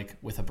people like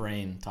with a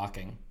brain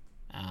talking.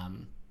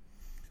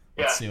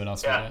 Let's see what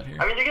else we got here.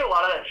 I mean, you get a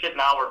lot of that shit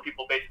now where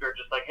people basically are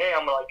just like, hey,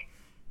 I'm like,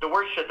 the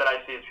worst shit that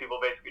I see is people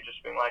basically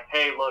just being like,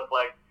 hey, look,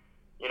 like,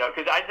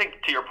 because I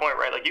think to your point,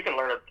 right, like you can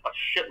learn a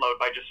shitload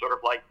by just sort of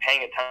like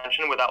paying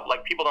attention without,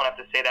 like, people don't have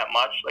to say that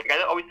much. Like,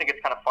 I always think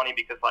it's kind of funny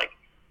because, like,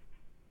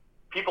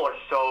 people are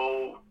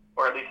so,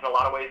 or at least in a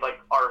lot of ways, like,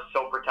 are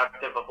so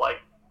protective of,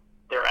 like,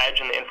 their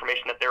edge in the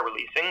information that they're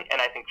releasing, and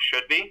I think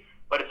should be.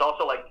 But it's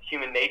also like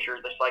human nature.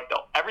 Just like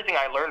everything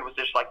I learned was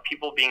just like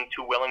people being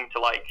too willing to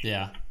like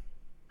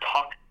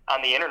talk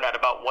on the internet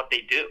about what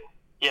they do.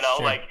 You know,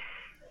 like,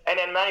 and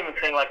I'm not even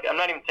saying like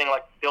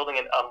building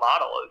a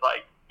model is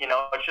like, you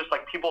know, it's just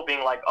like people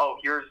being like, oh,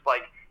 here's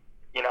like,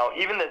 you know,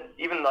 even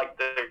like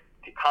the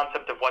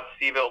concept of what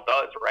Seville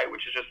does, right,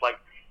 which is just like,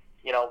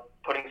 you know,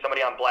 putting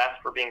somebody on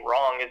blast for being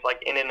wrong is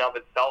like in and of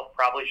itself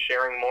probably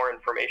sharing more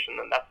information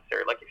than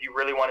necessary. Like if you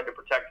really wanted to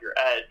protect your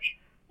edge,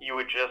 you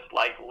would just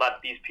like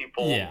let these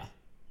people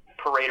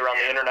parade around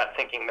the internet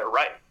thinking they're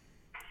right.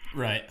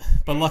 Right.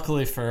 But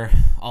luckily for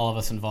all of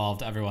us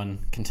involved,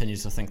 everyone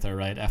continues to think they're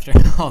right after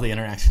all the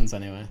interactions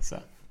anyway.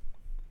 So.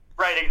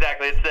 Right,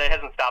 exactly. It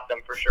hasn't stopped them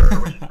for sure,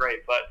 which is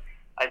great. But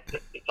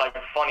it's like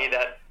funny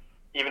that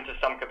even to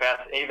some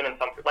capacity, even in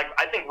some, like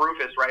I think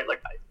Rufus, right?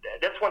 Like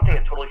that's one thing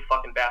that totally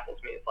fucking baffles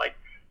me. It's like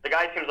the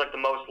guy seems like the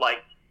most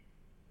like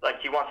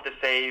he wants to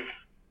save.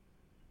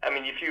 I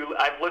mean,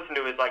 I've listened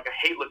to his I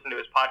hate listening to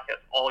his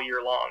podcast all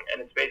year long,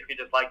 and it's basically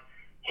just like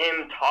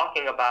him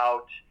talking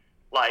about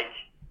like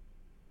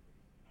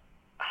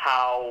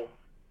how,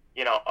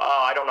 you know,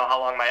 oh, I don't know how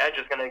long my edge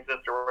is going to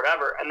exist or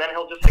whatever, and then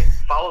he'll just like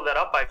follow that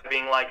up by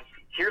being like,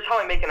 here's how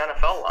I make an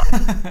NFL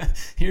line.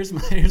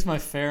 here's my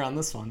fare on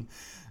this one.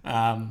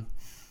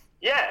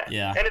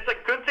 Yeah. And it's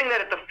a good thing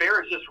that the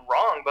fare is just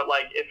wrong, but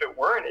like if it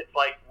weren't, it's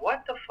like,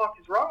 what the fuck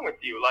is wrong with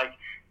you? Like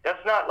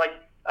that's not like.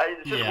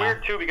 It's just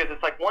weird too, because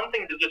it's like one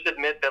thing to just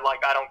admit that like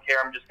I don't care,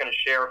 I'm just going to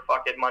share,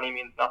 fuck it, money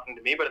means nothing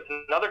to me, but it's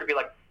another to be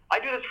like, I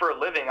do this for a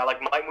living, I like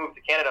might move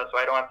to Canada so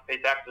I don't have to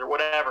pay taxes or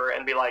whatever,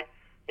 and be like,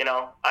 you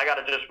know, I got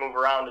to just move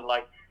around and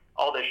like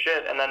all this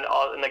shit, and then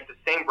in like the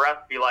same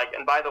breath be like,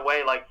 and by the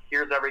way, like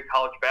here's every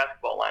college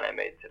basketball line I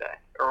made today,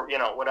 or you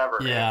know, whatever.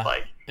 Yeah, it's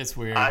like it's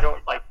weird. I don't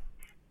like.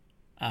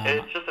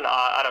 It's just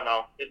I don't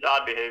know. It's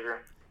odd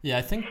behavior. Yeah,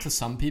 I think to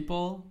some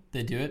people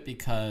they do it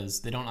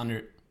because they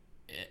don't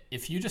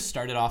if you just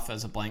started off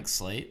as a blank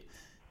slate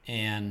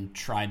and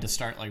tried to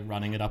start like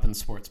running it up in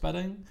sports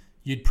betting,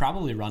 you'd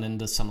probably run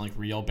into some like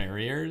real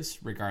barriers,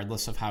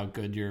 regardless of how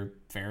good your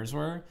fares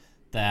were,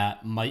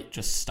 that might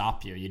just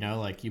stop you. You know,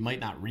 like you might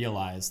not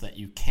realize that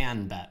you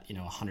can bet, you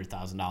know,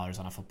 $100,000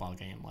 on a football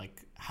game, like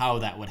how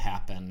that would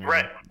happen,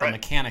 or the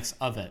mechanics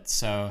of it.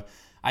 So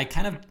I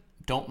kind of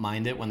don't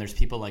mind it when there's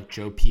people like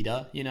Joe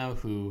Pita, you know,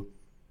 who,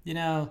 you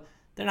know,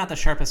 they're not the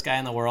sharpest guy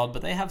in the world,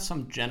 but they have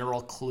some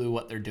general clue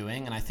what they're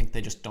doing, and I think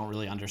they just don't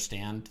really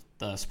understand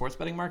the sports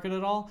betting market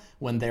at all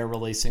when they're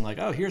releasing like,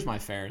 oh, here's my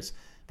fares.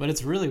 But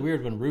it's really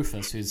weird when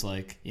Rufus, who's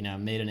like, you know,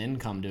 made an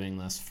income doing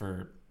this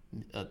for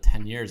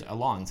 10 years, a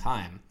long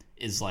time,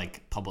 is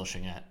like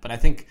publishing it. But I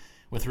think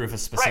with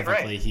Rufus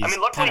specifically, he's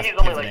kind of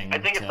pivoting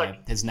to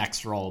his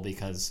next role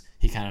because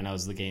he kind of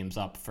knows the game's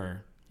up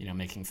for, you know,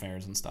 making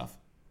fares and stuff.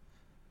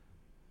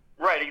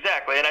 Right,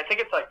 exactly. And I think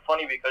it's like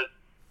funny because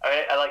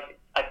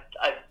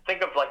I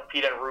think of like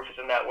Peta and Rufus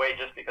in that way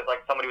just because like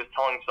somebody was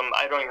telling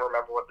I don't even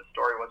remember what the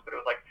story was, but it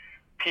was like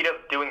Peta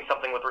doing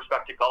something with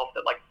respect to golf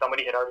that like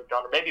somebody had already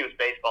done, or maybe it was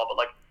baseball, but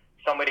like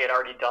somebody had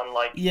already done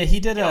like he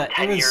did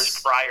 10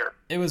 years prior.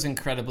 It was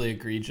incredibly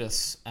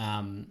egregious.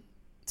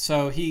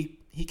 So he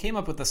came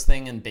up with this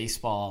thing in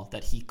baseball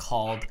that he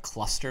called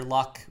cluster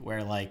luck,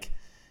 where like,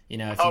 you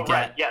know,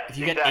 if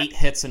you get 8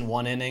 hits in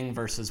 1 inning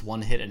versus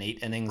 1 hit in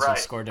 8 innings, you'll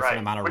score a different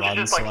amount of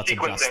runs. So let's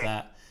adjust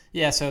that.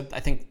 Yeah, so I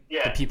think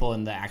the people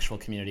in the actual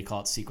community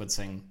call it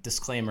sequencing.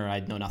 Disclaimer, I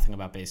know nothing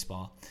about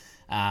baseball.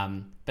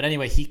 But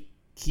anyway, he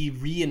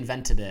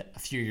reinvented it a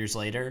few years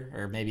later,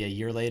 or maybe a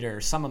year later,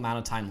 or some amount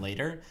of time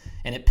later,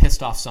 and it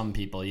pissed off some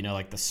people, you know,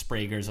 like the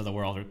Spragers of the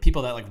world, or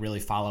people that like really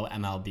follow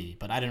MLB,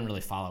 but I didn't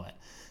really follow it.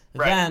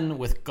 Right. Then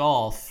with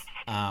golf,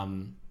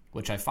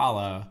 which I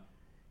follow,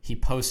 he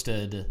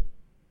posted,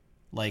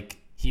 like,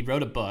 he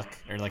wrote a book,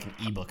 or like an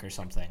ebook or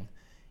something,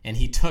 and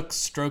he took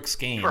strokes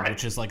gained,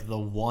 which is like the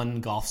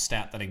one golf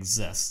stat that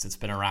exists. It's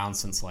been around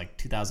since like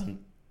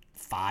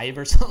 2005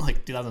 or something,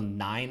 like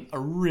 2009, a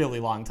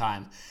really long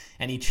time.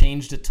 And he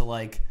changed it to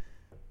like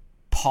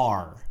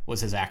PAR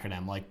was his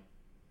acronym, like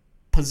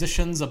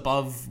positions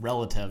above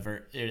relative,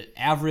 or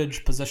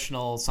average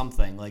positional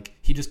something. Like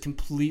he just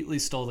completely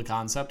stole the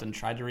concept and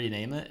tried to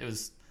rename it. It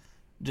was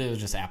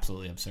just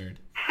absolutely absurd.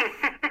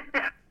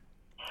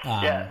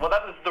 Well,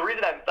 that was the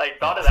reason I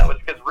thought of that was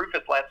because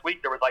Rufus last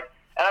week, there was like,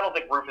 and I don't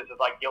think Rufus is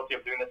like guilty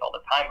of doing this all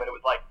the time, but it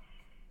was like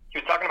he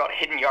was talking about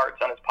hidden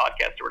yards on his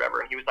podcast or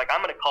whatever, and he was like,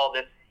 I'm going to call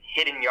this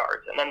hidden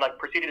yards, and then like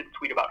proceeded to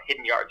tweet about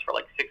hidden yards for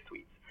like 6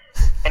 tweets.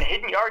 And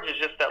hidden yards is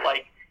just that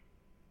like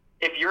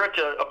if you're at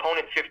the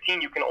opponent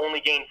 15, you can only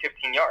gain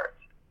 15 yards.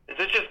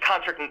 It's just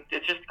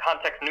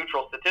context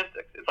neutral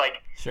statistics. It's like,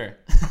 sure.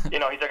 You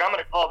know, he's like, I'm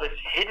going to call this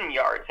hidden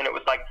yards, and it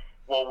was like,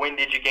 well, when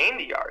did you gain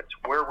the yards?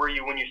 Where were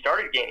you when you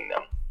started gaining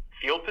them?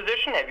 Field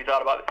position? Have you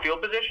thought about the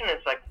field position?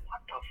 It's like, what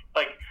the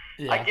like.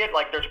 Yeah. I get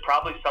like there's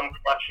probably some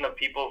collection of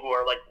people who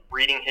are like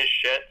reading his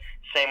shit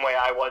same way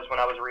I was when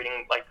I was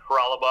reading like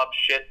Haralabub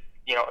shit,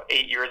 you know,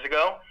 8 years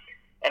ago,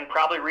 and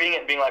probably reading it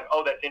and being like,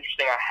 oh, that's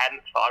interesting, I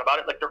hadn't thought about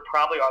it. Like there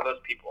probably are those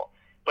people,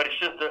 But it's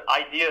just the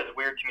idea is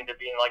weird to me. They're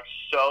being like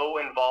so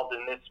involved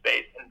in this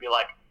space and be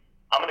like,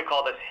 I'm going to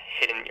call this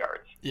hidden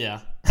yards.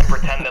 Yeah. And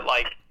pretend that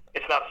like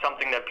it's not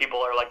something that people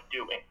are like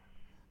doing.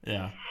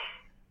 Yeah.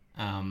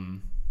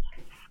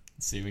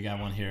 Let's see. We got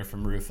one here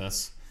from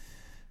Rufus.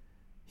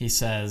 He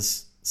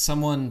says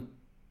someone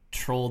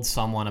trolled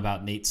someone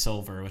about Nate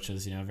Silver, which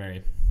is,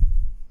 very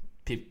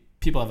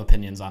people have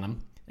opinions on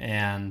him.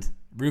 And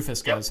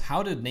Rufus goes,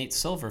 "How did Nate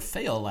Silver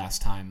fail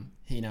last time?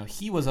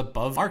 He was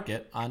above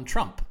market on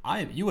Trump.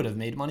 You would have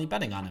made money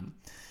betting on him."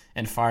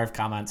 And Favre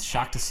comments,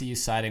 "Shocked to see you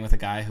siding with a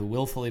guy who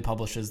willfully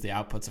publishes the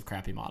outputs of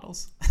crappy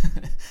models."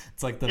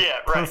 It's like the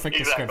perfect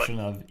description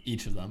of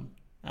each of them.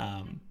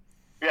 100%.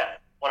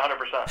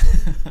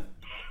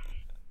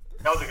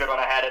 That was a good one.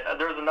 I had it.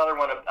 There was another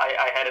one.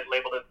 I had it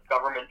labeled as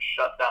government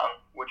shutdown,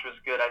 which was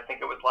good. I think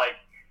it was like,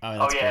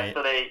 great.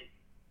 So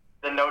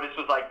the notice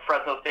was like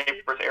Fresno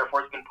State versus Air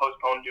Force been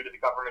postponed due to the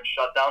government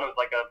shutdown. It was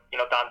like a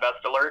Don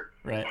Best alert.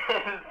 Right.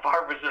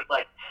 Favre was just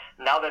like,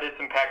 now that it's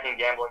impacting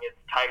gambling, it's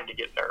time to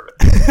get nervous.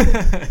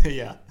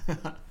 Yeah.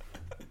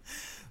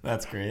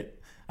 That's great.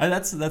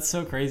 That's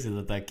so crazy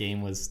that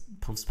game was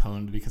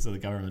postponed because of the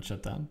government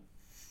shutdown.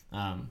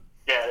 Yeah,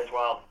 it is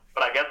wild.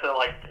 But I guess that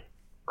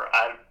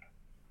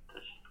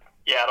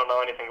I don't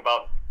know anything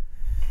about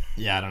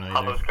I don't know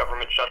how either. those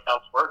government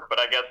shutdowns work, but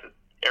I guess it's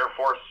Air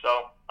Force,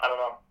 so I don't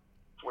know.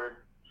 It's weird.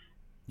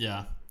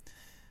 Yeah.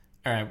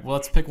 All right, well,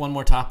 let's pick one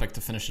more topic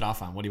to finish it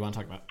off on. What do you want to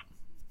talk about?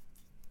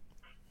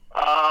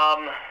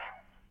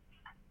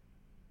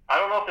 I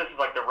don't know if this is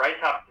like the right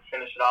topic to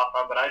finish it off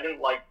on, but I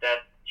didn't like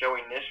that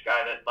Joey Nish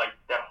guy,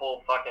 that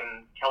whole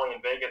fucking Kelly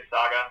and Vegas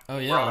saga. Oh,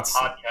 yeah. On a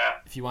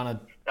podcast. If you want to...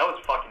 That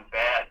was fucking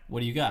bad. What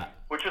do you got?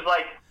 Which was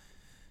like...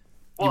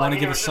 Well, you want to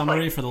give a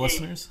summary for the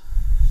listeners?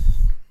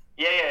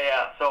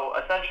 Yeah. So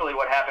essentially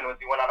what happened was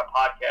he went on a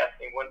podcast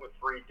and he went with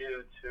three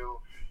dudes who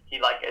he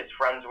is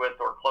friends with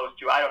or close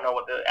to. I don't know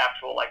what the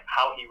actual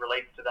how he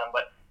relates to them,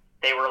 but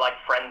they were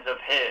friends of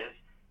his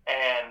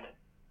and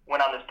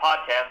went on this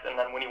podcast. And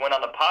then when he went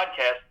on the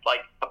podcast,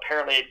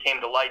 apparently it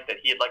came to light that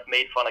he had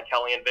made fun of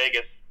Kelly in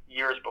Vegas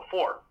years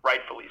before,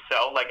 rightfully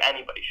so, like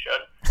anybody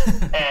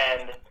should.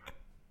 and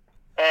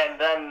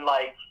then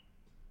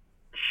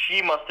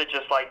she must have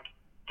just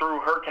through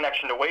her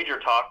connection to Wager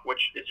Talk, which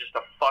is just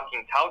a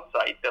fucking tout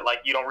site that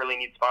you don't really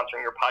need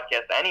sponsoring your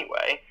podcast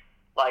anyway,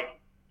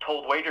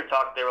 told Wager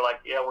Talk, they were like,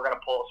 yeah, we're going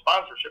to pull a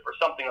sponsorship or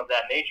something of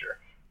that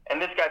nature.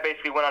 And this guy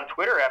basically went on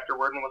Twitter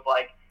afterward and was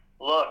like,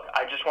 look,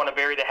 I just want to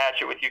bury the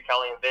hatchet with you,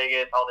 Kelly in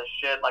Vegas, all this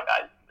shit. Now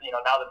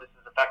that this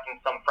is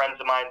affecting some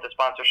friends of mine, the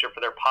sponsorship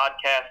for their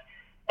podcast.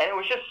 And it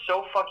was just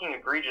so fucking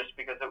egregious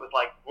because it was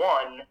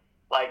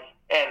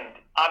and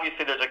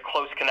obviously there's a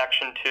close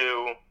connection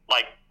to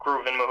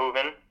Groovin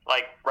Mahooven,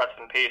 rest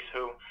in peace,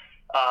 who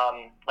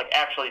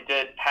actually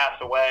did pass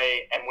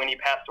away. And when he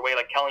passed away,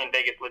 Kelly in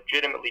Vegas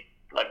legitimately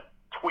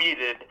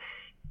tweeted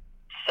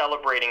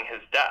celebrating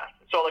his death.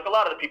 So a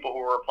lot of the people who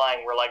were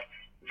replying were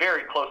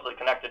very closely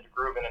connected to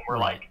Groovin and were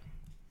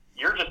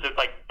you're just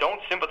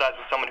don't sympathize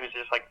with someone who's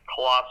just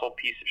colossal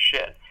piece of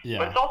shit. Yeah.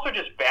 But it's also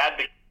just bad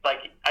because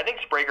I think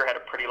Sprague had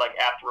a pretty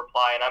apt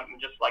reply, and I'm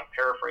just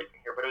paraphrasing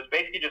here, but it was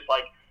basically just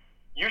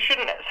you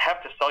shouldn't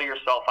have to sell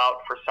yourself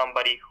out for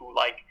somebody who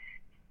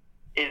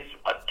is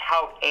a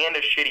tout and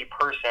a shitty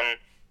person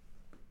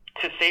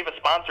to save a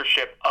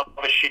sponsorship of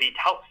a shitty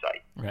tout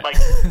site.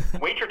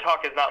 Right. Wager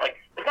Talk is not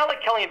it's not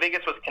like Kelly in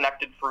Vegas was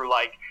connected through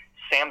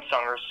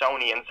Samsung or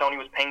Sony, and Sony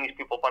was paying these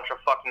people a bunch of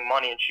fucking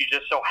money, and she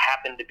just so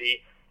happened to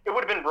be. It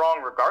would have been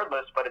wrong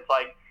regardless, but it's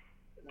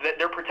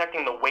they're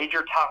protecting the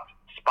Wager Talk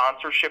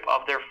sponsorship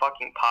of their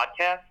fucking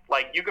podcast.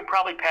 You could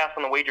probably pass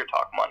on the Wager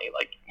Talk money.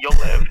 You'll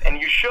live, and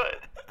you should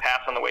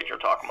pass on the Wager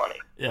Talk money.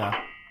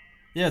 Yeah.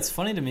 Yeah, it's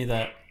funny to me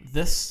that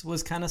this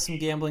was kind of some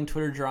gambling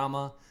Twitter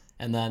drama,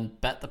 and then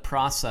Bet the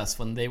Process,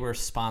 when they were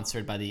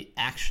sponsored by the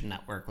Action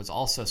Network, was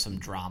also some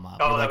drama.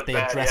 Oh, where, that was they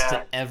bad, addressed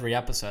yeah. it every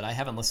episode. I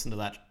haven't listened to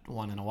that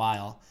one in a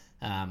while.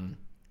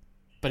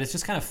 But it's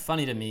just kind of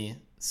funny to me,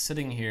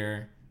 sitting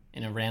here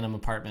in a random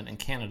apartment in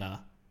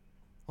Canada.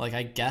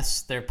 I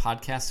guess their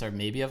podcasts are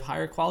maybe of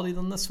higher quality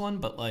than this one,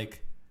 but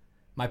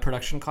my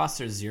production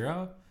costs are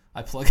zero.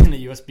 I plug in a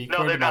USB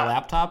cord to my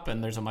laptop,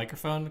 and there's a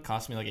microphone. It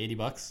costs me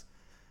 $80.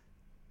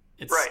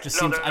 It just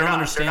seems I don't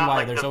understand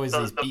why there's always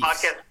these beefs. The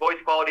podcast voice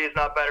quality is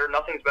not better.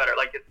 Nothing's better.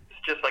 It's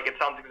just it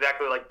sounds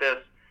exactly like this,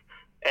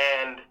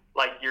 and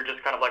you're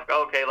just kind of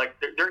okay.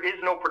 There is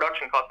no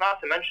production cost. Not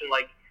to mention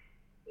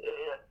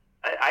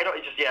I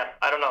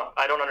don't know.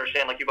 I don't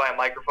understand. You buy a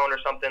microphone or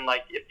something.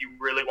 If you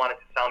really want it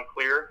to sound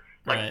clear.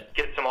 Right.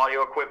 Get some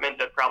audio equipment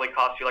that probably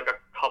costs you a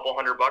couple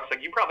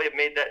 $100. You probably have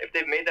made that. If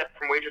they've made that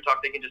from Wager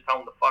Talk, they can just tell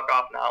them to fuck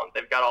off now.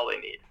 They've got all they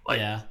need.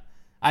 Yeah,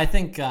 I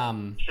think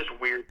it's just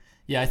weird.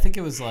 Yeah, I think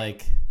it was I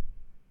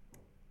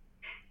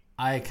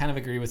kind of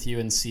agree with you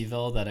in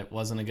Seville that it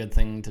wasn't a good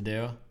thing to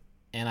do,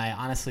 and I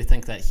honestly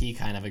think that he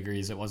kind of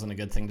agrees it wasn't a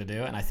good thing to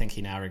do, and I think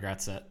he now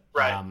regrets it.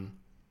 Right.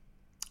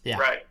 Yeah.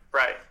 Right.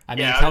 I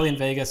mean, Kelly in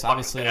Vegas,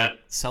 obviously,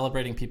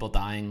 celebrating people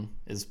dying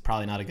is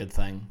probably not a good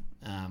thing.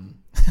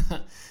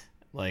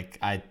 Like,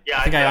 I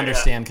Yeah, think I yeah.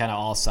 understand kind of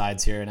all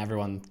sides here, and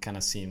everyone kind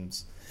of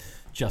seems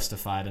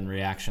justified in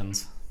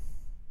reactions.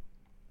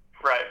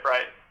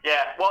 Right.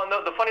 Yeah. Well,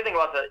 no, the funny thing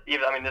about this is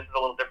a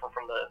little different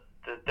from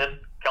this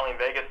Kelly and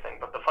Vegas thing,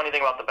 but the funny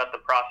thing about the bet the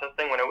process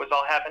thing when it was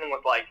all happening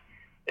was like,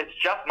 it's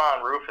Jeff Ma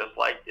and Rufus.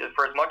 Like,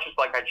 for as much as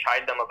like I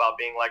chide them about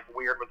being like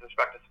weird with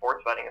respect to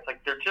sports betting, it's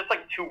like they're just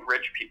like two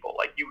rich people.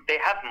 Like they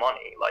have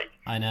money. Like,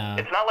 I know.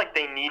 it's not like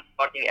they need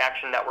fucking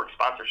Action Network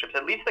sponsorships.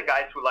 At least the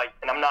guys who like,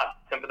 and I'm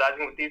not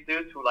sympathizing with these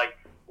dudes who like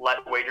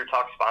let Wager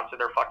Talk sponsor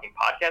their fucking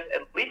podcast.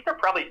 At least they're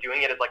probably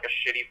doing it as like a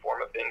shitty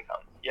form of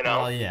income. You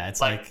know? Well, yeah,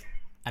 it's like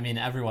I mean,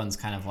 everyone's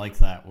kind of like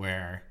that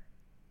where,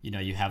 you know,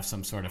 you have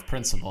some sort of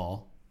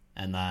principle,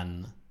 and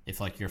then if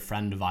like your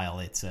friend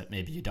violates it,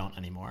 maybe you don't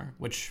anymore,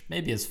 which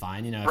maybe is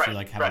fine, you know, if you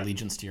like have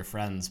allegiance to your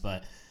friends.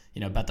 But,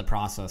 you know, Bet the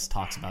Process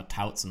talks about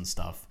touts and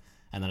stuff,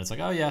 and then it's like,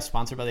 oh yeah,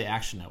 sponsored by the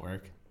Action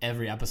Network.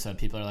 Every episode,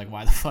 people are like,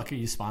 why the fuck are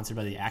you sponsored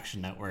by the Action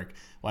Network?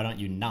 Why don't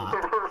you not?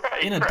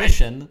 In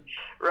addition,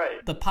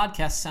 the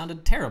podcast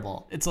sounded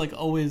terrible. It's like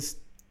always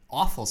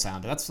awful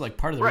sounding. That's like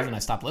part of the reason I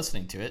stopped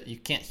listening to it. You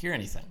can't hear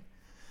anything.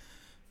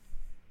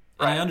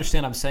 And I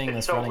understand I'm saying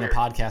this running a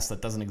podcast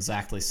that doesn't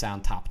exactly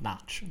sound top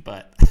notch,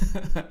 but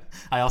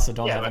I also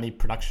don't have any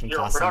production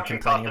costs I'm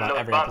complaining about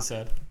every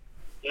episode.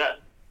 Yeah.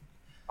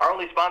 Our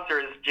only sponsor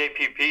is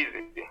JPPZ.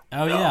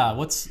 Oh,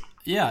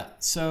 so.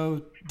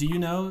 So do you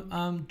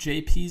know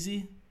Jay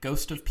Peasy,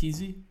 Ghost of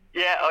Peasy?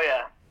 Yeah,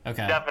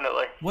 Okay.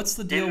 Definitely. What's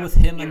the deal with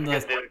him and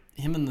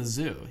the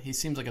zoo? He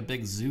seems like a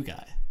big zoo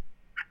guy.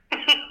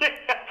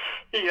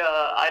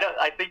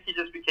 I think he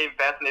just became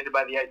fascinated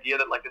by the idea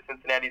that like the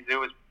Cincinnati Zoo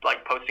was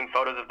like posting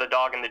photos of the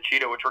dog and the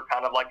cheetah, which were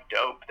kind of like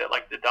dope. That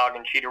like the dog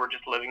and cheetah were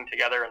just living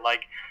together, and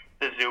like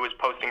the zoo was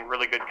posting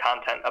really good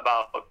content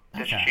about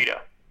this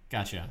cheetah.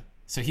 Gotcha.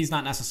 So he's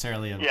not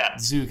necessarily a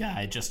zoo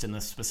guy, just in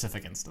this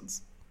specific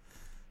instance.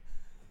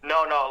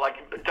 No,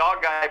 like the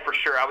dog guy for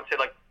sure. I would say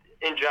like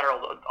in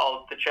general,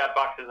 all the chat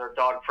boxes are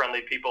dog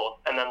friendly people,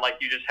 and then like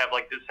you just have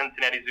like the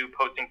Cincinnati Zoo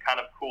posting kind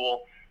of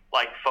cool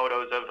like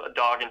photos of a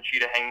dog and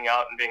cheetah hanging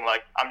out and being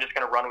like, I'm just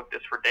going to run with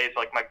this for days.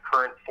 Like my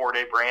current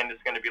 4-day brand is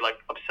going to be like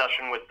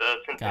obsession with the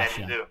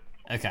Cincinnati Zoo.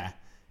 Okay.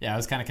 Yeah, I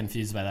was kind of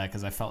confused by that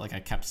because I felt like I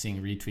kept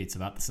seeing retweets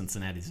about the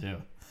Cincinnati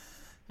Zoo.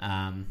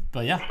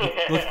 But yeah,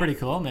 it looks pretty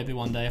cool. Maybe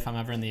one day if I'm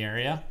ever in the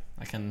area,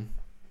 I can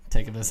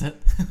take a visit.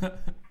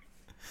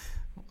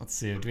 Let's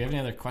see. Do we have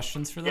any other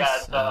questions for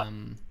this? Yeah,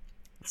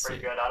 it's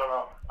pretty good. I don't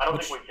know. I don't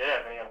think we did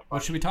have any other questions.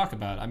 What should we talk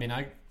about? I mean,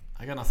 I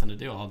got nothing to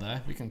do all day.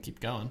 We can keep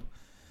going.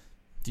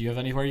 Do you have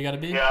anywhere you got to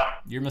be? Yeah.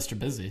 You're Mr.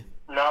 Busy.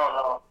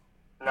 No,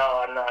 I'm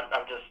not.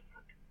 I'm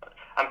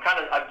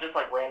just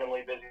like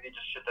randomly busy.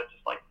 Just shit that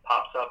just like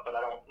pops up, but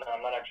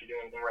I'm not actually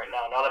doing anything right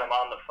now. Now that I'm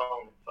on the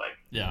phone, it's like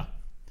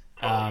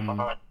totally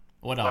fun.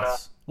 What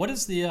else? What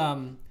is the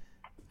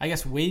I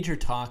guess Wager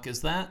Talk,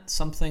 is that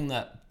something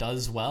that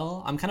does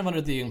well? I'm kind of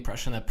under the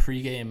impression that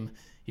pregame,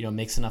 you know,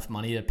 makes enough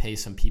money to pay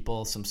some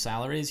people some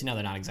salaries. You know,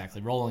 they're not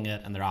exactly rolling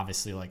it, and they're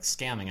obviously like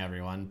scamming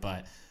everyone,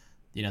 but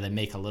you know, they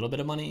make a little bit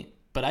of money.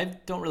 But I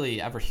don't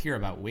really ever hear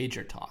about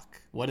Wager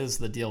Talk. What is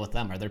the deal with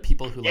them? Are there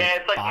people who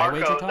it's like buy Marco,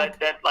 Wager Talk?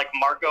 that like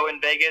Marco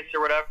in Vegas or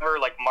whatever.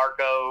 Like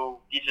Marco,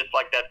 he's just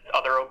like that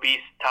other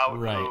obese tout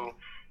who,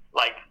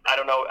 like, I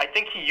don't know. I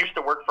think he used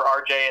to work for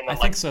RJ and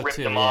then ripped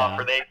him off,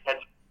 or they had,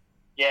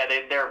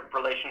 their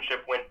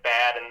relationship went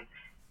bad and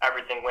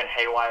everything went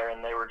haywire,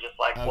 and they were just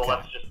like, well,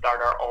 let's just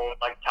start our own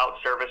like tout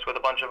service with a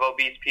bunch of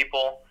obese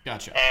people.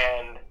 Gotcha.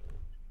 And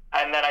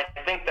then I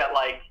think that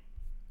like,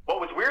 what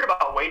was weird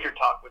about Wager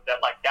Talk was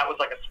that like that was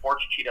like a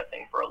sports cheetah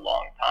thing for a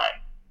long time.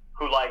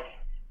 Who like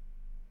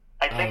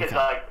I think is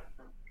like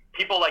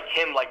people like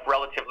him, like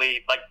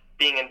relatively like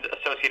being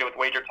associated with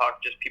Wager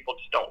Talk, just people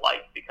just don't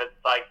like, because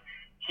like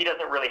he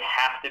doesn't really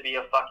have to be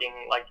a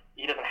fucking like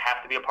he doesn't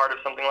have to be a part of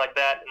something like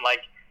that. And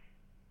like,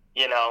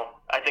 you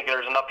know, I think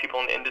there's enough people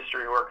in the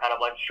industry who are kind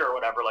of like, sure,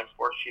 whatever, like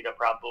sports cheetah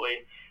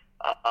probably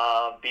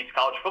beats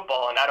college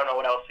football, and I don't know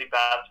what else he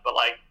bats, but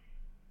like,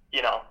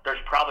 you know, there's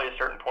probably a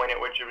certain point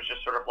at which it was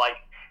just sort of like,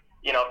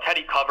 you know,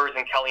 Teddy Covers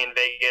and Kelly in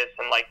Vegas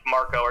and like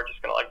Marco are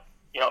just gonna like,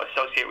 you know,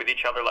 associate with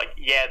each other. Like,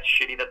 yeah, it's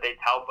shitty that they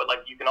tout, but like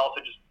you can also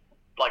just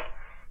like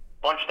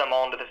bunch them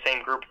all into the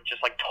same group of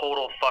just like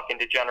total fucking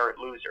degenerate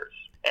losers.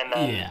 And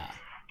then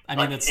I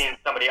mean, like, seeing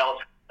somebody else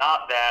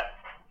not that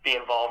be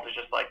involved is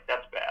just like,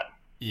 that's bad.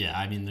 Yeah,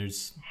 I mean,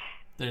 there's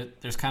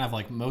kind of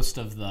like most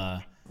of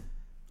the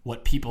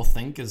what people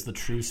think is the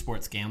true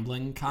sports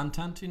gambling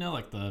content, you know,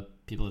 like the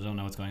people that don't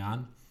know what's going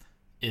on,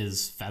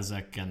 is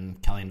Fezzik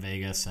and Kelly in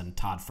Vegas and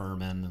Todd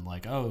Furman and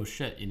like, oh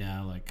shit, you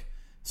know, like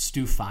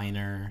Stu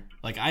Feiner.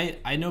 Like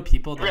I know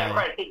people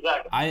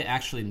that I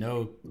actually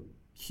know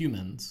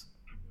humans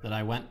that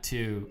I went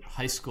to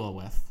high school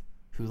with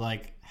who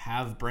like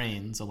have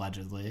brains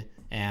allegedly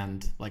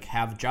and like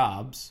have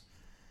jobs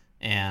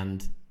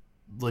and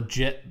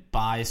legit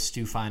buy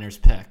Stu Feiner's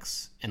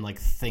picks and like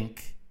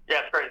think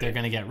they're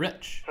gonna get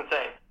rich. It's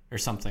insane. Or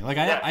something. Like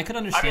I could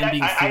understand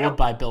being fooled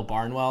by Bill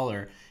Barnwell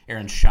or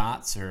Aaron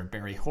Schatz or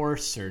Barry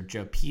Horse or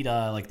Joe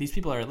Pita. Like these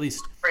people are at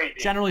least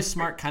crazy. generally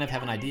smart kind of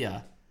have an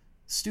idea.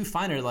 Stu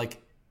Feiner,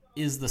 like,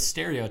 is the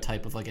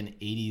stereotype of, like, an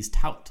 80s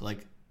tout.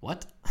 Like,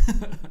 what?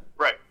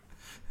 Right.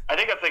 I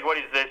think that's, like,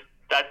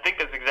 I think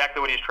that's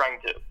exactly what he's trying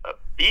to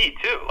be,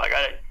 too. Like,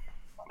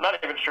 I'm not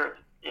even sure,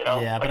 you know?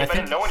 Yeah, like, but if I I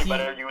didn't think know any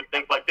better, you would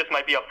think, like, this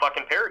might be a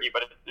fucking parody,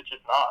 but it's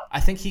just not. I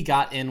think he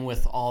got in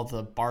with all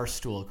the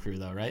Barstool crew,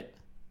 though, right?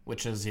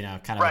 Which is, you know,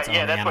 kind of Right, its own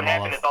yeah, that's what animal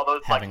happened of is all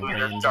those, like, having losers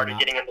brains or started not.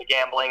 getting into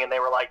gambling, and they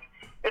were like,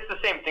 it's the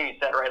same thing you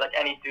said, right? Like,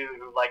 any dude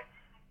who, like,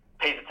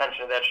 pays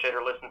attention to that shit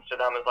or listens to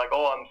them is like,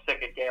 oh, I'm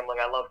sick of gambling,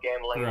 I love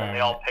gambling, Right, and they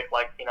all pick,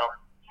 like, you know,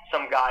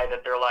 some guy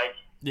that they're like,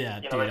 Yeah,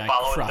 you know, dude, they I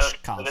follow crush so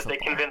college that they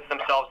football. convince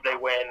themselves they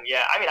win.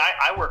 Yeah, I mean,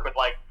 I work with,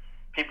 like,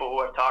 people who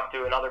I've talked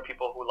to and other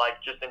people who,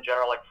 like, just in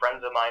general, like,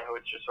 friends of mine who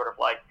it's just sort of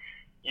like,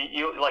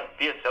 you like,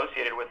 be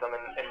associated with them,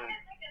 and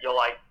you'll,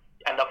 like,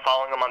 end up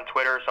following them on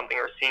Twitter or something,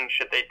 or seeing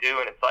shit they do,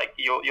 and it's like,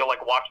 you'll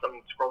like, watch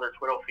them scroll their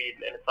Twitter feed,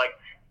 and it's like,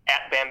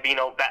 at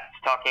Bambino Bets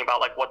talking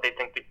about, like, what they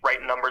think the right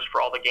numbers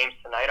for all the games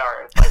tonight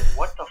are, and it's like,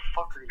 what the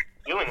fuck are you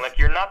doing? Like,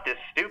 you're not this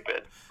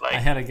stupid. Like, I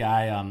had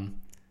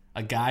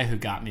a guy who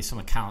got me some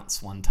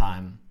accounts one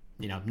time.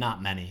 You know,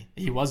 not many.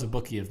 He was a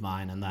bookie of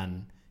mine, and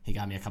then he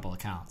got me a couple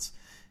accounts.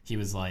 He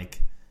was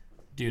like,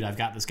 dude, I've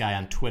got this guy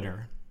on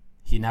Twitter.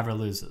 He never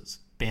loses.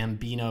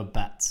 Bambino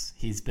Bets.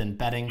 He's been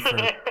betting for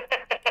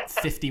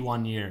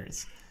 51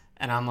 years.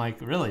 And I'm like,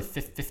 really?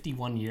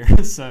 51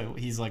 years? So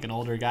he's like an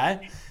older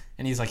guy?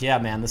 And he's like, yeah,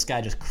 man, this guy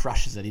just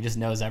crushes it. He just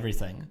knows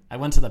everything. I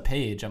went to the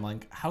page. I'm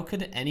like, how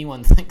could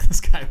anyone think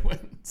this guy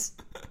wins?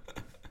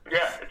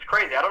 Yeah, it's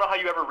crazy. I don't know how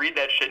you ever read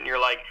that shit and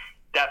you're like,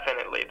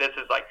 definitely, this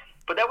is like.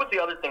 But that was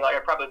the other thing. Like, I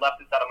probably left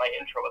this out of my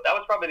intro, but that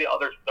was probably the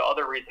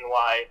other reason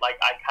why, like,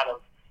 I kind of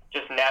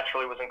just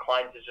naturally was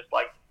inclined to just,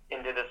 like,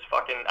 into this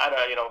fucking, I don't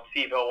know, you know,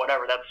 Seville,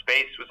 whatever, that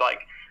space was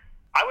like.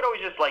 I would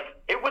always just, like,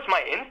 it was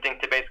my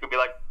instinct to basically be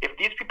like, if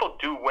these people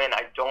do win,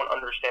 I don't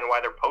understand why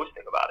they're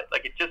posting about it.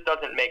 Like, it just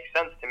doesn't make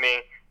sense to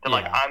me that,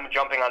 like, I'm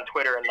jumping on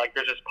Twitter and, like,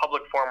 there's this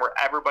public forum where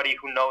everybody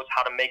who knows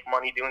how to make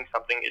money doing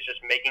something is just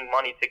making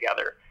money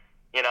together.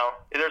 You know,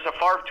 there's a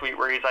Favre tweet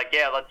where he's like,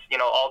 yeah, let's, you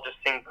know, all just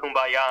sing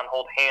Kumbaya and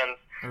hold hands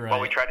while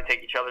we try to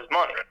take each other's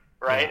money,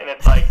 right? And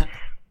it's like,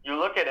 you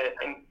look at it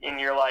and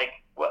you're like,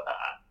 well,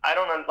 I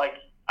don't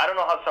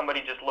know how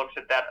somebody just looks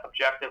at that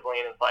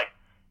objectively and it's like,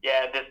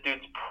 yeah, this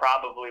dude's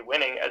probably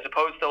winning, as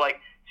opposed to,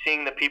 like,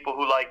 seeing the people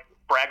who, like,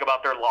 brag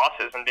about their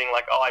losses and being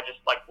like, oh, I just,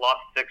 like,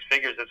 lost 6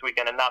 figures this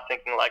weekend, and not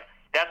thinking, like,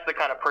 that's the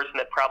kind of person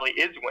that probably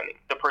is winning,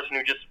 the person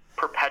who just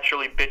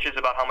perpetually bitches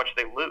about how much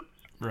they lose.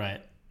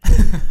 Right.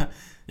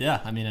 Yeah,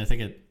 I mean, I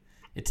think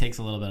it takes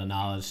a little bit of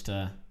knowledge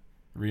to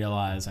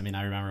realize. I mean,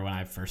 I remember when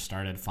I first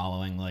started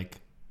following, like,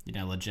 you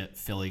know, legit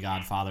Philly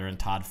Godfather and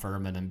Todd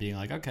Furman and being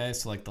like, okay,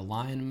 so, like, the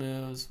line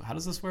moves, how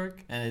does this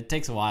work? And it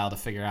takes a while to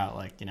figure out,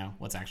 like, you know,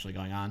 what's actually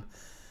going on.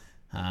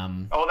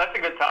 Oh, that's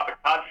a good topic.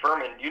 Todd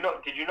Furman, did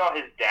you know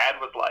his dad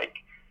was, like,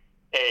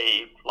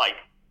 a, like,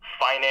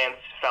 finance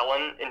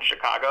felon in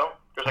Chicago?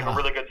 There's, like, a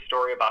really good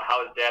story about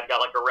how his dad got,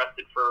 like,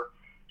 arrested for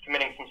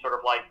committing some sort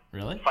of, like,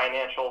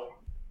 financial...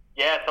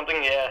 Yeah,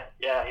 something, yeah,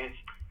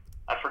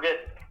 I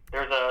forget,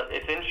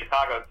 it's in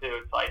Chicago,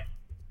 too. It's like,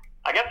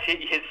 I guess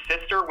his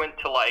sister went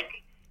to, like,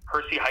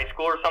 Hersey High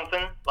School or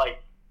something,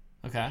 like,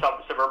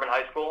 suburban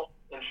high school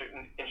in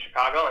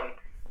Chicago,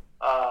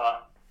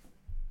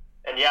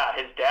 and yeah,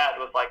 his dad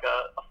was, like,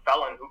 a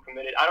felon who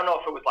committed, I don't know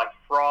if it was, like,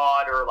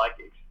 fraud or, like,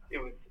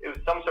 it was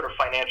some sort of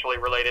financially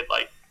related,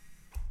 like,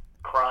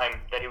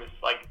 crime that he was,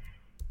 like,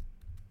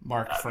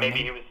 Mark Furman?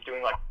 Maybe he was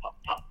doing, like,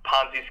 a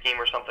Ponzi scheme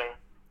or something.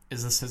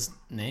 Is this his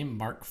name,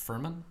 Mark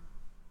Furman?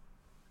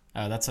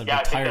 Oh, that's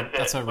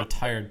a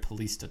retired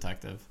police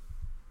detective.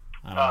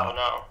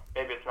 No,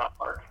 maybe it's not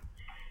Mark.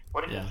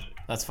 What is this?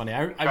 That's funny.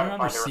 I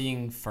remember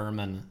seeing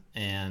Furman,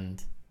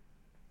 and,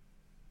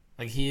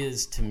 like, he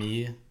is, to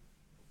me,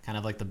 kind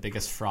of like the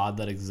biggest fraud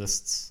that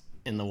exists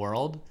in the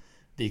world,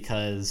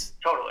 because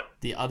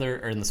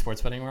or in the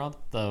sports betting world,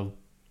 the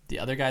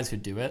other guys who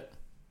do it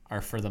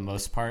are, for the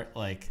most part,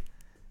 like,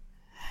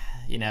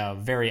 you know,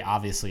 very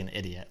obviously an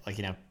idiot. Like,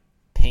 you know,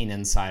 Payne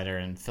Insider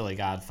and Philly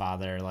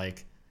Godfather,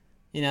 like,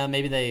 you know,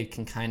 maybe they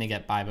can kind of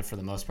get by, but for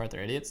the most part,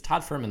 they're idiots.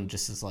 Todd Furman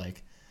just is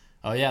like,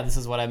 oh, yeah, this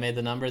is what I made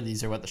the number.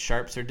 These are what the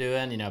sharps are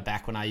doing. You know,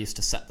 back when I used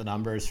to set the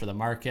numbers for the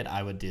market,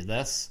 I would do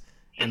this.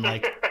 And,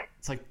 like,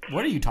 it's like,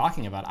 what are you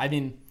talking about? I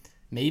mean,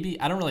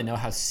 maybe, I don't really know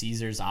how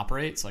Caesars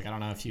operates. Like, I don't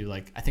know if you,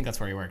 like, I think that's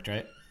where he worked,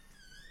 right?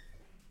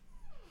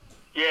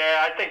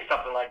 Yeah, I think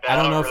something like that. I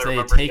don't know if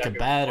they take a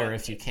bet or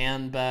if you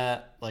can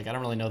bet. Like, I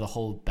don't really know the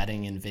whole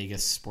betting in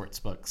Vegas sports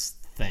books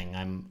thing.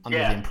 I'm under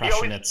the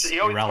impression it's irrelevant. He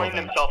always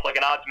claimed himself like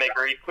an odds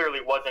maker. He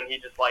clearly wasn't. He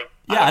just, like...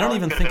 Yeah, I don't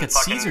even think at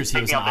Caesars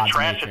he was an odds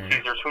maker.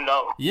 Caesars, who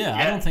knows? Yeah,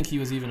 I don't think he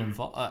was even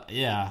involved.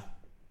 Yeah,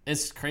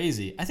 it's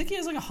crazy. I think he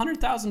has like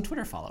 100,000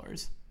 Twitter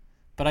followers.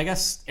 But I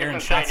guess Aaron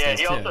Schatz does,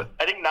 too. Also,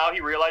 I think now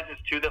he realizes,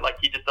 too, that, like,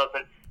 he just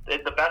doesn't...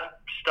 The best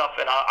stuff,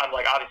 and I'm,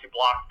 like, obviously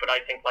blocked, but I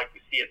think, like,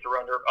 we see it through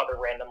other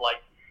random,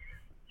 like,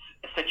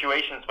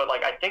 situations, but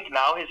like I think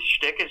now his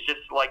shtick is just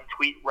like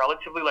tweet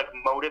relatively like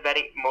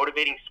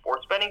motivating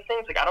sports betting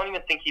things. Like I don't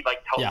even think he like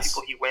tells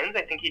people he wins.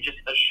 I think he just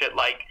does shit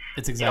like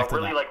it's exactly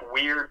really like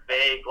weird,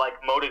 vague, like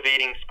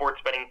motivating sports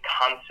betting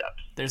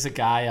concepts. There's a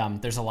guy.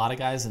 There's a lot of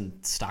guys in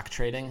stock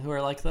trading who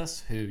are like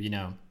this, who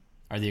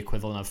are the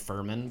equivalent of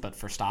Furman but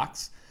for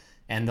stocks,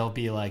 and they'll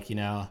be like,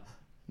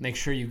 make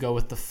sure you go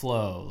with the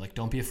flow. Like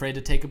don't be afraid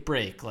to take a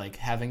break. Like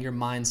having your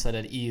mindset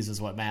at ease is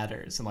what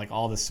matters, and like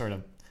all this sort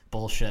of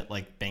bullshit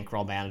like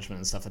bankroll management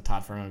and stuff that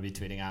Todd Furman would be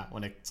tweeting out,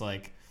 when it's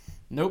like,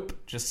 nope,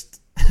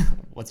 just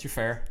what's your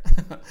fare?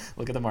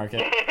 Look at the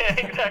market.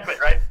 Exactly,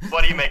 right?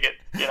 What do you make it?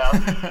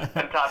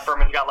 And Todd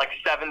Furman's got like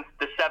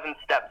the seven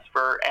steps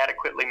for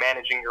adequately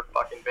managing your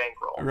fucking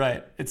bankroll.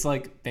 Right. It's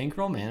like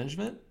bankroll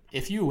management.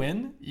 If you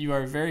win, you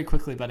are very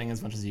quickly betting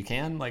as much as you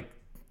can. Like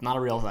not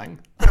a real thing.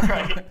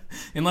 Right.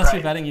 Unless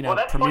you're betting,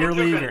 Premier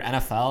League or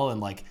NFL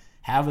and like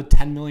have a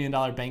 $10 million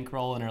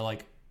bankroll and are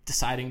like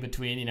deciding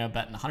between,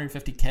 betting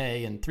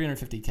 150K and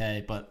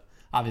 350K, but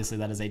obviously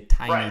that is a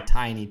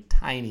tiny,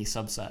 tiny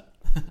subset.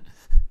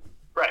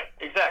 Right,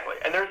 exactly.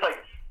 And there's like,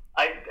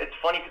 it's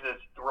funny because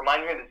it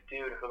reminds me of this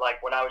dude who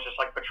like, when I was just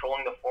like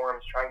patrolling the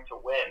forums trying to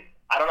win,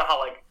 I don't know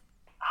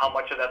how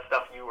much of that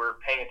stuff you were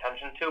paying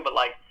attention to, but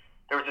like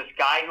there was this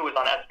guy who was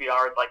on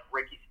SBR, like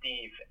Ricky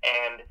Steve,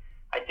 and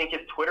I think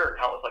his Twitter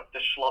account was like the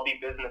Schlubby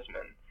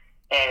Businessman,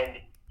 and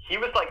he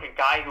was like a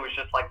guy who was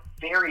just like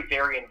very,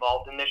 very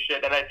involved in this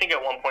shit. And I think at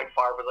one point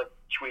Favre was like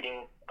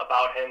tweeting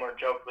about him or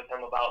joked with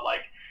him about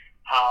like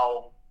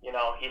how,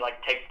 he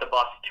like takes the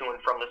bus to and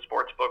from the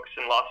sports books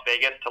in Las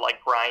Vegas to like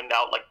grind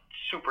out like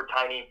super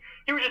tiny.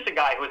 He was just a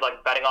guy who was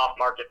like betting off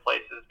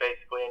marketplaces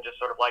basically and just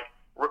sort of like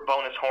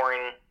bonus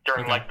whoring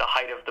during like the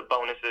height of the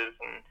bonuses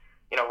and,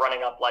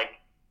 running up like,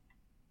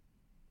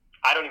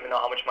 I don't even know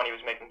how much money he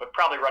was making, but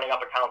probably running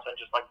up accounts and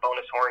just like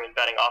bonus whoring and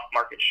betting off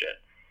market shit.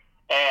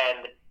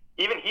 And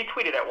even he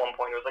tweeted at one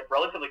point, it was like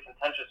relatively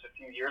contentious a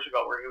few years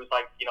ago, where he was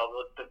like,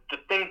 the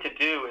thing to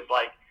do is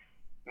like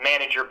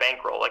manage your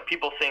bankroll. Like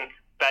people think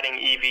betting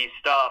EV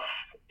stuff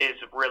is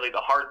really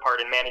the hard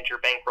part and manage your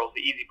bankroll is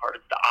the easy part.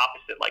 It's the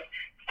opposite. Like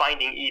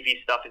finding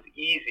EV stuff is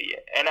easy.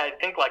 And I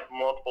think like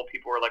multiple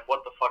people were like,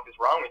 what the fuck is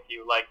wrong with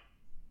you? Like,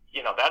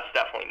 that's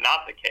definitely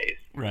not the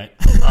case. Right.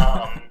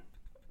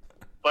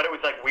 But it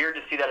was like weird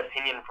to see that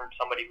opinion from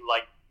somebody who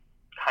like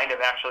kind of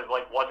actually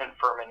like wasn't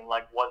Furman,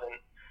 like wasn't,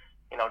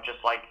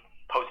 just like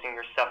posting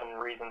your 7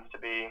 reasons to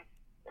be,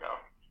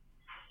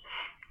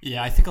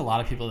 Yeah, I think a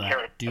lot of people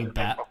that do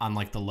bet on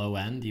like the low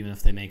end, even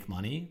if they make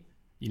money,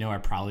 are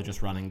probably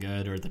just running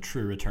good, or the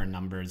true return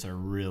numbers are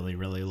really,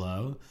 really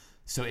low.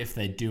 So if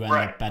they do end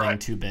up betting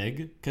too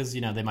big, because,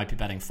 they might be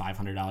betting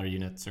 $500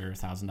 units or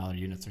 $1,000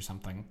 units or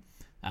something.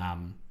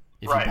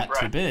 If you bet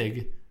too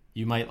big,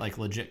 you might like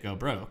legit go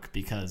broke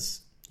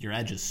because your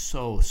edge is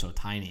so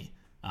tiny.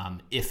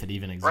 If it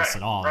even exists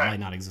at all, it might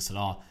not exist at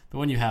all. But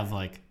when you have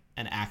like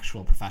an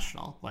actual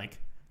professional, like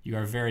you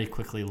are very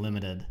quickly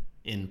limited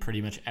in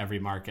pretty much every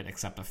market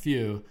except a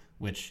few,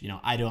 which,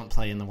 I don't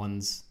play in the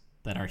ones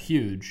that are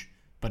huge,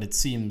 but it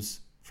seems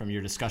from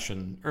your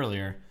discussion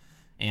earlier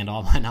and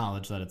all my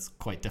knowledge that it's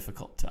quite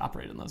difficult to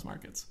operate in those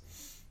markets.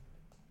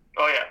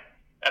 Oh yeah,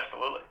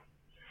 absolutely.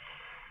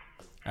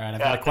 All right,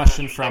 I've got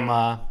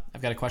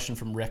a question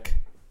from Rick.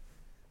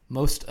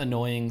 Most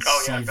annoying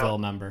Seville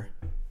member.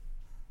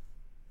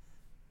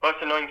 Most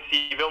annoying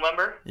Seville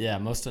member? Yeah,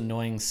 most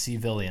annoying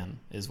civilian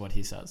is what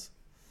he says.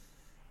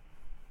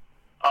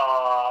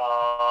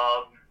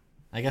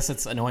 I guess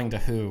it's annoying to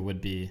who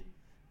would be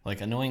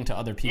like annoying to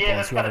other people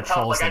is whoever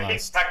trolls the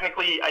most.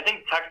 I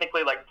think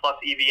technically like plus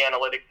EV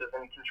Analytics is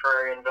in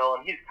Contrarianville,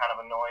 and he's kind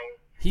of annoying.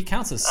 He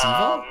counts as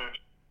Seville?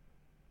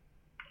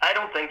 I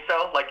don't think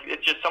so. Like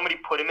it's just somebody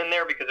put him in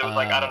there because it was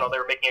like, I don't know, they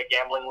were making a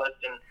gambling list,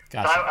 and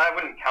gotcha. So I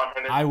wouldn't count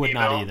him as I would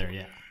Seville. not either,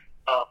 yeah.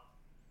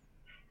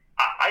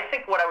 I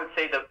think what I would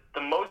say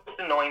the most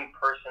annoying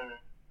person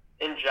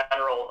in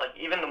general, like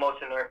even the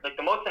most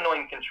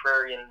annoying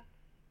contrarian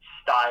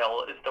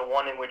style is the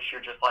one in which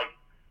you're just like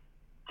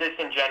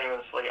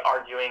disingenuously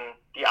arguing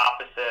the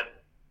opposite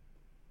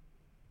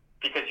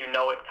because it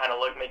kind of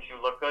makes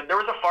you look good. There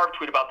was a Favre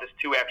tweet about this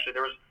too, actually.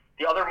 There was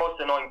the other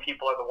most annoying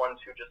people are the ones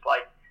who just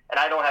like, and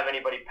I don't have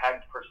anybody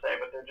pegged per se,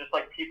 but they're just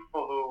like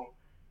people who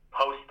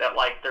post that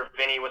like their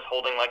Vinny was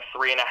holding like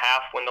 3.5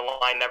 when the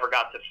line never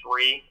got to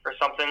 3 or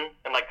something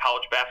in like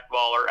college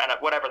basketball or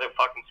whatever the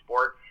fucking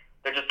sport.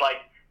 They're just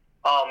like,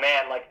 oh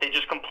man, like they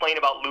just complain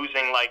about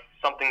losing like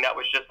something that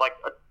was just like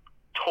a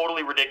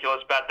totally ridiculous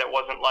bet that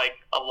wasn't like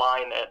a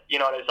line that,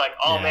 and it's like,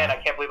 oh man, I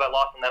can't believe I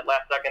lost in that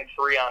last second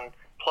 3 on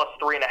plus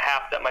 3.5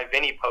 that my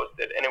Vinny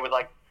posted, and it was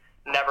like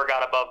never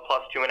got above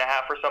plus 2.5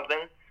 or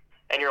something.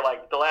 And you're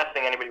like, the last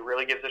thing anybody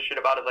really gives a shit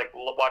about is like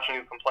watching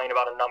you complain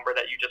about a number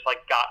that you just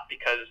like got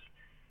because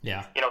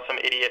some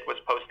idiot was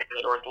posting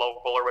it or it's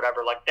local or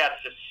whatever. Like that's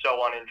just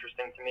so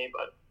uninteresting to me.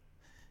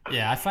 But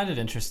yeah, I find it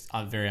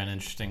very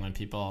uninteresting when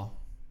people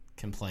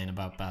complain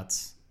about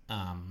bets,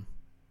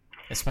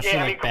 especially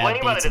like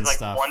bad beats and stuff. Complaining about it is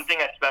like one thing,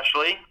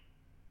 especially.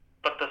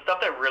 But the stuff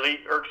that really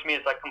irks me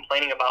is like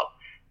complaining about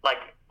like,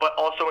 but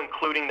also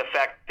including the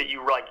fact that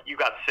you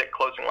got sick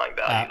closing line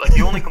value. Like,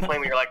 you only complain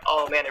when you're like,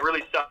 oh man, it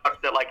really sucks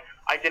that like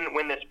I didn't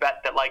win this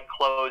bet that like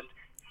closed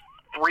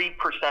 3%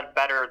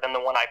 better than the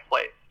one I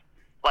placed.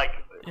 Like,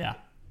 yeah.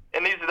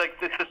 And these are like,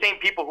 it's the same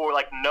people who are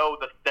like, know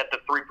that the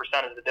 3%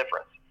 is the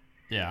difference.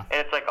 Yeah.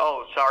 And it's like,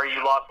 oh, sorry,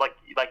 you lost. Like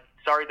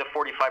sorry, the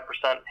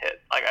 45%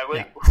 hit. Like,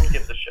 who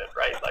gives a shit,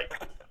 right? Like,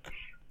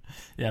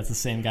 yeah, it's the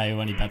same guy who,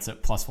 when he bets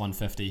at plus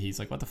 150, he's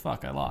like, what the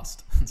fuck, I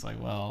lost. It's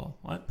like, well,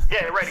 what?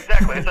 Yeah, right,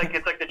 exactly. It's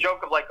like the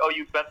joke of like, oh,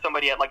 you bet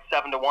somebody at like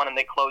 7-1 and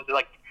they closed it.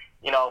 Like,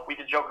 you know, we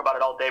could joke about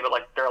it all day, but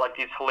like there are like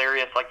these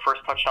hilarious like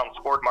first touchdown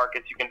scored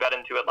markets you can bet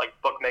into at like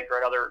Bookmaker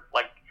and other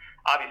like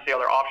obviously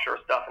other offshore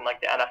stuff in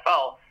like the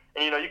NFL.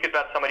 And you know, you could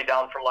bet somebody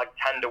down from like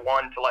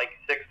 10-1 to like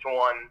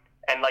 6-1,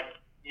 and like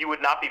you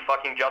would not be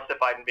fucking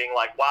justified in being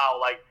like, wow,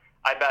 like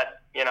I bet,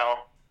 you know,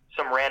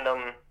 some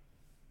random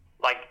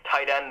like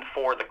tight end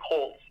for the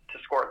Colts to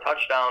score a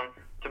touchdown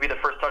to be the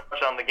first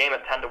touchdown of the game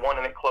at 10-1,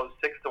 and it closed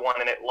 6-1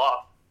 and it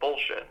lost.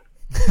 Bullshit.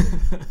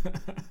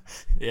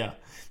 Yeah,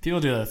 people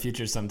do the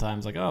futures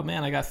sometimes. Like, oh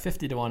man, I got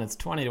 50-1. It's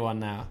 20-1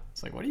 now.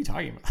 It's like, what are you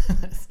talking about?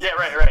 Yeah,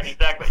 right,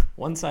 exactly.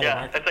 One sided. Yeah,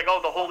 market. it's like, oh,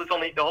 the hold is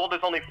only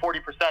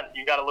 40%.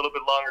 You got a little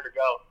bit longer to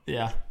go.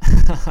 Yeah.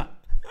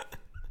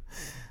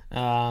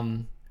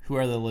 Who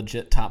are the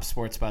legit top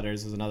sports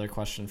bettors is another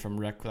question from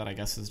Rick that I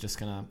guess is just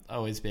gonna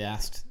always be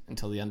asked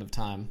until the end of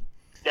time.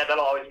 Yeah,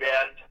 that'll always be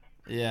asked.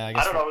 Yeah, I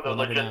guess I don't know who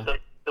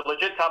the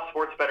legit top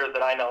sports bettors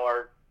that I know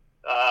are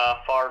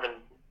Favre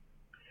and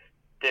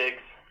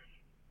Diggs.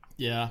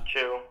 Yeah.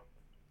 Chew.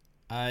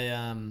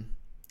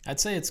 I'd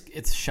say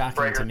it's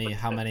shocking to me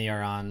how many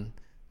are on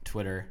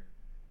Twitter.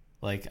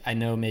 Like, I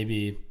know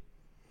maybe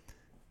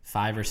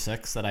 5 or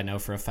 6 that I know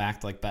for a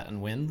fact like bet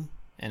and win,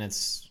 and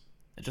it's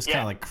just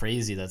kind of like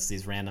crazy that's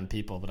these random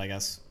people, but I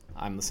guess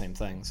I'm the same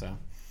thing, so.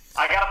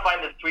 I gotta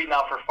find this tweet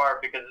now for Favre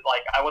because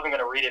like I wasn't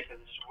gonna read it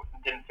because it just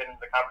didn't fit into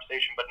the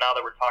conversation, but now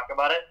that we're talking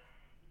about it,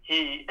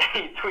 he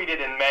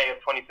tweeted in May of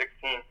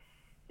 2016.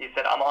 He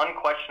said, "I'm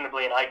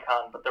unquestionably an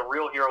icon, but the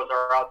real heroes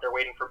are out there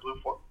waiting for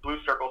blue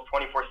circles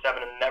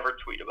 24/7 and never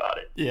tweet about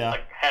it." Yeah.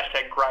 Like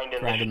hashtag grind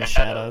in the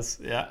shadows.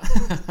 Yeah.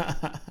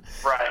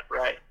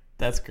 Right.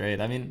 That's great.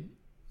 I mean,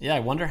 yeah,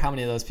 I wonder how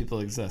many of those people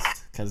exist,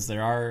 because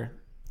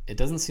it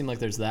doesn't seem like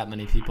there's that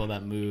many people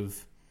that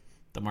move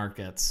the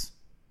markets,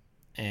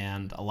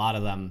 and a lot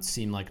of them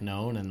seem like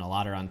known, and a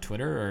lot are on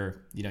Twitter,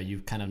 or, you know, you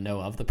kind of know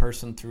of the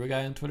person through a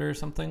guy on Twitter or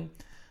something.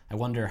 I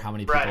wonder how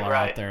many people are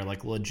out there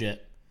like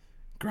legit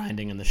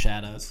grinding in the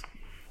shadows.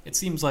 It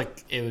seems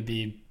like it would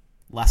be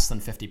less than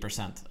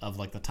 50% of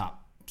like the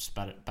top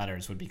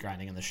bettors would be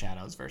grinding in the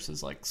shadows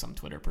versus like some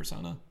Twitter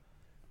persona.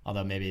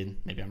 Although maybe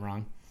I'm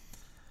wrong.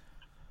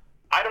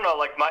 I don't know,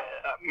 like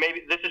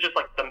maybe this is just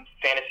like the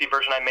fantasy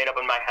version I made up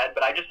in my head,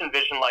 but I just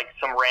envision like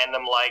some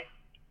random like,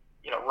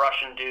 you know,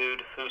 Russian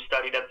dude who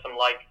studied at some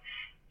like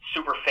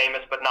super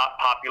famous but not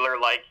popular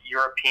like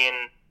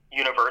European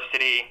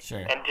university.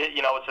 Sure. And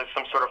you know, it's like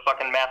some sort of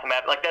fucking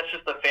like that's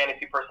just the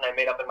fantasy person I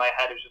made up in my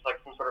head. It's just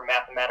like some sort of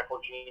mathematical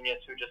genius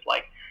who just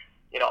like,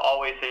 you know,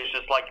 always has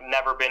just like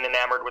never been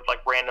enamored with like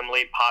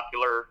randomly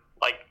popular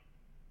like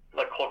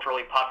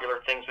culturally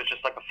popular things, was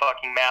just like a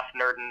fucking math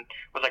nerd and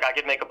was like, I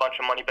could make a bunch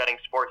of money betting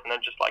sports, and then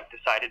just like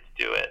decided to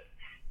do it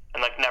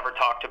and like never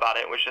talked about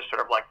it. Was just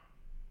sort of like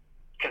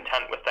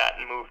content with that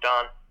and moved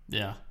on.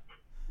 Yeah,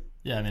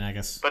 I mean, I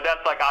guess. But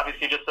that's like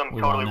obviously just some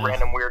totally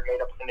random, weird,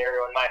 made up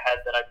scenario in my head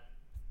that I.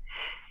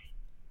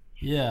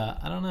 Yeah,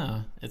 I don't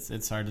know.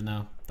 It's hard to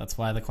know. That's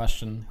why the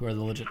question, who are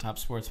the legit top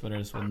sports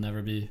bettors, will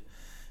never be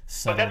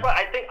settled. But that's why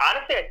I think,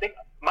 honestly,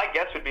 my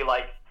guess would be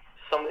like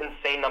some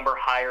insane number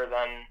higher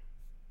than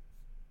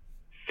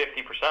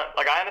 50%.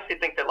 Like, I honestly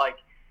think that, like,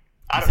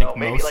 I don't know,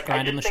 maybe like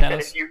I just think that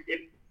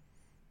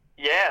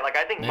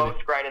I think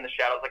most grind in the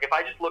shadows. Like, if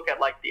I just look at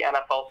like the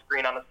NFL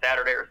screen on a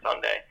Saturday or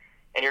Sunday,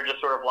 and you're just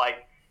sort of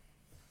like,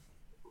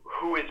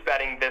 who is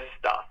betting this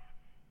stuff?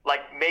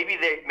 Like, maybe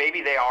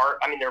they are.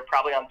 I mean, they're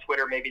probably on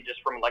Twitter, maybe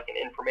just from like an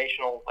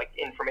information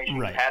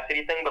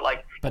capacity thing,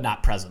 but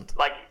not present.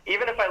 Like,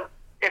 even if I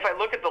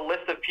look at the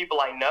list of people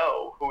I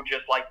know who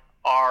just like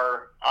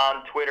are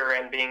on Twitter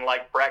and being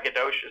like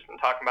braggadocious and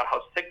talking about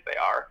how sick they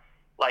are,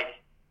 like,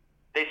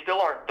 they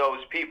still aren't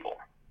those people.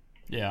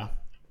 Yeah.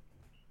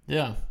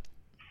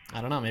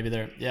 I don't know. Maybe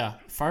they're. Yeah.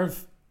 Favre,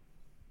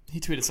 he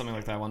tweeted something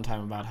like that one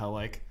time about how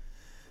like,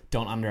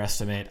 don't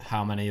underestimate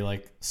how many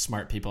like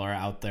smart people are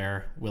out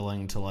there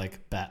willing to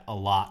like bet a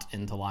lot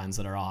into lines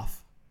that are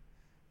off.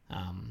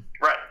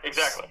 Right.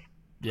 Exactly.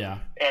 Yeah.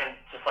 And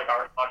just like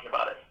aren't talking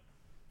about it.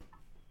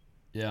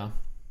 Yeah.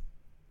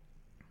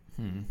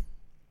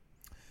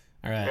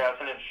 All right. Yeah, it's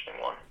an interesting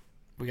one.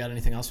 We got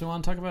anything else we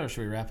want to talk about, or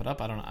should we wrap it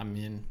up? I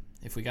mean,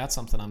 if we got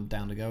something, I'm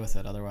down to go with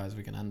it. Otherwise,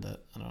 we can end it.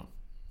 I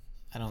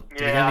don't.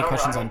 Do we got any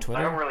questions on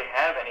Twitter? I don't really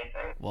have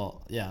anything.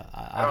 Well, yeah,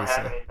 obviously. I don't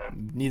have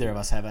anything. Neither of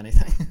us have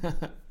anything.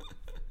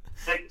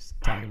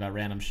 Talking about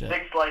random shit.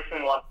 Dick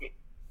Slicing wants me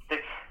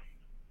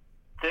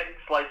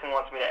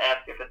to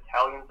ask if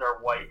Italians are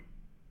white.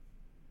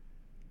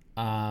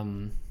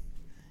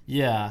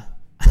 Yeah.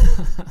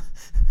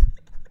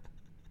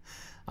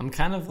 I'm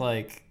kind of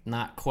like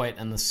not quite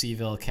in the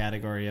Seville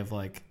category of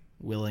like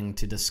willing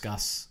to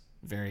discuss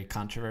very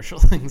controversial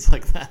things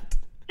like that.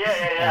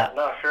 Yeah.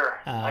 No,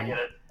 sure. I get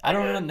it. I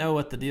don't really know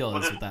what the deal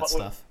is with that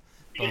stuff.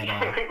 We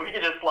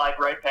can just slide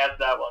right past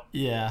that one.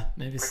 Yeah,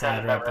 maybe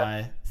slide right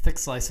by. Thick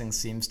Slicing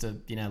seems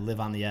to, live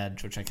on the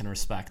edge, which I can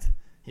respect.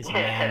 He's a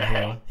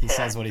man who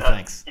says what he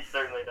thinks. He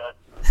certainly does.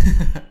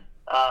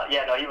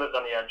 No, he lives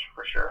on the edge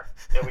for sure.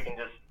 Yeah, we can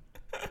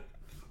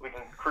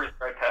cruise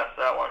right past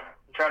that one.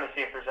 I'm trying to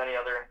see if there's any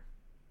other.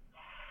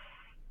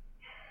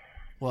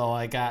 Well,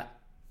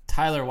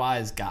 Tyler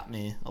Wise got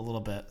me a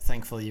little bit.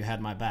 Thankfully, you had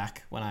my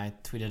back when I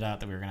tweeted out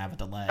that we were gonna have a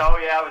delay. Oh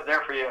yeah, I was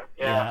there for you.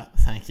 Yeah,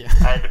 thank you.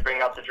 I had to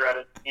bring out the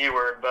dreaded E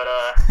word, but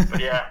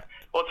yeah.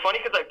 Well, it's funny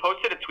because I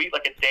posted a tweet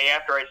like a day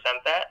after I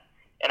sent that,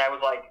 and I was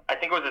like, I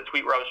think it was a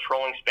tweet where I was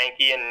trolling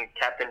Spanky and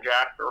Captain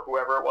Jack or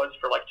whoever it was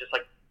for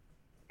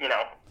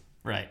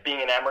right, being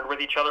enamored with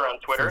each other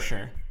on Twitter. For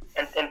sure.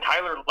 And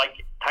Tyler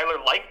liked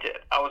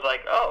it. I was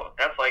like, oh,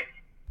 that's like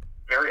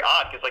very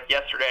odd because like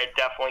yesterday I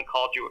definitely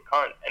called you a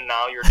cunt, and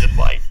now you're just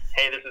like,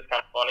 hey, this is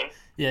kind of funny.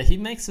 Yeah, he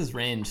makes his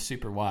range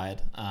super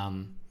wide.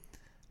 I'm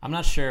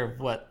not sure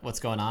what's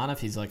going on, if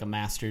he's like a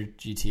master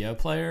GTO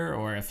player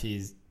or if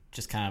he's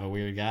just kind of a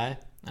weird guy.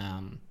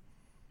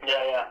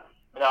 Yeah.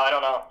 No, I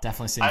don't know.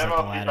 Definitely seems like the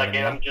latter. I don't know if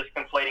he's like, I'm just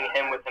conflating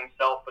him with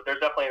himself, but there's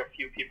definitely a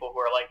few people who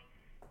are like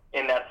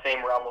in that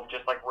same realm of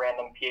just like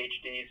random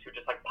PhDs who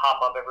just like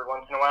pop up every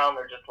once in a while, and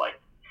they're just like,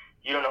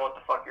 you don't know what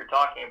the fuck you're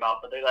talking about,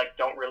 but they like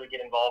don't really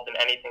get involved in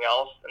anything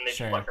else, and they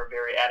Sure. just like are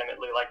very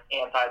adamantly like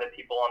anti the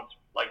people on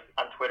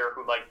Twitter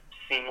who like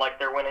seem like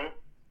they're winning.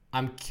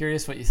 I'm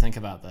curious what you think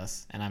about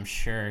this, and I'm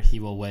sure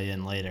he will weigh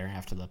in later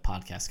after the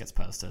podcast gets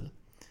posted.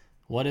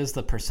 What is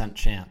the %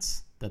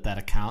 chance that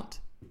account,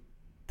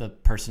 the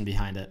person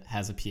behind it,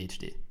 has a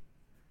PhD?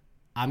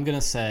 I'm going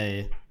to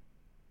say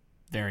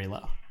very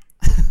low.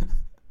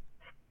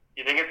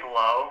 You think it's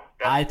low?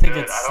 I think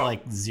it's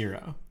like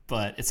 0,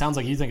 but it sounds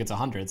like you think it's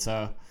 100,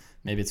 so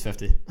maybe it's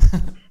 50.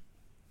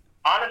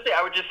 Honestly,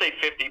 I would just say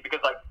 50 because,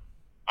 like,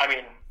 I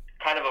mean,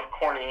 kind of a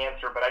corny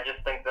answer, but I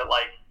just think that,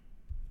 like,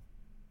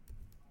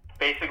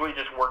 basically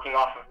just working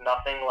off of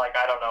nothing, like,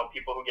 I don't know,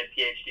 people who get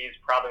PhDs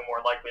probably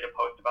more likely to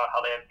post about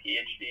how they have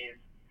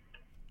PhDs.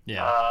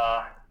 Yeah.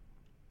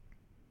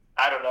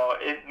 I don't know.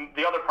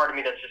 The other part of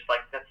me that's just like,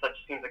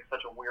 seems like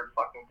such a weird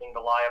fucking thing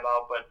to lie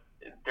about, but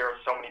there are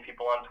so many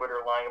people on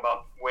Twitter lying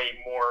about way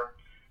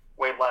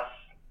less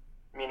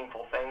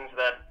meaningful things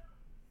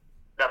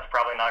that's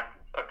probably not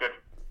good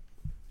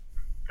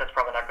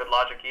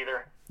logic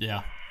either.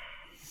 Yeah.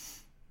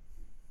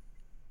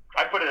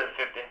 I'd put it at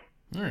 50.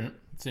 All right.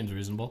 Seems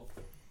reasonable.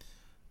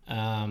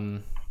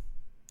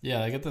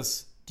 Yeah, I get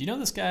this. Do you know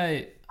this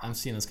guy? I'm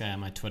seeing this guy on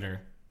my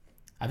Twitter.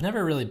 I've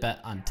never really bet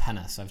on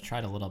tennis. I've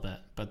tried a little bit,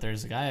 but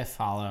there's a guy I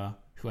follow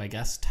who I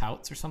guess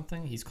touts or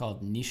something. He's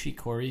called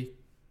Nishikori,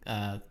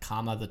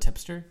 the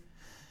tipster.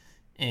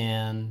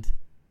 And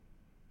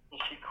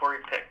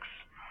Nishikori picks.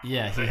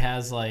 Yeah, he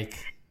has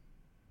like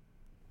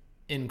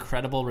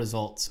incredible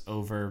results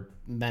over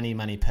many,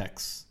 many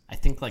picks. I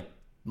think like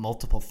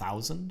multiple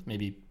thousand,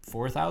 maybe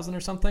 4,000 or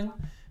something,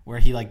 where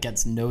he like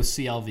gets no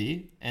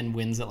CLV and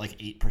wins at like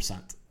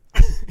 8%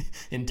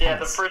 in tennis. Yeah,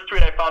 the first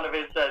tweet I found of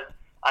his says,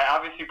 I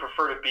obviously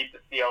prefer to beat the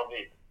CLV,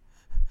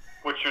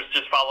 which was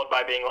just followed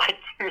by being like,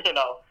 in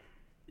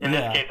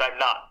this case, I'm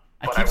not.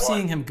 I keep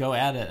seeing him go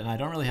at it, and I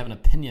don't really have an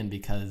opinion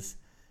because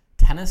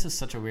tennis is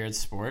such a weird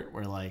sport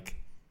where,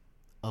 like,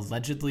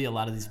 allegedly a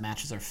lot of these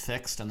matches are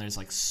fixed, and there's,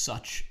 like,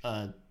 such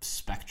a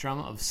spectrum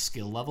of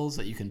skill levels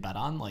that you can bet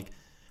on. Like,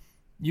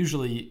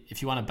 usually,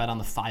 if you want to bet on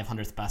the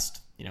 500th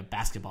best,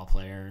 basketball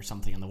player or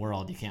something in the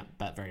world, you can't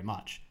bet very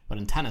much. But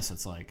in tennis,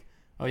 it's like,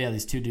 oh yeah,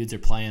 these two dudes are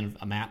playing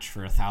a match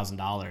for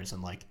 $1,000,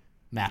 and like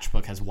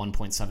Matchbook has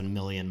 1.7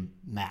 million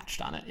matched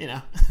on it.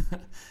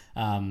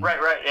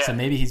 Right. Yeah. So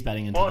maybe he's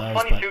betting into those.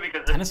 It's funny but too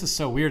because tennis is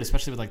so weird,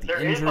 especially with like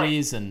the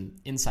injuries and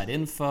inside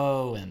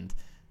info and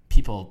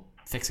people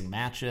fixing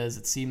matches.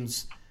 It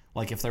seems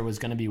like if there was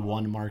going to be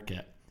one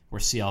market where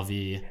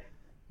CLV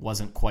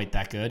wasn't quite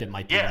that good, it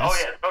might be this. Totally.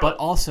 But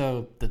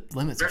also the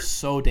limits are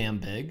so damn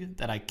big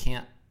that I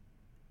can't.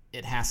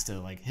 It has to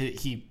like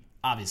he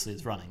obviously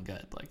is running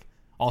good. Like.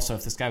 Also,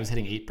 if this guy was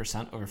hitting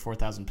 8% over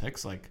 4,000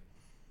 picks, like,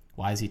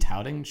 why is he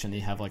touting? Shouldn't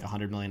he have like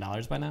 $100 million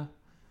by now?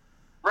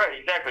 Right,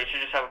 exactly. He should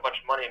just have a bunch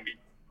of money and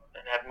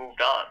have moved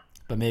on.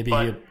 But maybe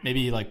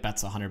he like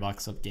bets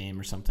 $100 a game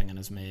or something and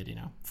has made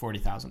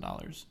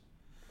 $40,000.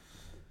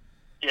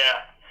 Yeah,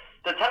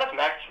 the tennis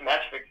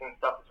match fixing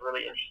stuff is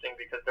really interesting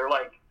because they're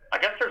like, I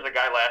guess there's a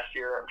guy last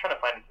year. I'm trying to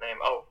find his name.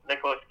 Oh,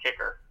 Nicholas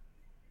Kicker.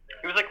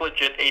 He was like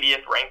legit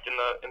 80th ranked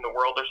in the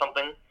world or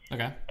something.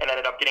 Okay. And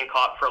ended up getting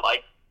caught for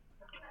like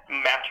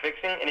match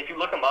fixing, and if you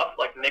look him up,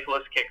 like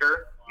Nicholas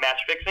Kicker match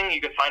fixing,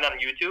 you can find on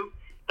YouTube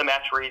the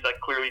match where he's like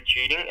clearly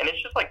cheating, and it's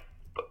just like,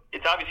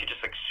 it's obviously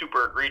just like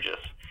super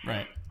egregious.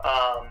 Right.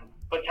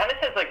 But tennis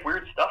has like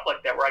weird stuff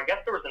like that, where I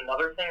guess there was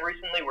another thing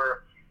recently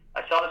where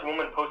I saw this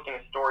woman posting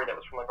a story that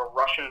was from like a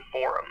Russian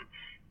forum,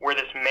 where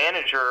this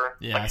manager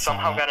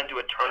somehow got into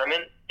a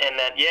tournament, and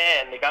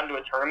they got into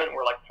a tournament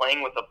where like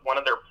playing with one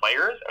of their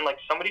players, and like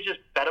somebody just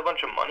bet a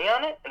bunch of money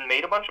on it and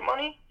made a bunch of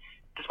money,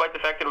 despite the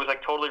fact that it was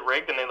like totally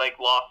rigged, and they like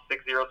lost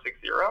 6-0,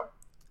 6-0.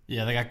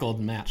 Yeah, they got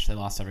golden match. They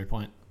lost every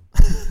point.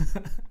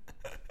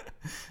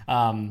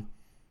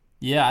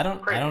 Yeah, I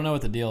don't know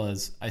what the deal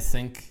is. I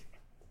think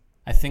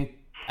I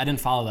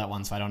didn't follow that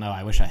one, so I don't know.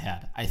 I wish I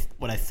had.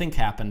 What I think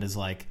happened is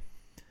like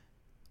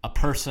a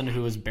person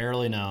who was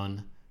barely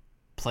known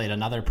played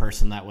another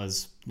person that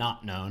was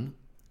not known,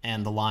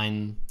 and the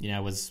line,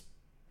 was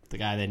the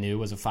guy they knew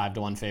was a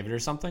 5-1 favorite or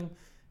something,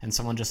 and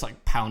someone just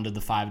like pounded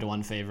the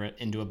 5-1 favorite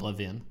into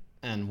oblivion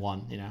and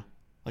won.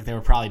 Like they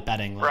were probably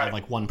betting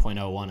like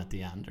 1.01 at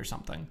the end or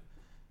something.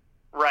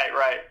 Right.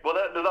 Well,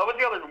 that was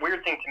the other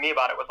weird thing to me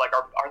about it was like,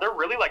 are there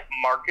really like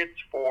markets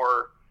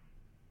for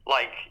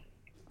like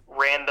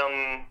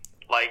random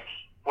like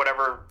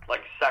whatever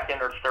like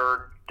second or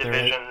third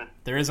division?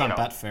 There is on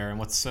Betfair, and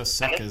what's so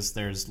sick is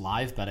there's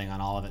live betting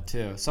on all of it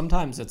too.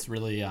 Sometimes it's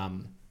really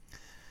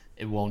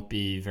it won't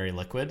be very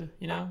liquid,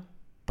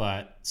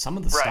 but some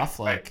of the stuff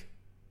like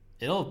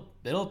it'll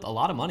a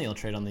lot of money will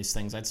trade on these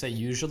things. I'd say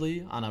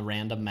usually on a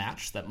random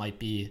match that might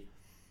be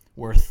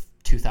worth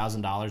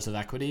 $2,000 of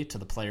equity to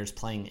the players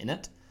playing in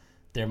it,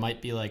 there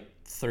might be like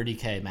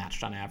 $30K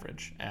matched on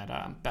average at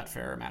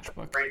Betfair or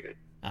Matchbook. Crazy.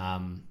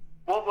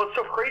 Well, what's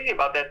so crazy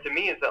about that to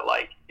me is that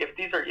like if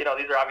these are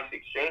obviously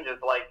exchanges,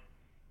 like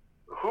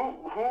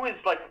who is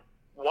like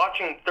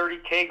watching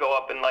 30K go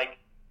up and like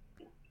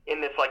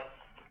in this like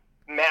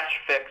match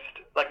fixed,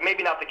 like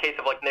maybe not the case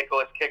of like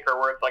Nicholas Kicker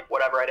where it's like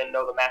whatever, I didn't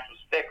know the match was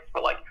fixed,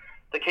 but like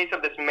the case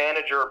of this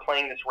manager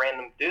playing this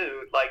random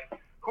dude, like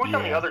who's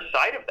on the other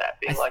side of that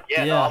being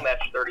I'll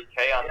match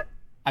 30K on it.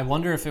 I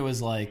wonder if it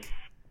was like,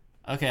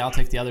 okay, I'll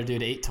take the other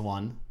dude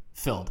 8-1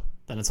 filled.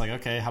 Then it's like,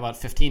 okay, how about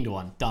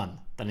 15-1 done?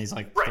 Then he's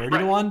like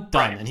 30-1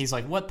 done, and he's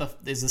like, what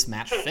is this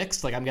match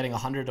fixed? Like I'm getting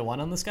 100-1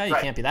 on this guy. You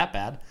can't be that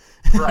bad,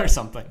 or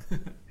something.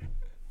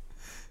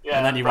 Yeah,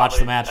 and then you watch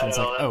the match, and it's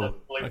like, oh,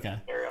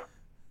 okay. Scenario.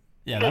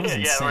 Yeah, that was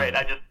insane. Yeah, right.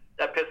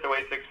 I pissed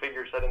away 6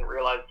 figures. I didn't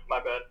realize. My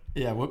bad.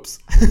 Yeah, whoops.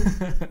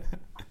 Yeah,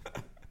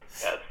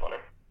 it's funny.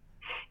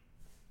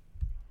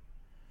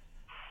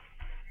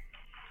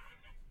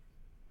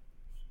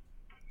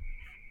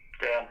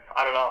 Yeah,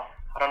 I don't know.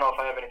 I don't know if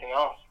I have anything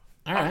else.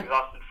 All right. I'm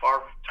exhausted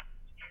far.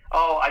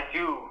 Oh, I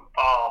do.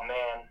 Oh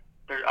man,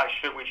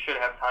 we should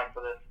have time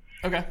for this.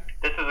 Okay.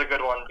 This is a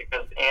good one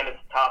because it's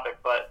a topic,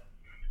 but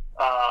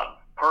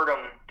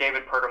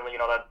David Purdom,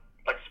 that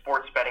like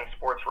sports betting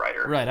sports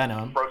writer. Right, I know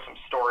him. Wrote some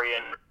story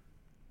in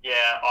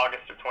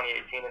August of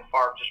 2018, and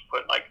Favre just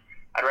put like,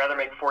 I'd rather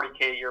make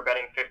 $40K a year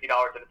betting $50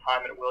 at a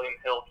time at a William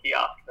Hill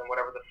kiosk than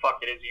whatever the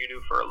fuck it is you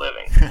do for a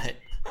living. Right.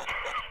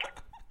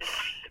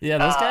 Yeah,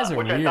 those guys are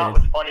which weird. I thought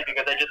was funny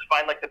because I just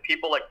find like the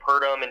people like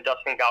Purdom and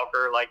Dustin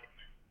Gauker, like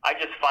I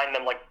just find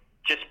them like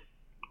just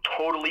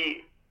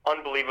totally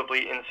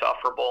unbelievably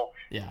insufferable.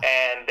 Yeah.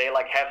 And they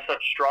like have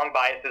such strong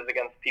biases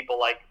against people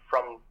like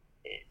from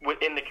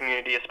within the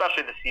community,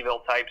 especially the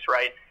Seville types,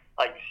 right?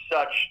 Like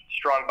such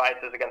strong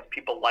biases against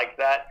people like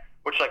that,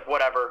 which like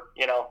whatever,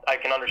 I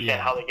can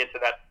understand how they get to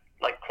that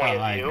like point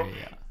of view. Agree,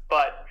 yeah.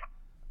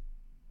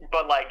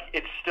 But like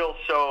it's still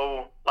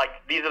so like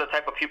these are the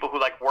type of people who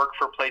like work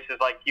for places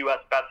like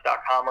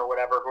usbets.com or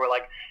whatever, who are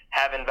like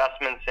have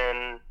investments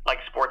in like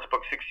sports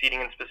books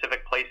succeeding in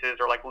specific places,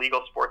 or like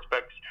legal sports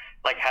books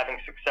like having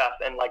success.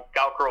 And like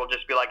Gauker will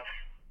just be like,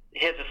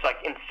 he has this like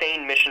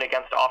insane mission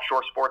against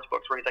offshore sports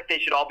books where he's like, they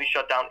should all be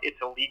shut down. It's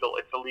illegal.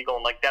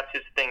 And like that's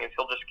his thing, is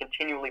he'll just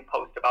continually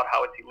post about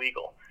how it's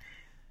illegal.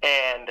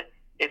 And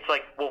it's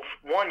like, well,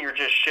 one, you're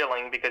just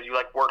shilling because you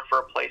like work for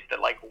a place that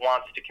like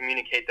wants to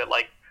communicate that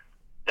like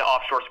the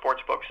offshore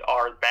sports books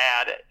are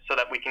bad so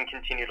that we can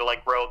continue to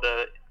like grow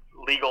the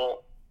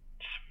legal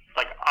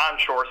like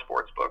onshore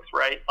sports books,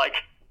 right? Like,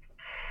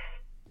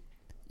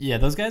 yeah,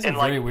 those guys are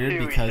very weird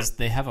because just,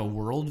 they have a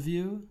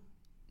worldview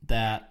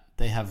that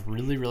they have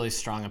really, really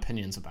strong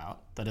opinions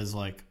about that is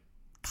like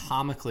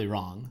comically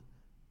wrong,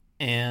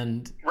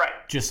 and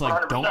just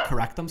like 100%. Don't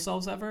correct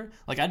themselves ever.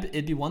 Like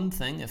it'd be one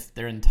thing if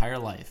their entire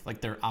life,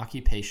 like their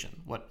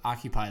occupation, what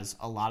occupies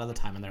a lot of the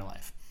time in their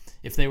life,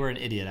 if they were an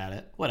idiot at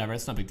it, whatever,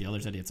 it's no big deal.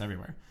 There's idiots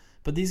everywhere.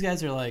 But these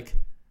guys are like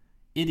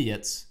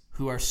idiots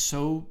who are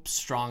so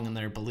strong in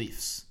their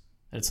beliefs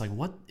that it's like,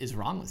 what is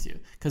wrong with you?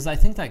 Because I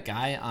think that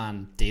guy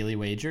on Daily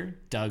Wager,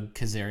 Doug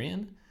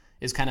Kazarian,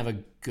 is kind of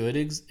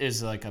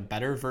is like a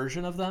better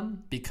version of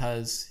them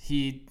because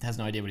he has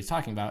no idea what he's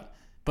talking about,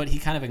 but he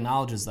kind of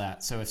acknowledges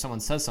that. So if someone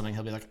says something,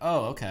 he'll be like,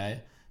 oh,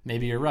 okay,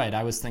 maybe you're right.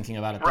 I was thinking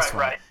about it this way.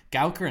 Right.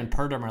 Gauker and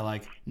Purdom are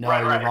like, no,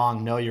 you're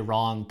wrong. No, you're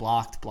wrong.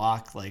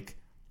 Blocked, like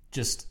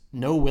just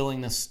no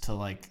willingness to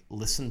like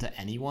listen to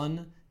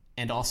anyone,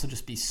 and also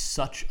just be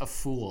such a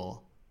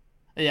fool.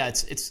 Yeah,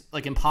 it's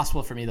like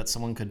impossible for me that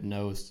someone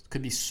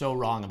could be so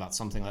wrong about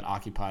something that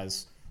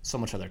occupies so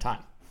much of their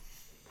time.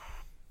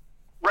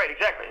 Right,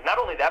 exactly. Not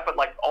only that, but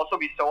like also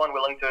be so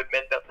unwilling to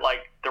admit that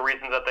like the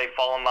reasons that they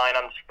fall in line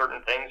on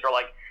certain things are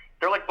like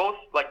they're like both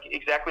like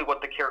exactly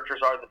what the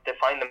characters are that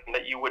define them,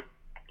 that you would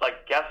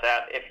like guess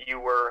at if you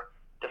were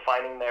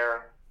defining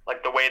their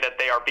like the way that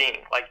they are being.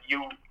 Like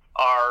you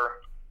are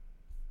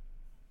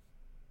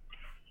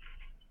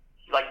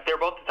like they're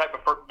both the type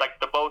of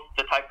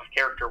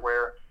character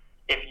where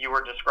if you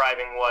were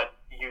describing what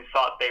you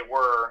thought they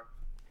were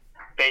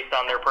based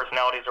on their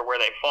personalities or where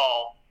they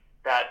fall,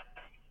 that's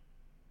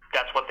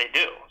what they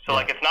do. So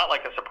like it's not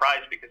like a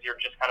surprise because you're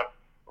just kind of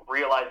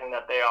realizing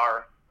that they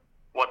are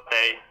what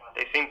they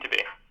seem to be.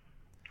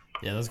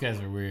 Yeah, those guys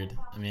are weird.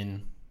 I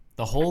mean,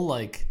 the whole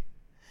like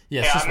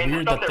it's just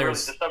weird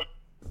that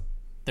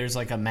there's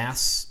like a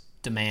mass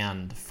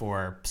demand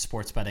for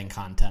sports betting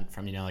content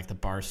from, like the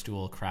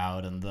Barstool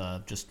crowd and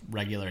the just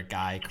regular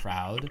guy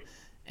crowd.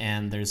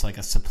 And there's like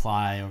a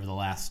supply over the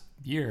last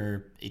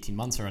year, 18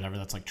 months or whatever,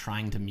 that's like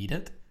trying to meet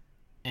it.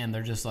 And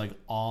they're just like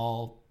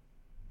all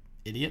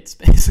idiots,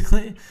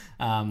 basically.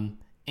 And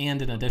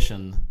in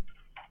addition,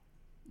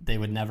 they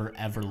would never,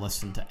 ever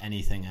listen to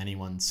anything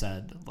anyone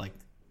said, like,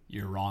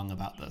 you're wrong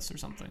about this or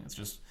something. It's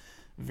just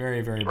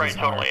very, very bizarre. Right,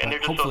 totally. And they're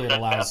just hopefully so it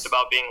allows steadfast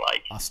about being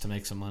like... us to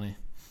make some money.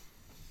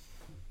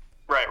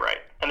 Right.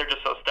 And they're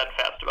just so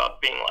steadfast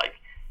about being like,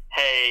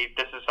 hey,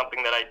 this is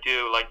something that I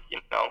do, like,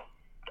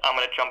 I'm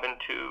going to jump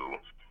into,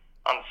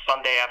 on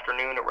Sunday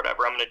afternoon or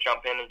whatever, I'm going to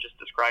jump in and just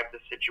describe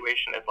this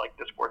situation as, like,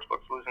 the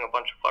sportsbook's losing a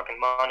bunch of fucking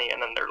money,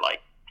 and then they're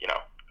like,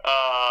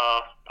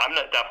 I'm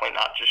definitely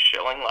not just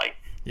shilling, like,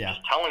 just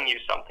telling you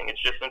something.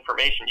 It's just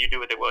information. You do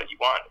with it what you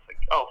want. It's like,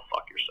 oh,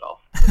 fuck yourself.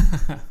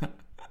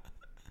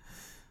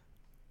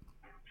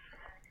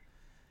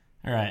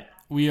 All right.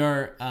 We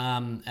are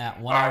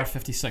at 1 hour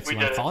 56. You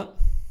want to call it?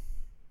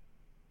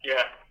 Yeah.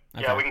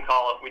 Okay. Yeah, we can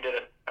call it. We did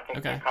it. I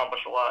think we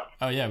accomplished a lot.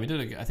 Oh, yeah, we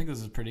did. I think this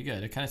is pretty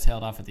good. It kind of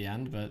tailed off at the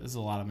end, but this is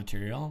a lot of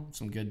material.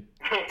 Some good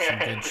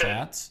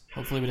chats.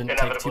 Hopefully we didn't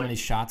take too many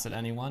shots at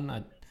anyone.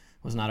 That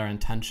was not our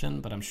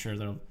intention, but I'm sure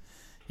there'll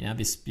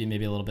be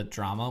maybe a little bit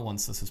drama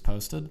once this is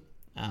posted.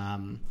 Okay.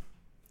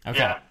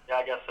 Yeah,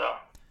 I guess so.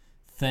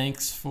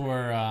 Thanks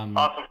for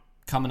awesome.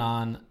 coming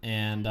on,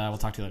 and we'll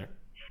talk to you later.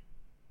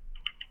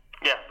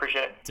 Yeah,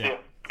 appreciate it. See you.